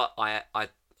home, you're like,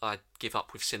 I give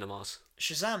up with cinemas.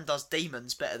 Shazam does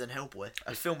demons better than Hellboy.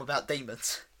 A film about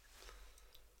demons.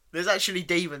 There's actually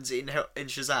demons in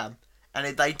Shazam,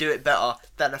 and they do it better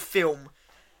than a film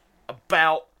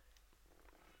about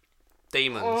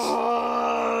Demons.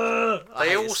 I They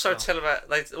hate also this film.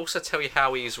 They also tell you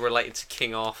how he's related to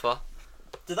King Arthur.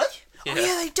 Do they? Yeah. Oh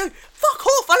yeah, they do. Fuck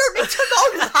off! I don't need to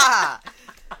know that.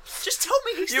 Just tell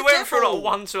me he's You the went devil. from like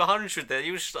 1 to 100 there.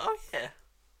 You was just like, oh yeah.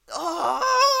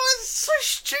 Oh, it's so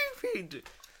stupid.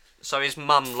 So his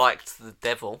mum liked the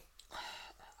devil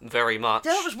very much.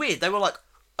 Yeah, that was weird. They were like,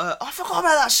 I forgot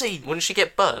about that scene. Wouldn't she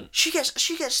get burnt? She gets.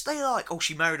 They like, oh,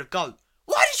 she married a goat.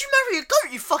 Why did you marry a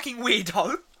goat, you fucking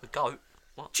weirdo? The goat.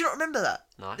 What? Do you not remember that?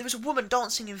 No. There was a woman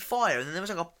dancing in fire, and then there was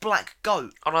like a black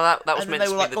goat. Oh no, that was And then meant they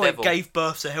to were be like, the oh, devil. it gave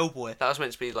birth to Hellboy. That was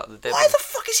meant to be like the devil. Why the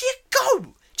fuck is he a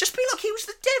goat? Just be like he was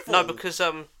the devil. No, because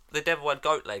the devil had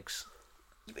goat legs.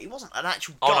 Yeah, but he wasn't an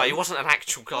actual goat. Oh no, he wasn't an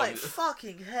actual goat. Like,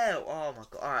 fucking hell. Oh my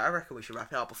god. Alright, I reckon we should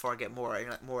wrap it up before I get more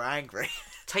angry.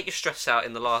 Take your stress out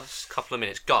in the last couple of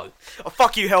minutes. Go. Oh,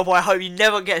 fuck you, Hellboy. I hope you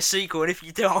never get a sequel, and if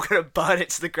you do, I'm gonna burn it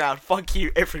to the ground. Fuck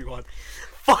you, everyone.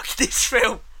 Fuck this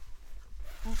film.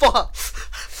 Fuck.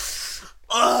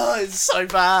 Oh, it's so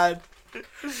bad.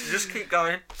 Just keep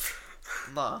going.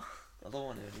 Nah, I don't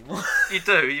want it anymore. You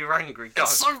do. You're angry. Go.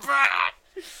 It's so bad.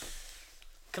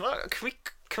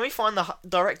 Can we find the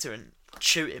director and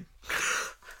shoot him?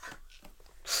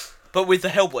 But with the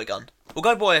Hellboy gun. We'll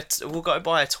go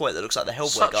buy a toy that looks like the Hellboy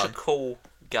Such gun. a cool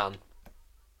gun.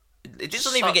 It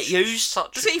doesn't even get used.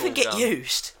 Does it even get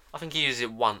used? I think he used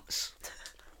it once.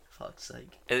 Fuck's sake.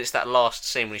 And it's that last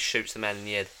scene when he shoots the man in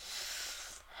the head.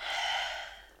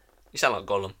 You sound like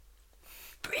Gollum.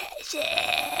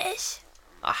 Precious.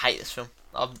 I hate this film.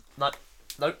 Nope.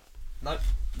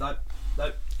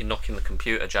 You're knocking the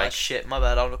computer, Jake. Oh, shit, my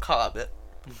bad. I'll cut that bit.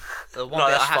 The one No,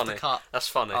 bit that's I have funny. to cut. That's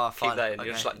funny. Oh, Keep fine. that in. Okay.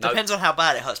 You're just like, nope. Depends on how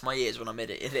bad it hurts my ears when I'm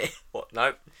editing it. What?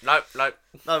 Nope. Nope. Nope.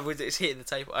 No, it's hitting the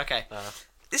table. Okay.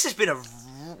 This has been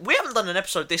we haven't done an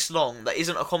episode this long that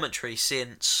isn't a commentary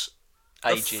since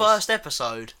Ages. the first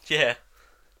episode. Yeah.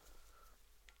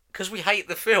 Because we hate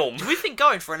the film. We've been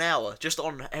going for an hour just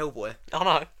on Hellboy. I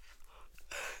know.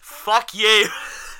 Fuck you.